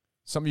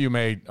 Some of you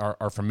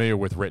are familiar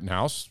with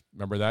Rittenhouse.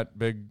 Remember that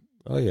big?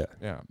 Oh, yeah.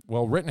 Yeah.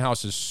 Well,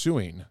 Rittenhouse is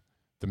suing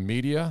the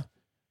media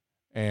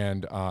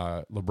and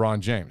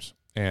LeBron James.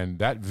 And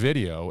that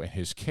video and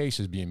his case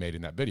is being made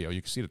in that video.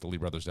 You can see it at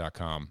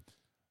theleebrothers.com,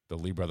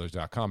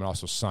 theleebrothers.com, and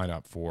also sign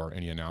up for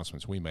any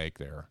announcements we make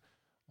there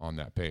on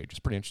that page. It's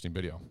a pretty interesting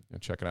video.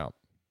 Check it out.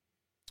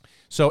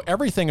 So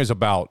everything is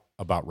about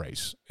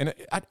race. And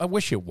I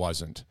wish it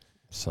wasn't.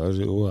 So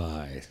do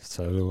I.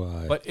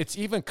 But it's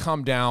even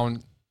come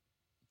down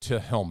to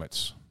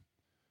helmets.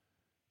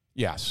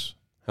 Yes.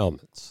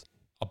 Helmets.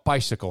 A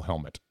bicycle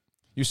helmet.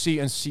 You see,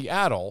 in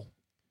Seattle,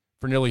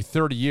 for nearly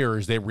 30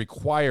 years, they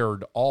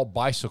required all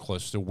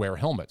bicyclists to wear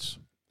helmets.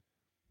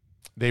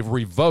 They've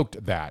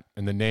revoked that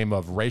in the name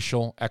of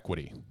racial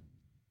equity.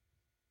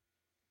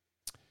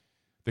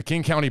 The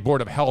King County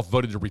Board of Health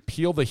voted to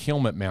repeal the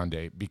helmet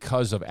mandate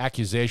because of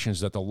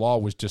accusations that the law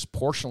was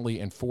disproportionately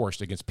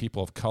enforced against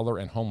people of color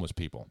and homeless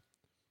people.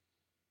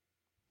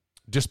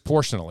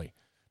 Disproportionately.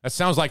 That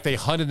sounds like they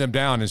hunted them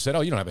down and said, oh,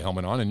 you don't have a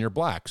helmet on and you're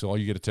black, so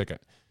you get a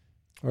ticket.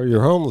 Or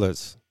you're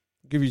homeless.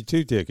 Give you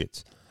 2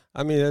 tickets.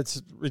 I mean,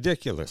 that's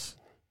ridiculous.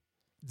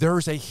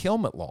 There's a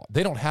helmet law.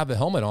 They don't have the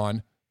helmet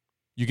on,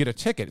 you get a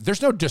ticket.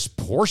 There's no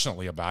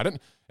disproportionately about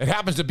it. It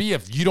happens to be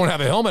if you don't have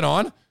a helmet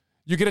on,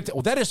 you get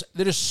a that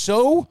is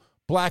so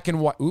black and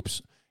white.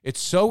 Oops.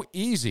 It's so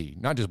easy,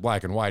 not just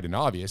black and white and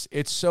obvious.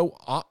 It's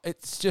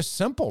just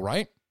simple,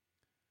 right?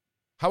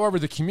 However,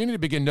 the community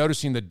began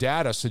noticing the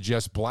data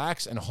suggests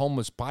blacks and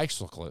homeless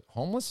bicyclists,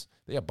 homeless?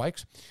 They have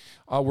bikes?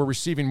 Were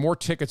receiving more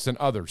tickets than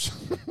others.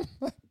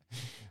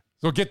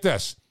 So get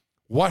this.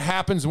 What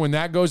happens when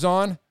that goes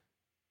on?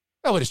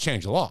 Oh, it has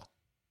changed the law.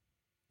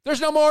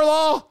 There's no more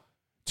law.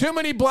 Too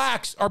many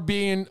blacks are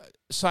being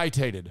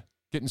cited,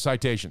 getting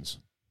citations.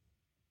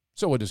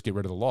 So we'll just get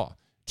rid of the law.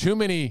 Too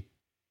many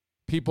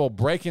people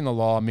breaking the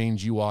law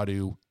means you ought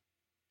to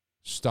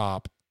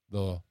stop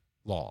the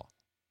law.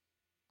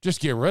 Just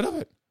get rid of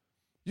it.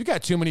 You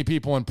got too many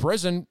people in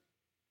prison.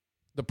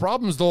 The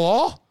problem's the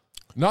law,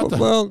 not the...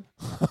 Well,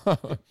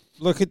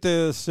 look at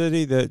the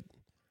city that,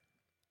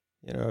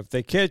 if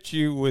they catch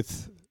you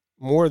with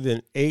more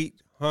than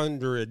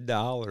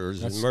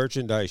 $800 in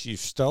merchandise you've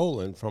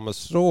stolen from a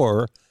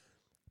store,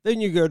 then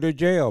you go to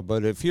jail.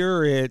 But if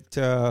you're at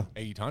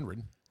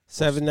 $800,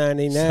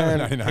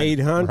 $799,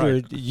 $800,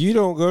 right, you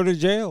don't go to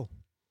jail.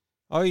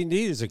 All you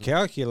need is a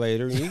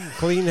calculator and you can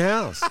clean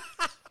house.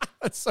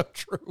 That's so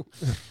true.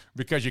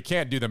 Because you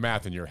can't do the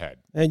math in your head.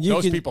 And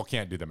those people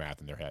can't do the math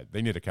in their head.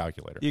 They need a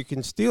calculator. You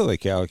can steal a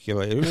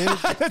calculator.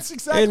 That's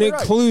exactly and right.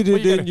 include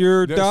it in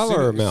your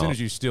dollar amount. As soon as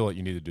you steal it,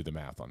 you need to do the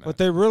math on that. But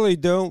they really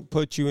don't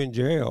put you in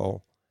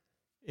jail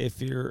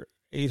if you're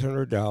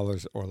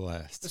 $800 or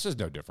less. This is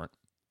no different.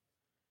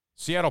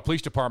 Seattle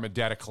Police Department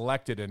data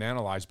collected and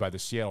analyzed by the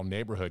Seattle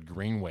Neighborhood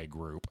Greenway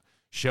Group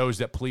shows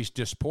that police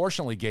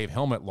disproportionately gave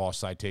helmet law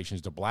citations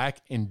to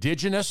black,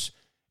 indigenous,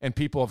 and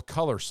people of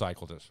color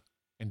cyclists.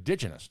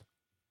 Indigenous.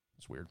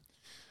 That's weird.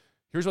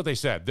 Here's what they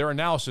said. Their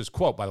analysis,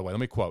 quote, by the way,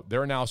 let me quote.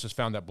 Their analysis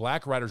found that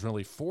black riders are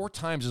nearly 4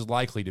 times as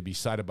likely to be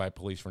cited by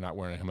police for not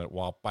wearing a helmet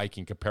while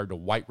biking compared to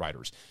white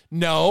riders.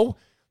 No,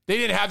 they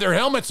didn't have their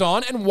helmets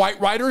on, and white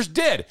riders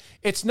did.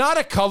 It's not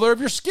a color of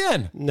your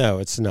skin. No,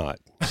 it's not.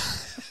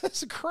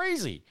 That's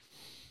crazy.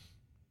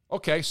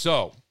 Okay,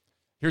 so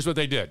here's what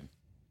they did.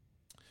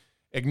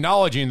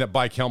 Acknowledging that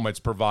bike helmets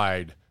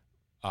provide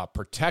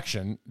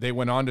protection, they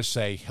went on to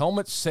say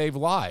helmets save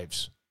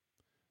lives,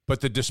 but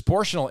the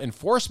disproportionate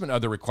enforcement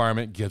of the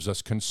requirement gives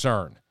us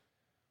concern.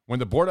 When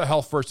the Board of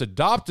Health first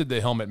adopted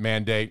the helmet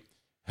mandate,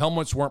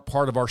 helmets weren't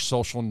part of our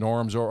social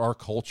norms or our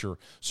culture,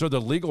 so the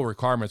legal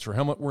requirements for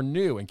helmet were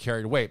new and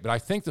carried weight. But I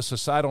think the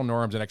societal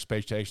norms and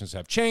expectations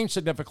have changed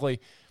significantly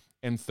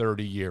in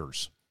 30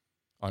 years,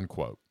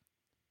 unquote.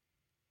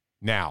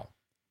 Now,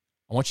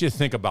 I want you to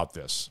think about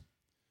this.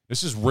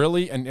 This is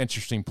really an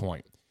interesting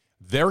point.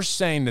 They're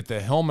saying that the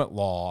helmet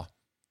law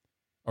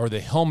or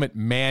the helmet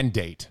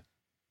mandate,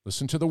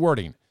 listen to the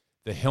wording,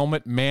 the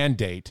helmet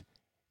mandate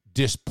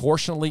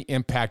disproportionately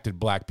impacted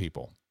black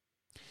people.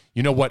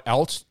 You know what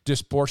else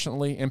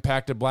disproportionately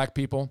impacted black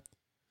people?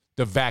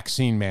 The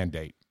vaccine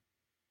mandate.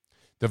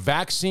 The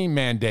vaccine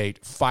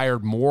mandate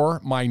fired more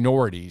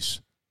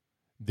minorities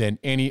than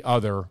any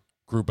other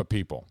group of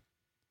people.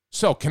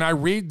 So can I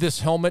read this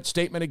helmet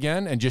statement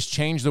again and just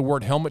change the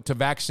word helmet to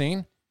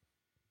vaccine?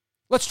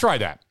 Let's try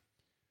that.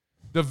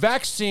 The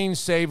vaccine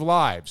saved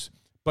lives,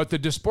 but the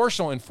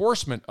disproportional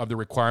enforcement of the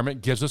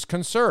requirement gives us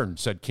concern,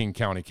 said King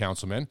County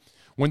councilman.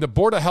 When the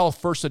Board of Health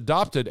first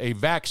adopted a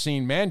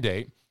vaccine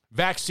mandate,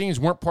 vaccines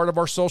weren't part of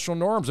our social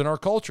norms and our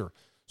culture,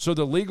 So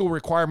the legal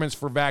requirements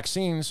for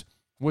vaccines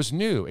was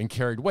new and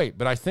carried weight.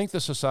 But I think the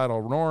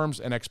societal norms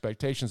and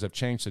expectations have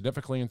changed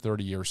significantly in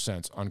 30 years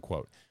since,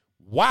 unquote.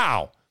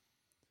 Wow.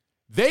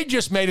 They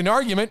just made an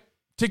argument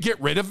to get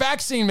rid of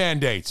vaccine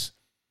mandates.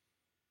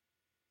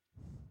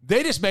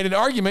 They just made an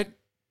argument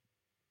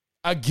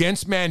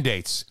against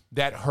mandates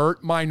that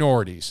hurt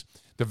minorities.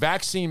 The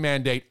vaccine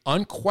mandate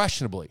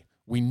unquestionably,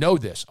 we know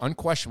this,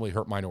 unquestionably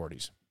hurt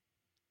minorities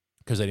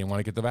because they didn't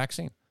want to get the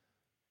vaccine.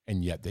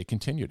 And yet they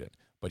continued it.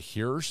 But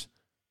here's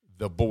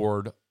the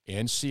board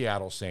in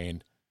Seattle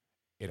saying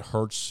it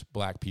hurts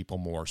black people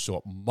more, so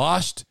it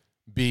must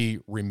be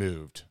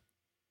removed.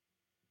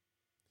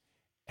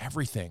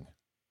 Everything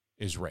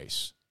is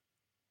race.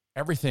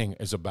 Everything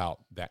is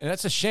about that. And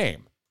that's a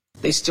shame.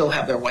 They still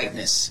have their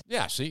whiteness.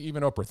 Yeah, see,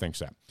 even Oprah thinks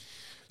that.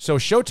 So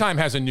Showtime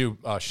has a new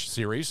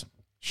series.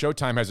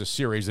 Showtime has a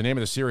series. The name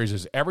of the series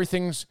is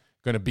Everything's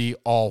Going to Be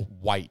All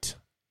White.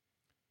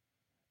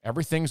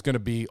 Everything's going to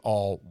be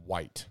all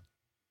white.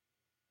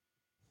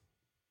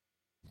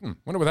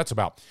 Wonder what that's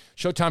about.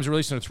 Showtime's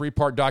releasing a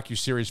 3-part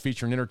docuseries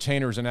featuring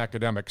entertainers and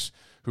academics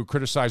who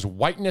criticize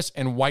whiteness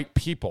and white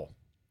people.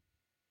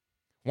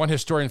 One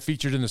historian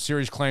featured in the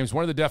series claims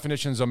one of the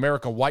definitions of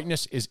American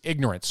whiteness is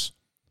ignorance.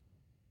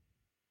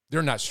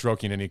 They're not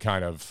stroking any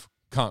kind of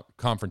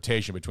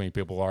confrontation between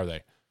people, are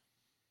they?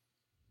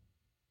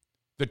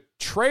 The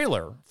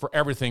trailer for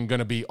Everything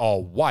Gonna Be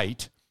All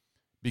White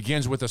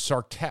begins with a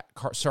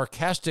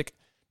sarcastic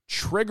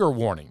trigger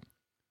warning.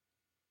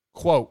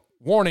 Quote,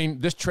 warning,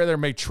 this trailer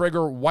may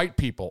trigger white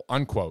people,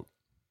 unquote.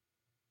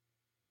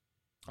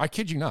 I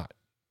kid you not.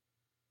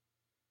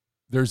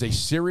 There's a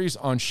series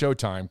on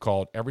Showtime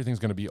called Everything's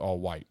Gonna Be All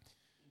White.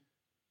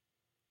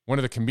 One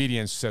of the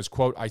comedians says,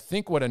 quote, I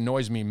think what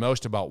annoys me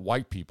most about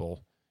white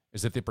people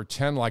is that they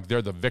pretend like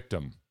they're the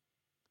victim.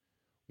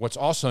 What's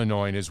also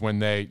annoying is when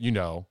they,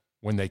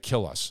 when they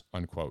kill us,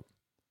 unquote.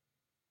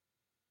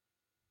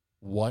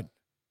 What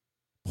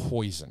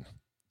poison.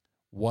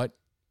 What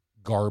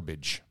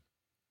garbage.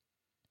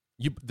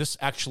 This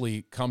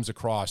actually comes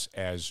across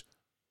as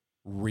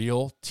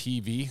real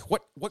TV.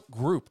 What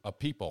group of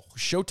people?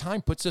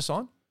 Showtime puts this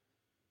on?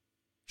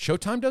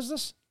 Showtime does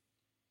this?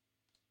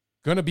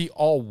 Going to be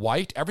all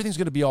white? Everything's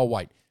going to be all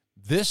white.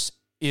 This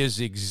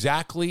is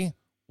exactly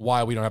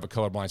why we don't have a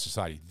colorblind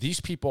society. These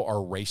people are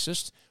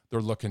racist.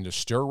 They're looking to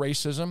stir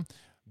racism.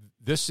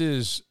 This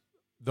is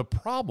the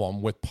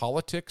problem with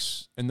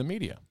politics and the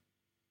media.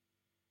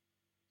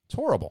 It's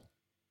horrible.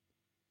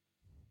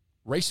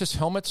 Racist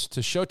helmets to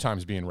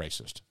Showtime's being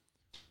racist.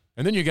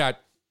 And then you got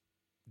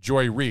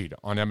Joy Reid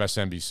on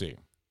MSNBC.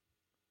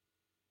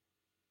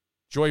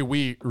 Joy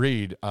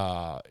Reid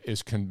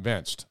is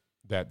convinced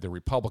that the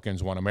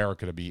Republicans want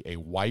America to be a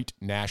white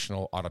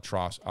national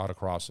autocracy.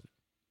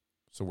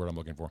 What's the word I'm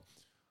looking for?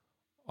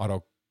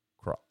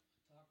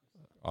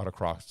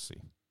 Autocracy.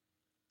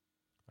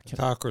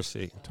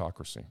 Autocracy.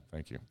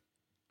 Thank you.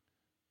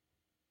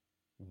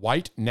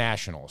 White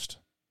nationalist.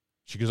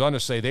 She goes on to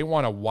say they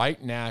want a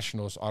white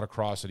nationalist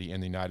autocracy in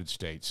the United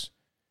States,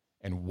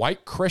 and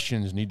white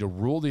Christians need to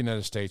rule the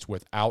United States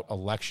without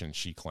election,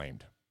 she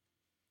claimed.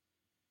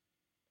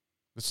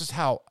 This is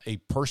how a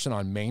person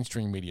on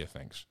mainstream media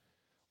thinks.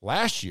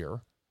 Last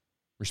year,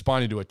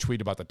 responding to a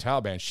tweet about the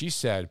Taliban, she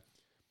said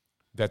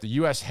that the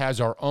U.S. has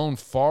our own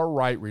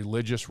far-right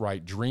religious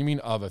right dreaming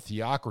of a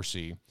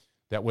theocracy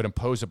that would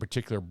impose a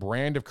particular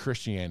brand of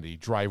Christianity,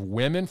 drive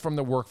women from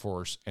the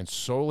workforce, and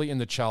solely in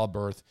the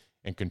childbirth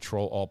and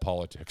control all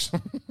politics.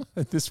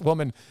 This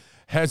woman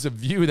has a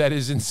view that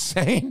is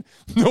insane.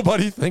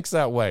 Nobody thinks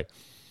that way.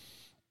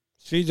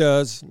 She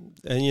does.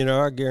 And,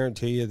 I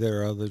guarantee you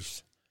there are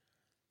others.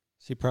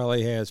 She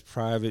probably has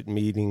private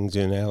meetings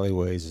in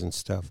alleyways and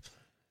stuff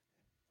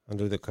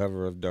under the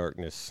cover of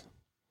darkness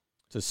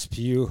to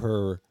spew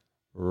her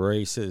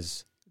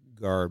racist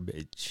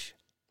garbage.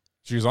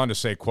 She goes on to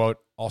say, quote,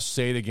 I'll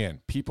say it again.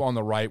 People on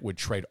the right would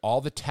trade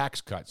all the tax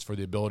cuts for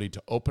the ability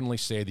to openly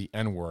say the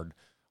N-word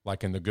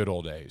like in the good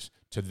old days.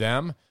 To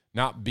them,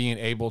 not being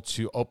able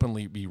to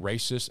openly be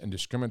racist and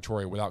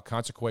discriminatory without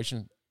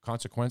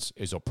consequence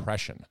is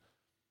oppression.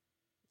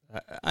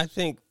 I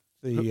think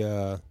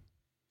the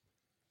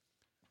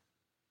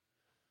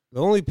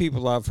only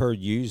people I've heard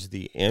use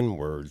the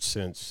N-word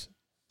since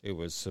it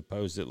was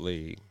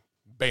supposedly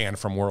banned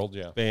from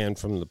banned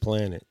from the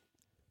planet,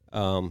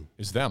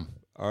 is them.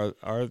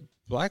 Are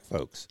black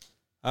folks.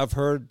 I've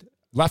heard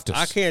leftists.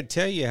 I can't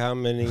tell you how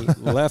many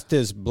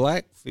leftist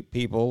black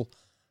people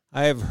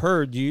I have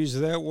heard use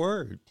that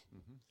word.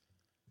 Mm-hmm.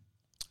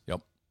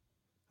 Yep.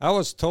 I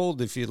was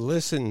told if you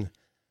listen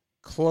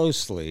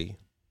closely,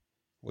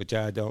 which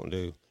I don't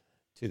do,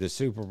 to the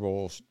Super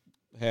Bowl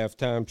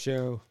halftime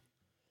show,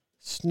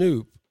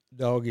 Snoop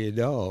Doggy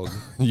Dogg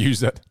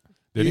used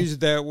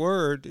that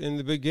word in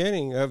the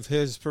beginning of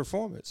his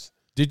performance.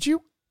 Did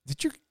you?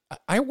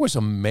 I was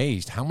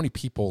amazed how many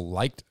people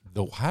liked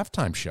the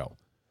halftime show.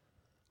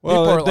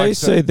 Well, they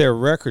say their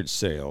record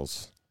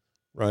sales.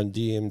 Run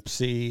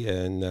DMC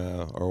and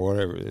or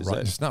whatever is that?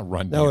 It's not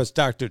Run. No, it's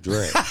Dr.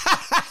 Dre.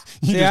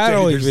 See, I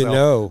don't even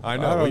know. I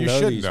know. Well, you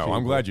should know.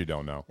 I'm glad you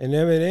don't know. And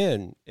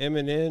Eminem.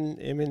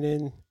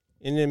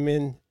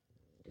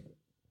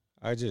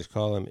 I just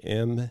call him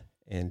M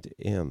and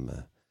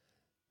M.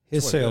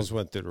 His sales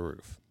went through the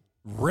roof.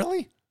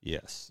 Really?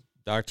 Yes.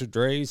 Dr.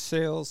 Dre's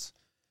sales,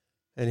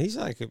 and he's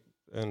like a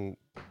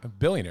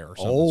billionaire or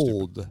something.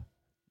 Old.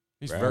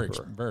 He's rapper.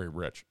 very, very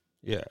rich.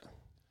 Yeah,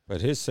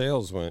 but his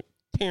sales went.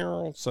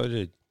 So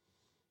did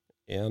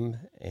M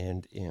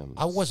and M.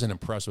 I wasn't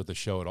impressed with the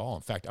show at all.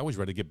 In fact, I was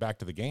ready to get back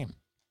to the game.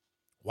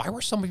 Why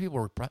were so many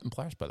people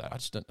impressed by that? I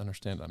just didn't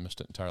understand it. I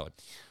missed it entirely.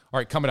 All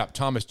right, coming up,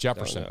 Thomas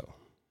Jefferson.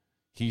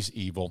 He's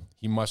evil.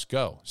 He must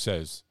go,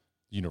 says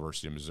the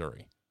University of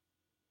Missouri.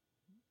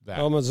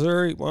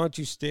 Missouri, why don't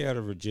you stay out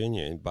of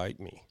Virginia and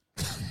bite me?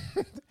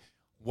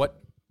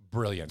 What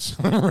brilliance.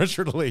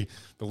 Richard Lee,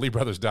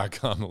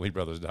 theleebrothers.com,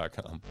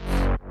 theleebrothers.com.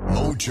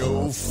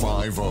 Mojo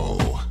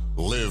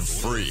 50. Live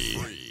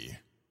free.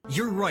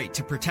 Your right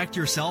to protect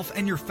yourself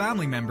and your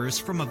family members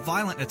from a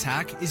violent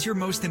attack is your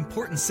most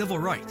important civil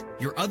right.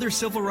 Your other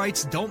civil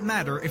rights don't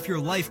matter if your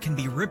life can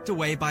be ripped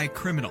away by a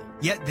criminal.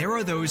 Yet there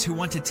are those who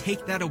want to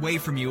take that away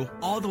from you,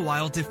 all the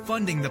while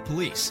defunding the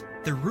police.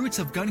 The roots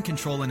of gun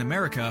control in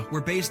America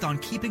were based on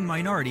keeping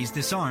minorities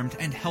disarmed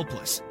and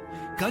helpless.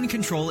 Gun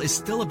control is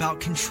still about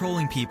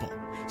controlling people.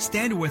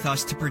 Stand with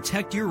us to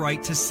protect your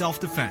right to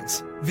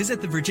self-defense.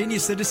 Visit the Virginia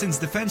Citizens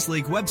Defense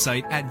League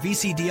website at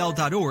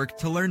vcdl.org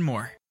to learn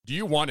more. Do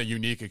you want a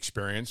unique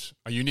experience,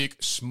 a unique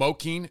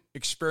smoking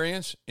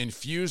experience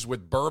infused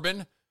with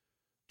bourbon?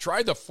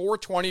 Try the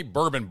 420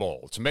 Bourbon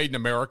Bowl. It's made in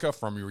America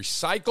from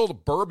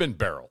recycled bourbon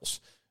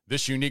barrels.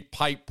 This unique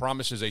pipe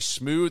promises a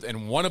smooth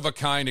and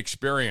one-of-a-kind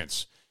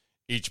experience.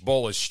 Each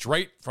bowl is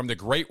straight from the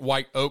great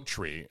white oak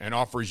tree and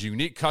offers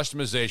unique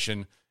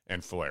customization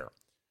and flair.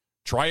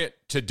 Try it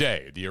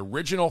today, the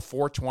original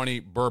 420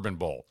 Bourbon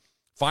Bowl.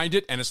 Find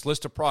it and its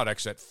list of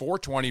products at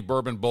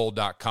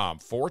 420bourbonbowl.com.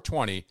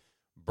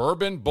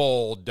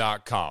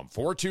 420bourbonbowl.com.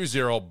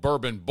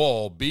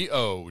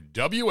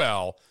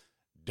 420bourbonbowl,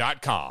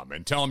 BOWL.com.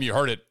 And tell them you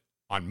heard it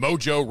on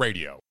Mojo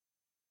Radio.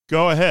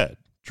 Go ahead.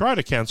 Try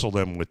to cancel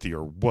them with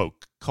your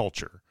woke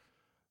culture.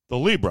 The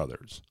Lee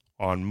Brothers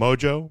on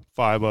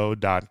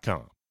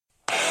Mojo50.com.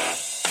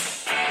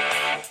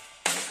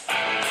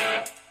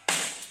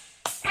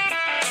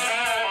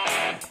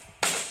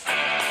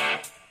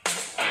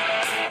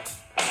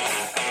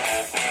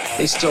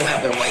 They still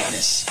have their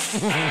whiteness.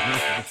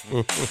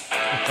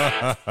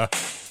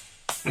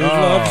 We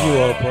love you,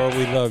 Oprah.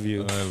 We love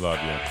you. I love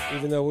you.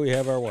 Even though we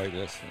have our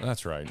whiteness.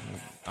 That's right.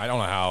 I don't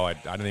know how. I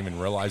didn't even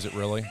realize it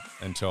really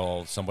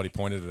until somebody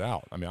pointed it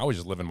out. I mean, I was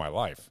just living my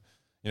life.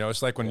 You know,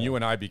 it's like when you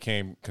and I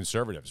became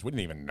conservatives. We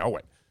didn't even know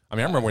it. I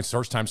mean, I remember when the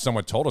first time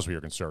someone told us we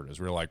were conservatives.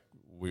 We were like,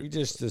 we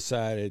just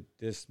decided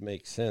this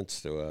makes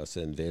sense to us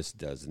and this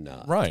does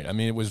not. Right. I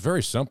mean, it was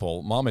very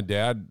simple. Mom and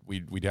Dad,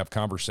 we'd have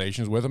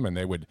conversations with them,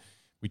 and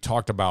we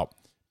talked about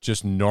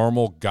just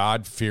normal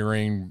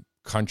God-fearing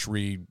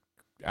country,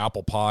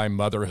 apple pie,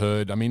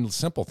 motherhood. I mean,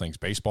 simple things,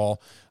 baseball.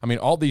 I mean,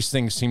 all these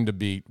things seem to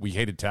be, we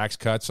hated tax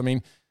cuts. I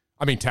mean,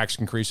 tax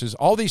increases.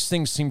 All these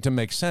things seem to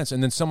make sense.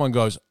 And then someone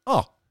goes,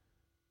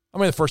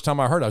 the first time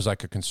I heard, I was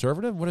like, a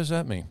conservative? What does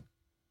that mean?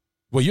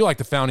 Well, you like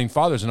the founding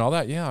fathers and all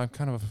that. Yeah, I'm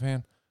kind of a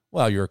fan.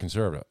 Well, you're a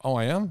conservative. Oh,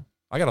 I am?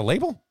 I got a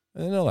label? I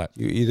didn't know that.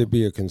 You either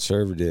be a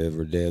conservative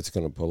or Dad's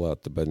going to pull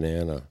out the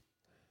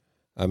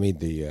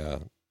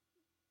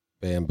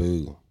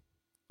bamboo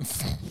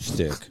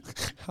stick.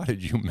 How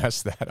did you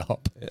mess that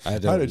up? I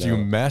don't know. How did you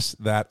mess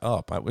that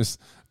up? I was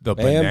the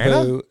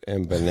bamboo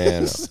and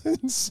banana.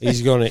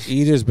 He's going to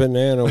eat his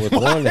banana with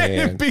one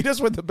hand. Beat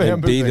us with the bamboo.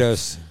 And beat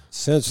us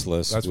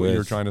senseless. That's what you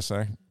were trying to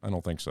say? I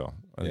don't think so.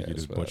 I think you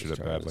just butchered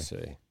it badly.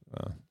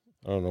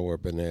 I don't know where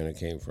banana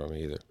came from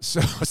either.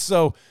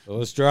 So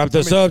let's drop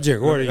the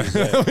subject. What do you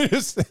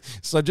say?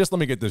 So just let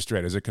me get this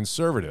straight. As a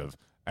conservative,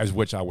 as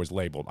which I was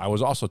labeled, I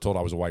was also told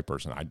I was a white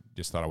person. I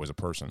just thought I was a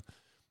person.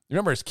 You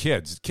remember as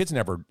kids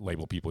never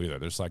label people either.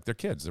 They're just like, they're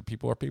kids. They're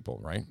people,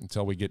 right?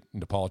 Until we get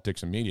into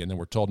politics and media, and then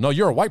we're told, no,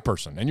 you're a white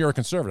person, and you're a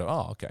conservative.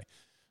 Oh, okay.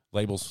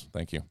 Labels,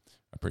 thank you.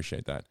 I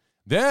appreciate that.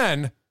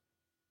 Then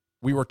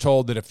we were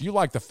told that if you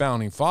like the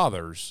founding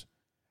fathers,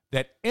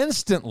 that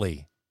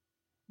instantly,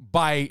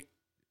 by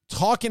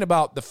talking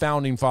about the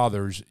founding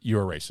fathers,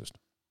 you're a racist.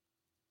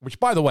 Which,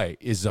 by the way,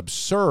 is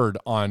absurd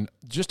on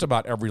just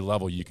about every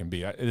level you can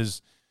be. It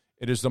is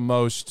the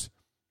most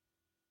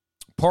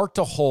part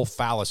to whole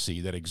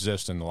fallacy that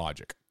exists in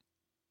logic.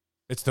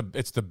 It's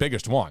the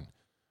biggest one.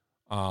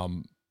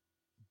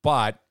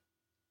 But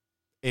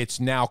it's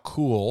now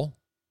cool.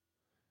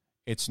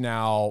 It's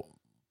now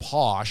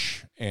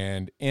posh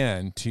and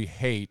in to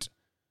hate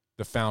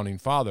the founding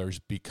fathers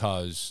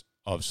because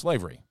of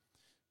slavery.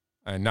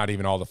 And not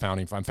even all the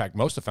founding, in fact,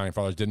 most of the founding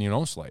fathers didn't even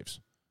own slaves.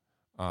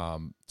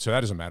 So that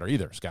doesn't matter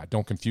either, Scott.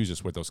 Don't confuse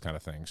us with those kind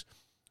of things.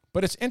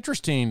 But it's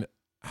interesting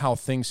how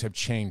things have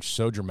changed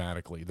so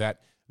dramatically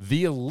that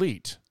the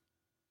elite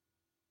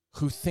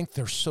who think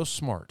they're so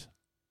smart,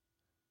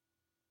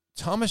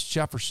 Thomas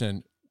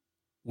Jefferson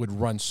would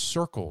run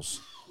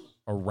circles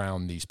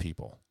around these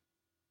people.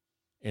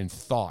 in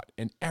thought,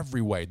 in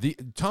every way.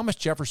 Thomas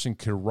Jefferson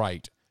could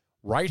write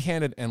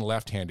right-handed and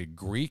left-handed,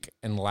 Greek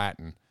and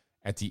Latin,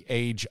 at the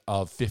age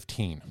of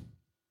 15.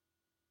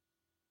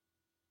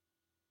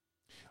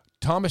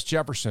 Thomas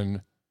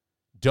Jefferson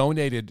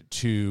donated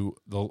to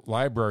the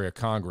Library of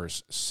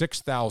Congress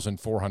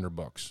 6,400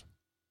 books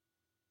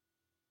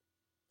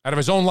out of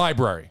his own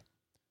library.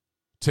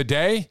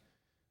 Today,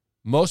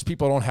 most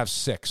people don't have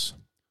 6.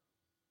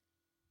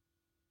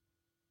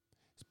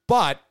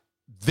 But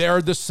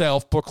they're the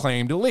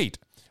self-proclaimed elite.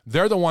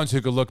 They're the ones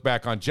who could look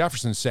back on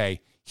Jefferson and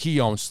say, he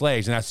owned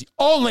slaves, and that's the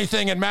only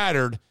thing that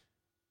mattered.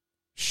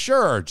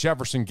 Sure,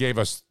 Jefferson gave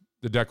us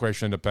the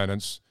Declaration of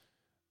Independence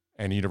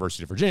and the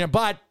University of Virginia,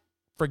 but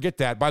forget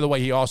that. By the way,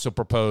 he also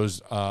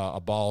proposed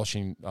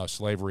abolishing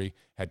slavery,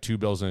 had 2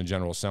 bills in the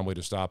General Assembly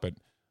to stop it.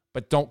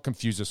 But don't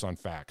confuse us on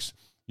facts.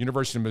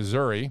 University of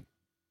Missouri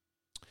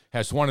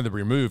has wanted to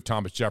remove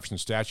Thomas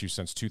Jefferson's statue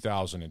since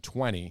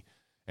 2020,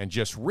 and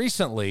just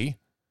recently,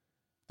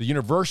 the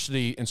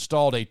university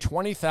installed a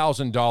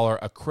 $20,000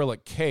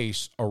 acrylic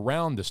case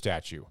around the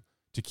statue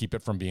to keep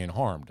it from being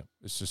harmed.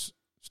 It's just,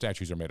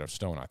 statues are made of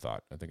stone, I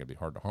thought. I think it'd be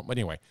hard to harm. But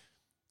anyway,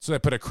 so they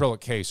put an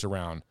acrylic case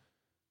around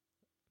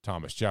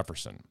Thomas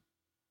Jefferson.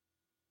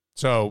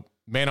 So,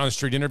 man on the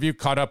street interview,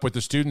 caught up with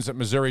the students at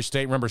Missouri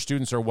State. Remember,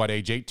 students are what,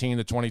 age 18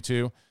 to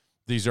 22?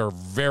 These are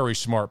very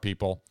smart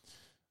people.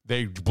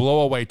 They blow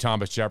away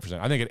Thomas Jefferson.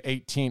 I think at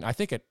 18, I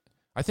think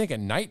at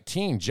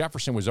 19,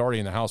 Jefferson was already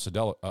in the House of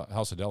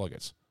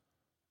Delegates.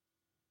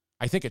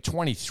 I think at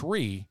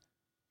 23,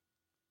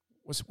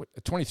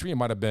 at 23 it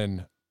might have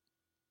been,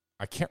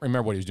 I can't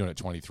remember what he was doing at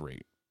 23.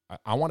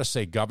 I want to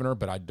say governor,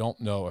 but I don't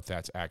know if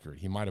that's accurate.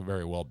 He might have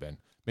very well been.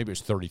 Maybe it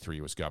was 33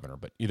 he was governor,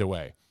 but either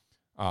way,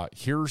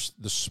 here's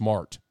the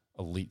smart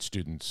elite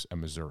students in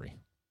Missouri.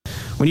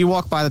 When you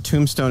walk by the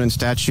tombstone and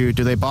statue,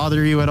 do they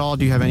bother you at all?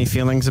 Do you have any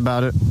feelings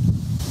about it?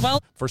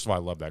 Well, first of all, I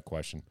love that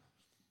question.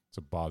 Does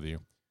it bother you?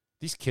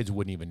 These kids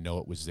wouldn't even know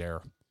it was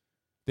there.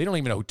 They don't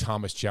even know who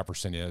Thomas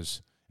Jefferson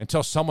is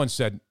until someone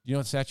said, you know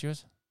what the statue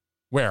is?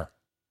 Where?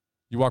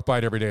 You walk by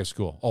it every day at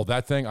school. Oh,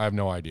 that thing? I have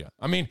no idea.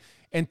 I mean,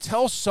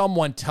 until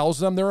someone tells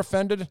them they're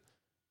offended,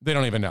 they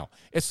don't even know.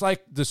 It's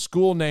like the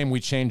school name we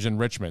changed in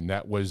Richmond.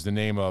 That was the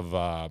name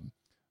of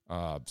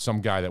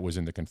some guy that was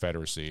in the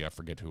Confederacy. I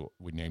forget who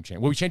we name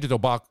changed. Well, we changed it to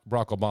Barack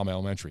Obama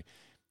Elementary.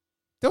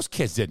 Those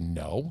kids didn't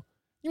know.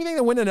 You think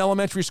they went in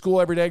elementary school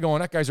every day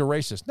going, that guy's a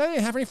racist? No, they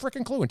didn't have any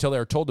freaking clue until they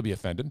were told to be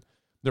offended.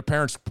 Their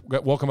parents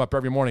woke them up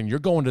every morning. You're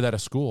going to that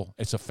at school.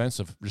 It's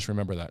offensive. Just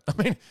remember that.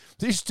 I mean,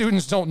 these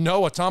students don't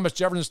know a Thomas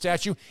Jefferson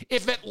statue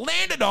if it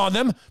landed on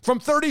them from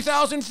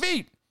 30,000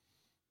 feet.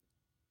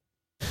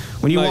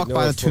 When you walk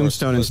by the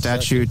tombstone and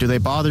statue, do they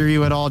bother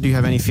you at all? Do you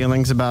have any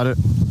feelings about it?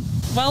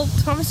 Well,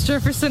 Thomas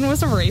Jefferson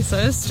was a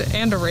racist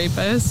and a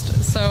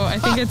rapist, so I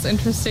think it's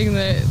interesting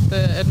that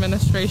the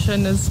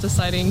administration is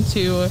deciding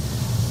to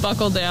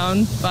buckle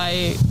down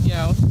by,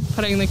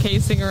 putting the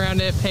casing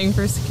around it, paying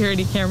for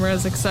security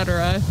cameras,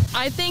 etc.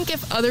 I think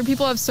if other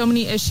people have so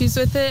many issues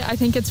with it, I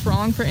think it's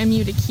wrong for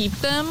MU to keep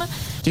them.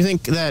 Do you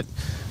think that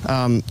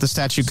the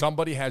statue...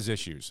 Somebody has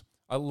issues.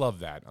 I love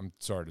that. I'm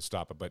sorry to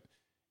stop it, but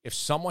if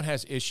someone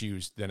has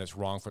issues, then it's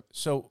wrong for...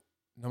 So,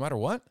 no matter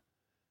what?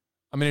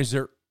 I mean,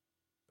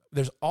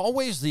 there's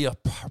always the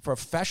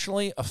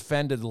professionally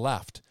offended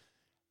left.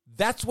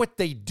 That's what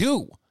they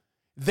do.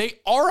 They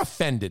are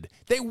offended.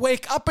 They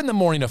wake up in the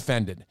morning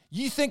offended.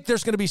 You think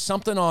there's going to be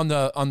something on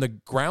the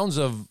grounds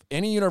of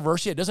any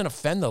university that doesn't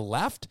offend the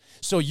left?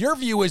 So your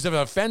view is if it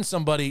offends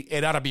somebody,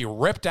 it ought to be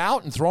ripped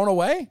out and thrown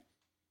away?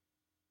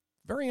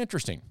 Very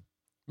interesting.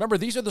 Remember,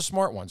 these are the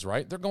smart ones,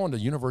 right? They're going to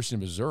the University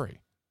of Missouri.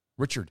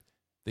 Richard,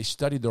 they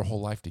studied their whole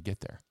life to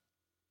get there.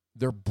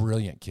 They're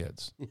brilliant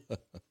kids.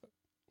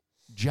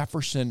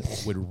 Jefferson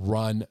would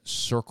run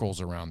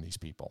circles around these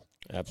people.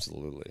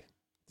 Absolutely.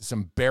 It's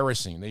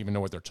embarrassing. They even know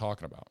what they're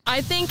talking about.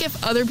 I think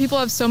if other people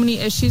have so many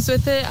issues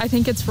with it, I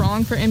think it's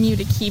wrong for MU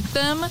to keep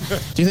them.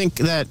 Do you think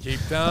that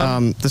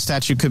the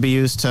statue could be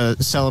used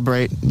to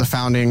celebrate the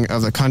founding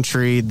of the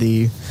country,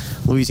 the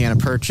Louisiana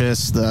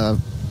Purchase, the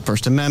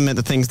First Amendment,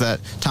 the things that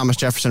Thomas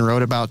Jefferson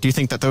wrote about? Do you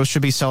think that those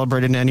should be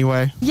celebrated in any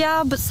way?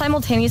 Yeah, but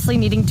simultaneously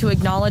needing to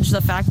acknowledge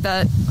the fact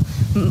that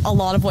a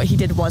lot of what he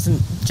did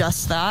wasn't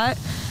just that.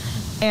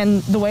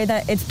 And the way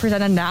that it's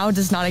presented now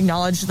does not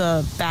acknowledge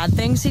the bad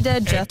things he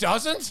did. It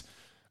doesn't?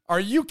 Are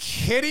you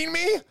kidding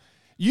me?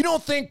 You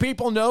don't think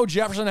people know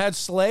Jefferson had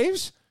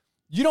slaves?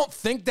 You don't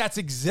think that's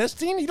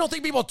existing? You don't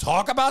think people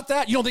talk about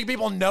that? You don't think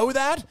people know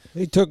that?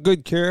 He took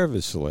good care of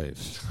his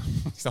slaves.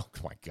 Oh,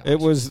 my gosh. It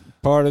was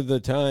part of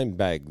the time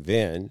back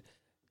then.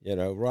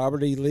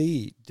 Robert E.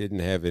 Lee didn't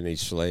have any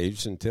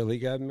slaves until he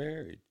got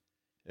married.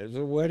 It was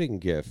a wedding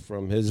gift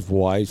from his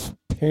wife's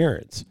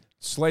parents.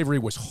 Slavery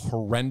was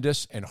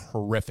horrendous and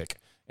horrific,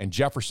 and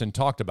Jefferson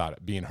talked about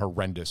it being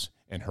horrendous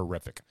and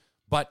horrific.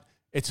 But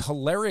it's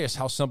hilarious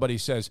how somebody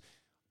says,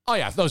 oh,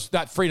 yeah,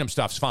 that freedom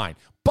stuff's fine,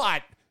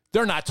 but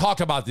they're not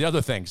talking about the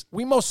other things.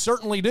 We most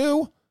certainly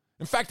do.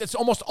 In fact, it's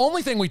almost the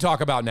only thing we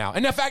talk about now.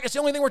 And in fact, it's the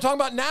only thing we're talking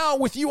about now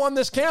with you on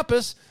this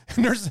campus.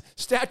 And there's a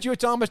statue of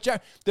Thomas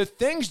Jefferson. The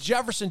things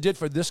Jefferson did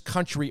for this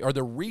country are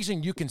the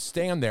reason you can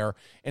stand there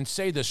and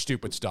say this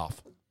stupid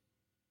stuff.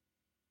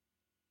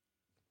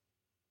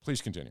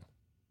 Please continue.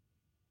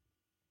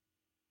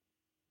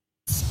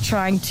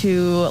 Trying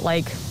to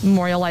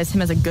memorialize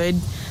him as a good,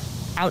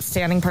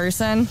 outstanding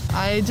person.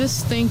 I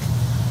just think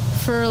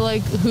for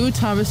who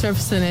Thomas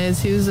Jefferson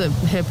is, he was a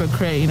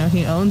hypocrite.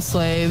 He owned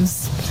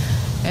slaves,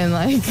 and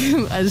I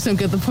just don't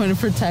get the point of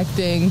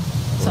protecting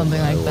something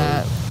like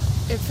that.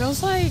 It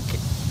feels like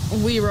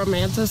we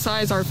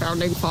romanticize our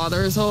founding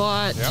fathers a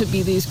lot to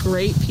be these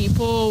great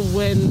people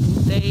when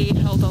they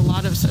held a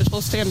lot of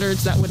social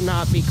standards that would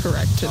not be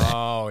correct today.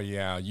 Oh,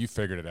 yeah. You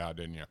figured it out,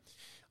 didn't you?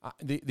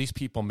 These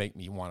people make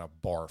me want to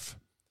barf.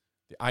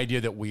 The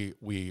idea that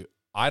we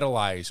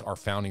idolize our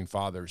founding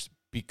fathers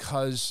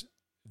because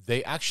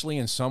they actually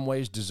in some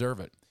ways deserve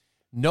it.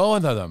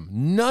 None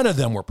of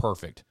them were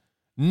perfect.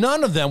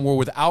 None of them were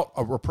without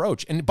a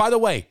reproach. And by the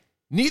way,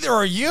 neither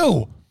are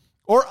you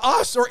or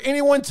us or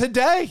anyone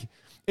today.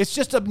 It's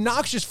just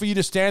obnoxious for you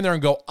to stand there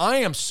and go, I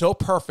am so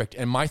perfect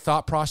in my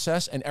thought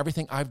process and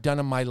everything I've done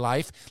in my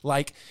life.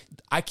 Like,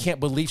 I can't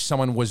believe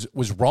someone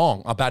was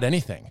wrong about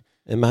anything.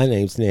 And my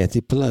name's Nancy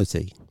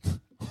Pelosi.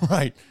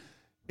 Right.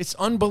 It's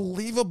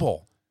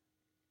unbelievable.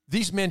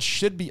 These men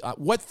should be,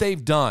 what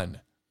they've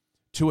done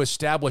to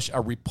establish a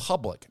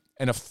republic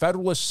and a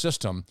federalist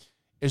system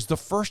is the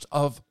first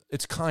of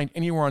its kind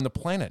anywhere on the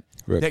planet.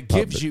 That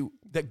gives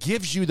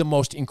you the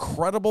most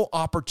incredible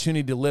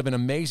opportunity to live in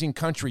an amazing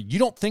country. You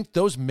don't think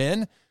those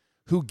men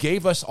who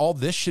gave us all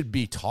this should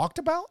be talked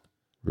about?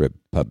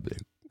 Republic.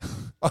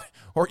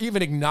 Or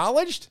even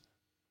acknowledged?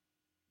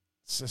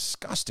 It's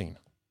disgusting.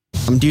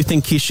 Do you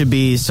think he should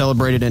be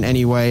celebrated in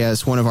any way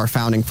as one of our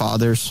founding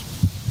fathers?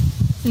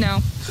 No.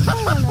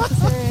 Not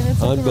necessarily. And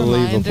it's like a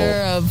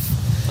reminder of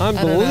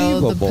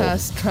the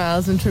past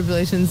trials and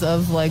tribulations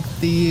of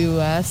the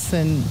U.S.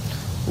 and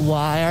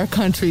why our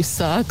country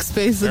sucks,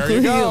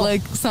 basically.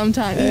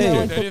 Sometimes. Hey.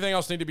 Anything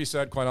else need to be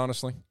said, quite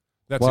honestly?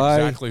 That's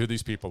exactly who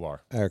these people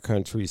are. Our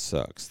country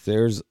sucks.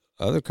 There's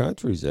other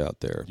countries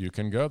out there. You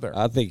can go there.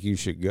 I think you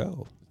should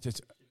go.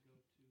 It's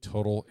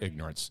total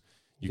ignorance.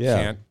 You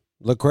can't.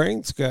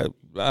 Ukraine's got a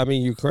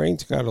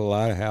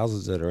lot of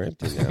houses that are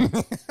empty now.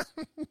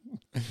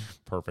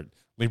 Perfect.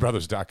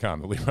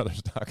 LeeBrothers.com.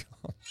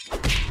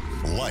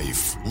 LeeBrothers.com.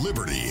 Life,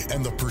 liberty,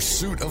 and the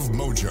pursuit of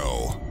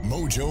mojo.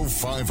 Mojo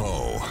 50.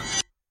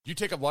 Do you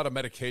take a lot of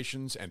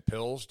medications and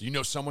pills? Do you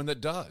know someone that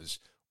does?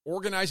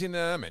 Organizing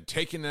them and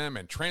taking them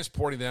and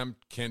transporting them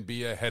can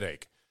be a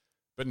headache,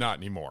 but not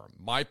anymore.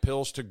 My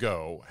Pills to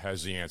Go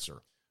has the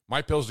answer.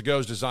 My Pills to Go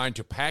is designed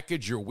to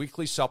package your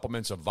weekly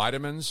supplements of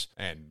vitamins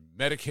and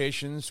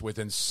medications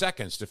within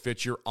seconds to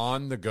fit your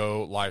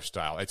on-the-go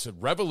lifestyle. It's a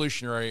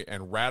revolutionary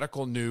and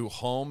radical new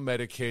home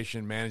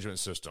medication management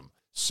system.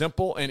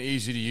 Simple and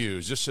easy to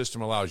use, this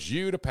system allows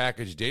you to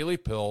package daily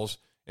pills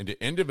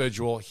into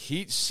individual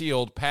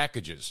heat-sealed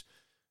packages.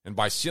 And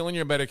by sealing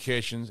your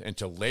medications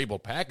into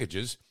labeled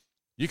packages,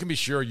 you can be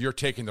sure you're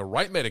taking the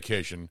right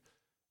medication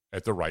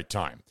at the right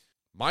time.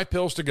 My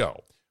Pills to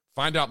Go.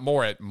 Find out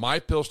more at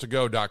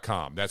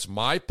mypillstogo.com. That's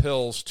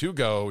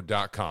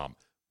mypillstogo.com.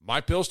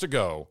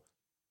 mypillstogo.com.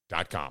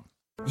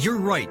 Your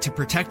right to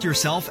protect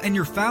yourself and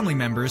your family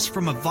members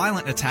from a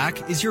violent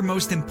attack is your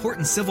most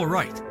important civil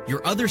right.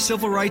 Your other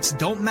civil rights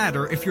don't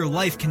matter if your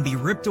life can be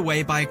ripped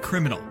away by a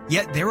criminal.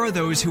 Yet there are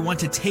those who want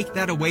to take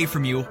that away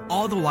from you,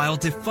 all the while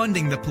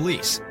defunding the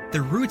police.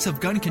 The roots of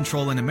gun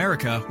control in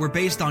America were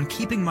based on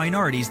keeping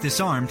minorities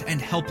disarmed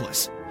and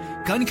helpless.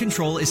 Gun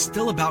control is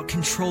still about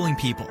controlling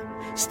people.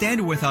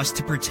 Stand with us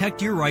to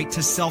protect your right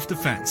to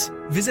self-defense.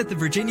 Visit the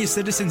Virginia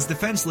Citizens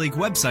Defense League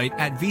website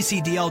at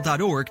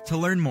vcdl.org to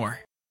learn more.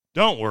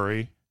 Don't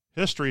worry.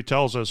 History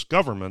tells us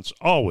governments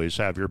always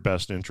have your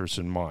best interests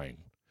in mind.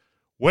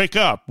 Wake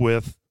up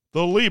with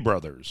the Lee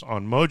Brothers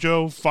on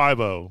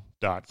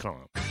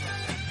mojo50.com.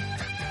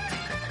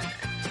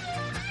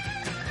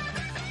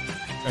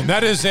 And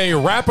that is a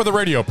wrap of the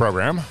radio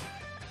program. What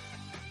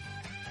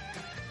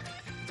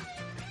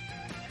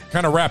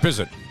kind of wrap is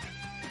it?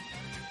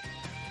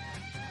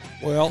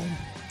 Well,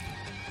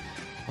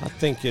 I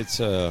think it's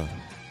a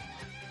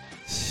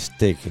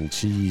steak and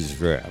cheese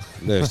wrap.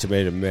 There's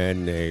tomato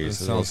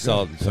mayonnaise, a little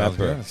salt and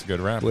pepper. That's a good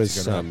wrap. With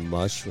some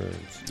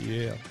mushrooms.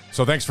 Yeah.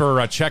 So thanks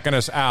for checking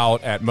us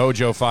out at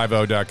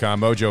mojo50.com,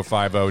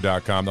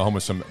 mojo50.com, the home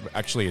of some,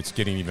 actually it's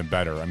getting even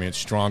better. I mean, it's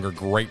stronger,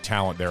 great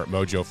talent there at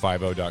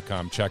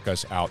mojo50.com. Check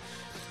us out.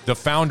 The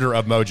founder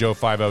of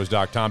Mojo50 is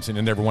Doc Thompson,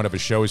 and every one of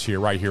his shows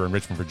right here in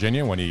Richmond,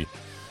 Virginia, when he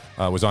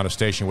was on a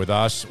station with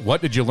us.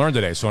 What did you learn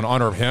today? So in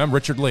honor of him,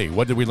 Richard Lee,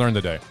 what did we learn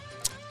today?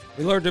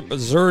 We learned that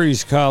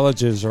Missouri's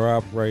colleges are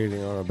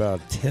operating on about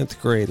 10th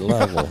grade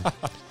level.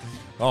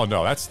 Oh,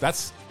 no,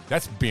 that's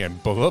being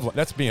benevolent.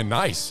 That's being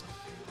nice.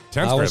 10th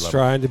grade level. I was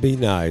trying to be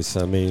nice.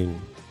 I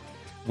mean,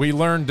 we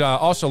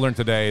also learned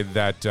today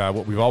that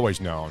what we've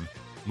always known,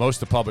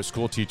 most of the public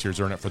school teachers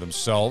are in it for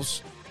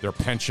themselves, their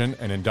pension,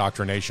 and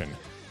indoctrination.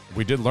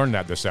 We did learn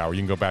that this hour. You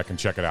can go back and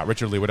check it out.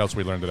 Richard Lee, what else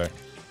we learned today?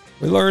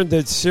 We learned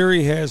that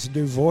Siri has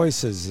new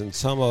voices, and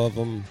some of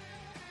them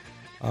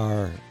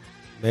are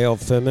male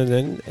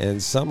feminine,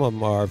 and some of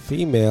them are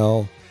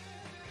female,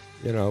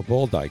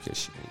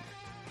 bulldykish.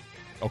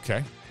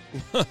 Okay.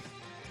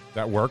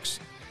 That works.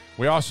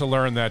 We also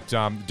learned that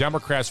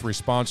Democrats'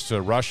 response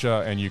to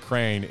Russia and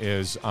Ukraine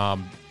is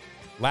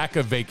lack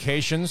of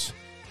vacations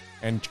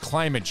and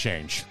climate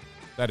change.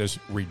 That is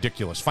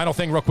ridiculous. Final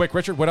thing real quick,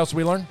 Richard, what else did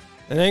we learn?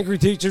 An angry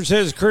teacher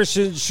says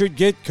Christians should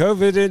get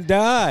COVID and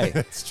die.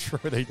 That's true,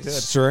 they did.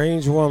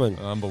 Strange woman.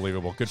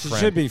 Unbelievable. Good friend. She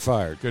should be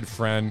fired. Good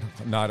friend,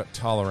 not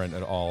tolerant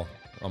at all.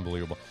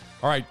 Unbelievable.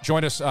 All right,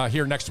 join us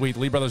here next week,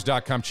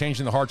 LeeBrothers.com,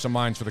 changing the hearts and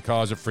minds for the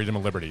cause of freedom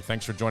and liberty.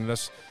 Thanks for joining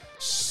us.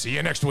 See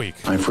you next week.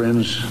 My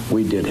friends,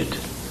 we did it.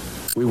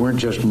 We weren't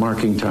just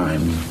marking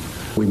time.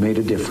 We made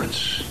a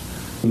difference.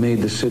 We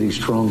made the city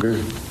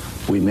stronger.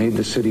 We made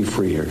the city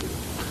freer.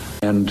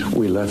 And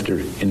we left her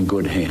in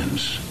good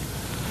hands.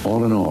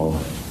 All in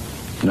all,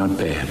 not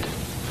bad.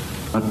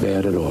 Not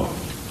bad at all.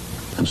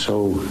 And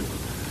so,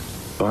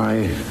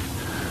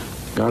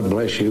 God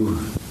bless you,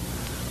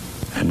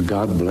 and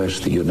God bless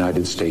the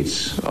United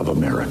States of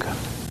America.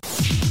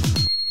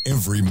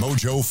 Every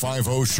Mojo 50 show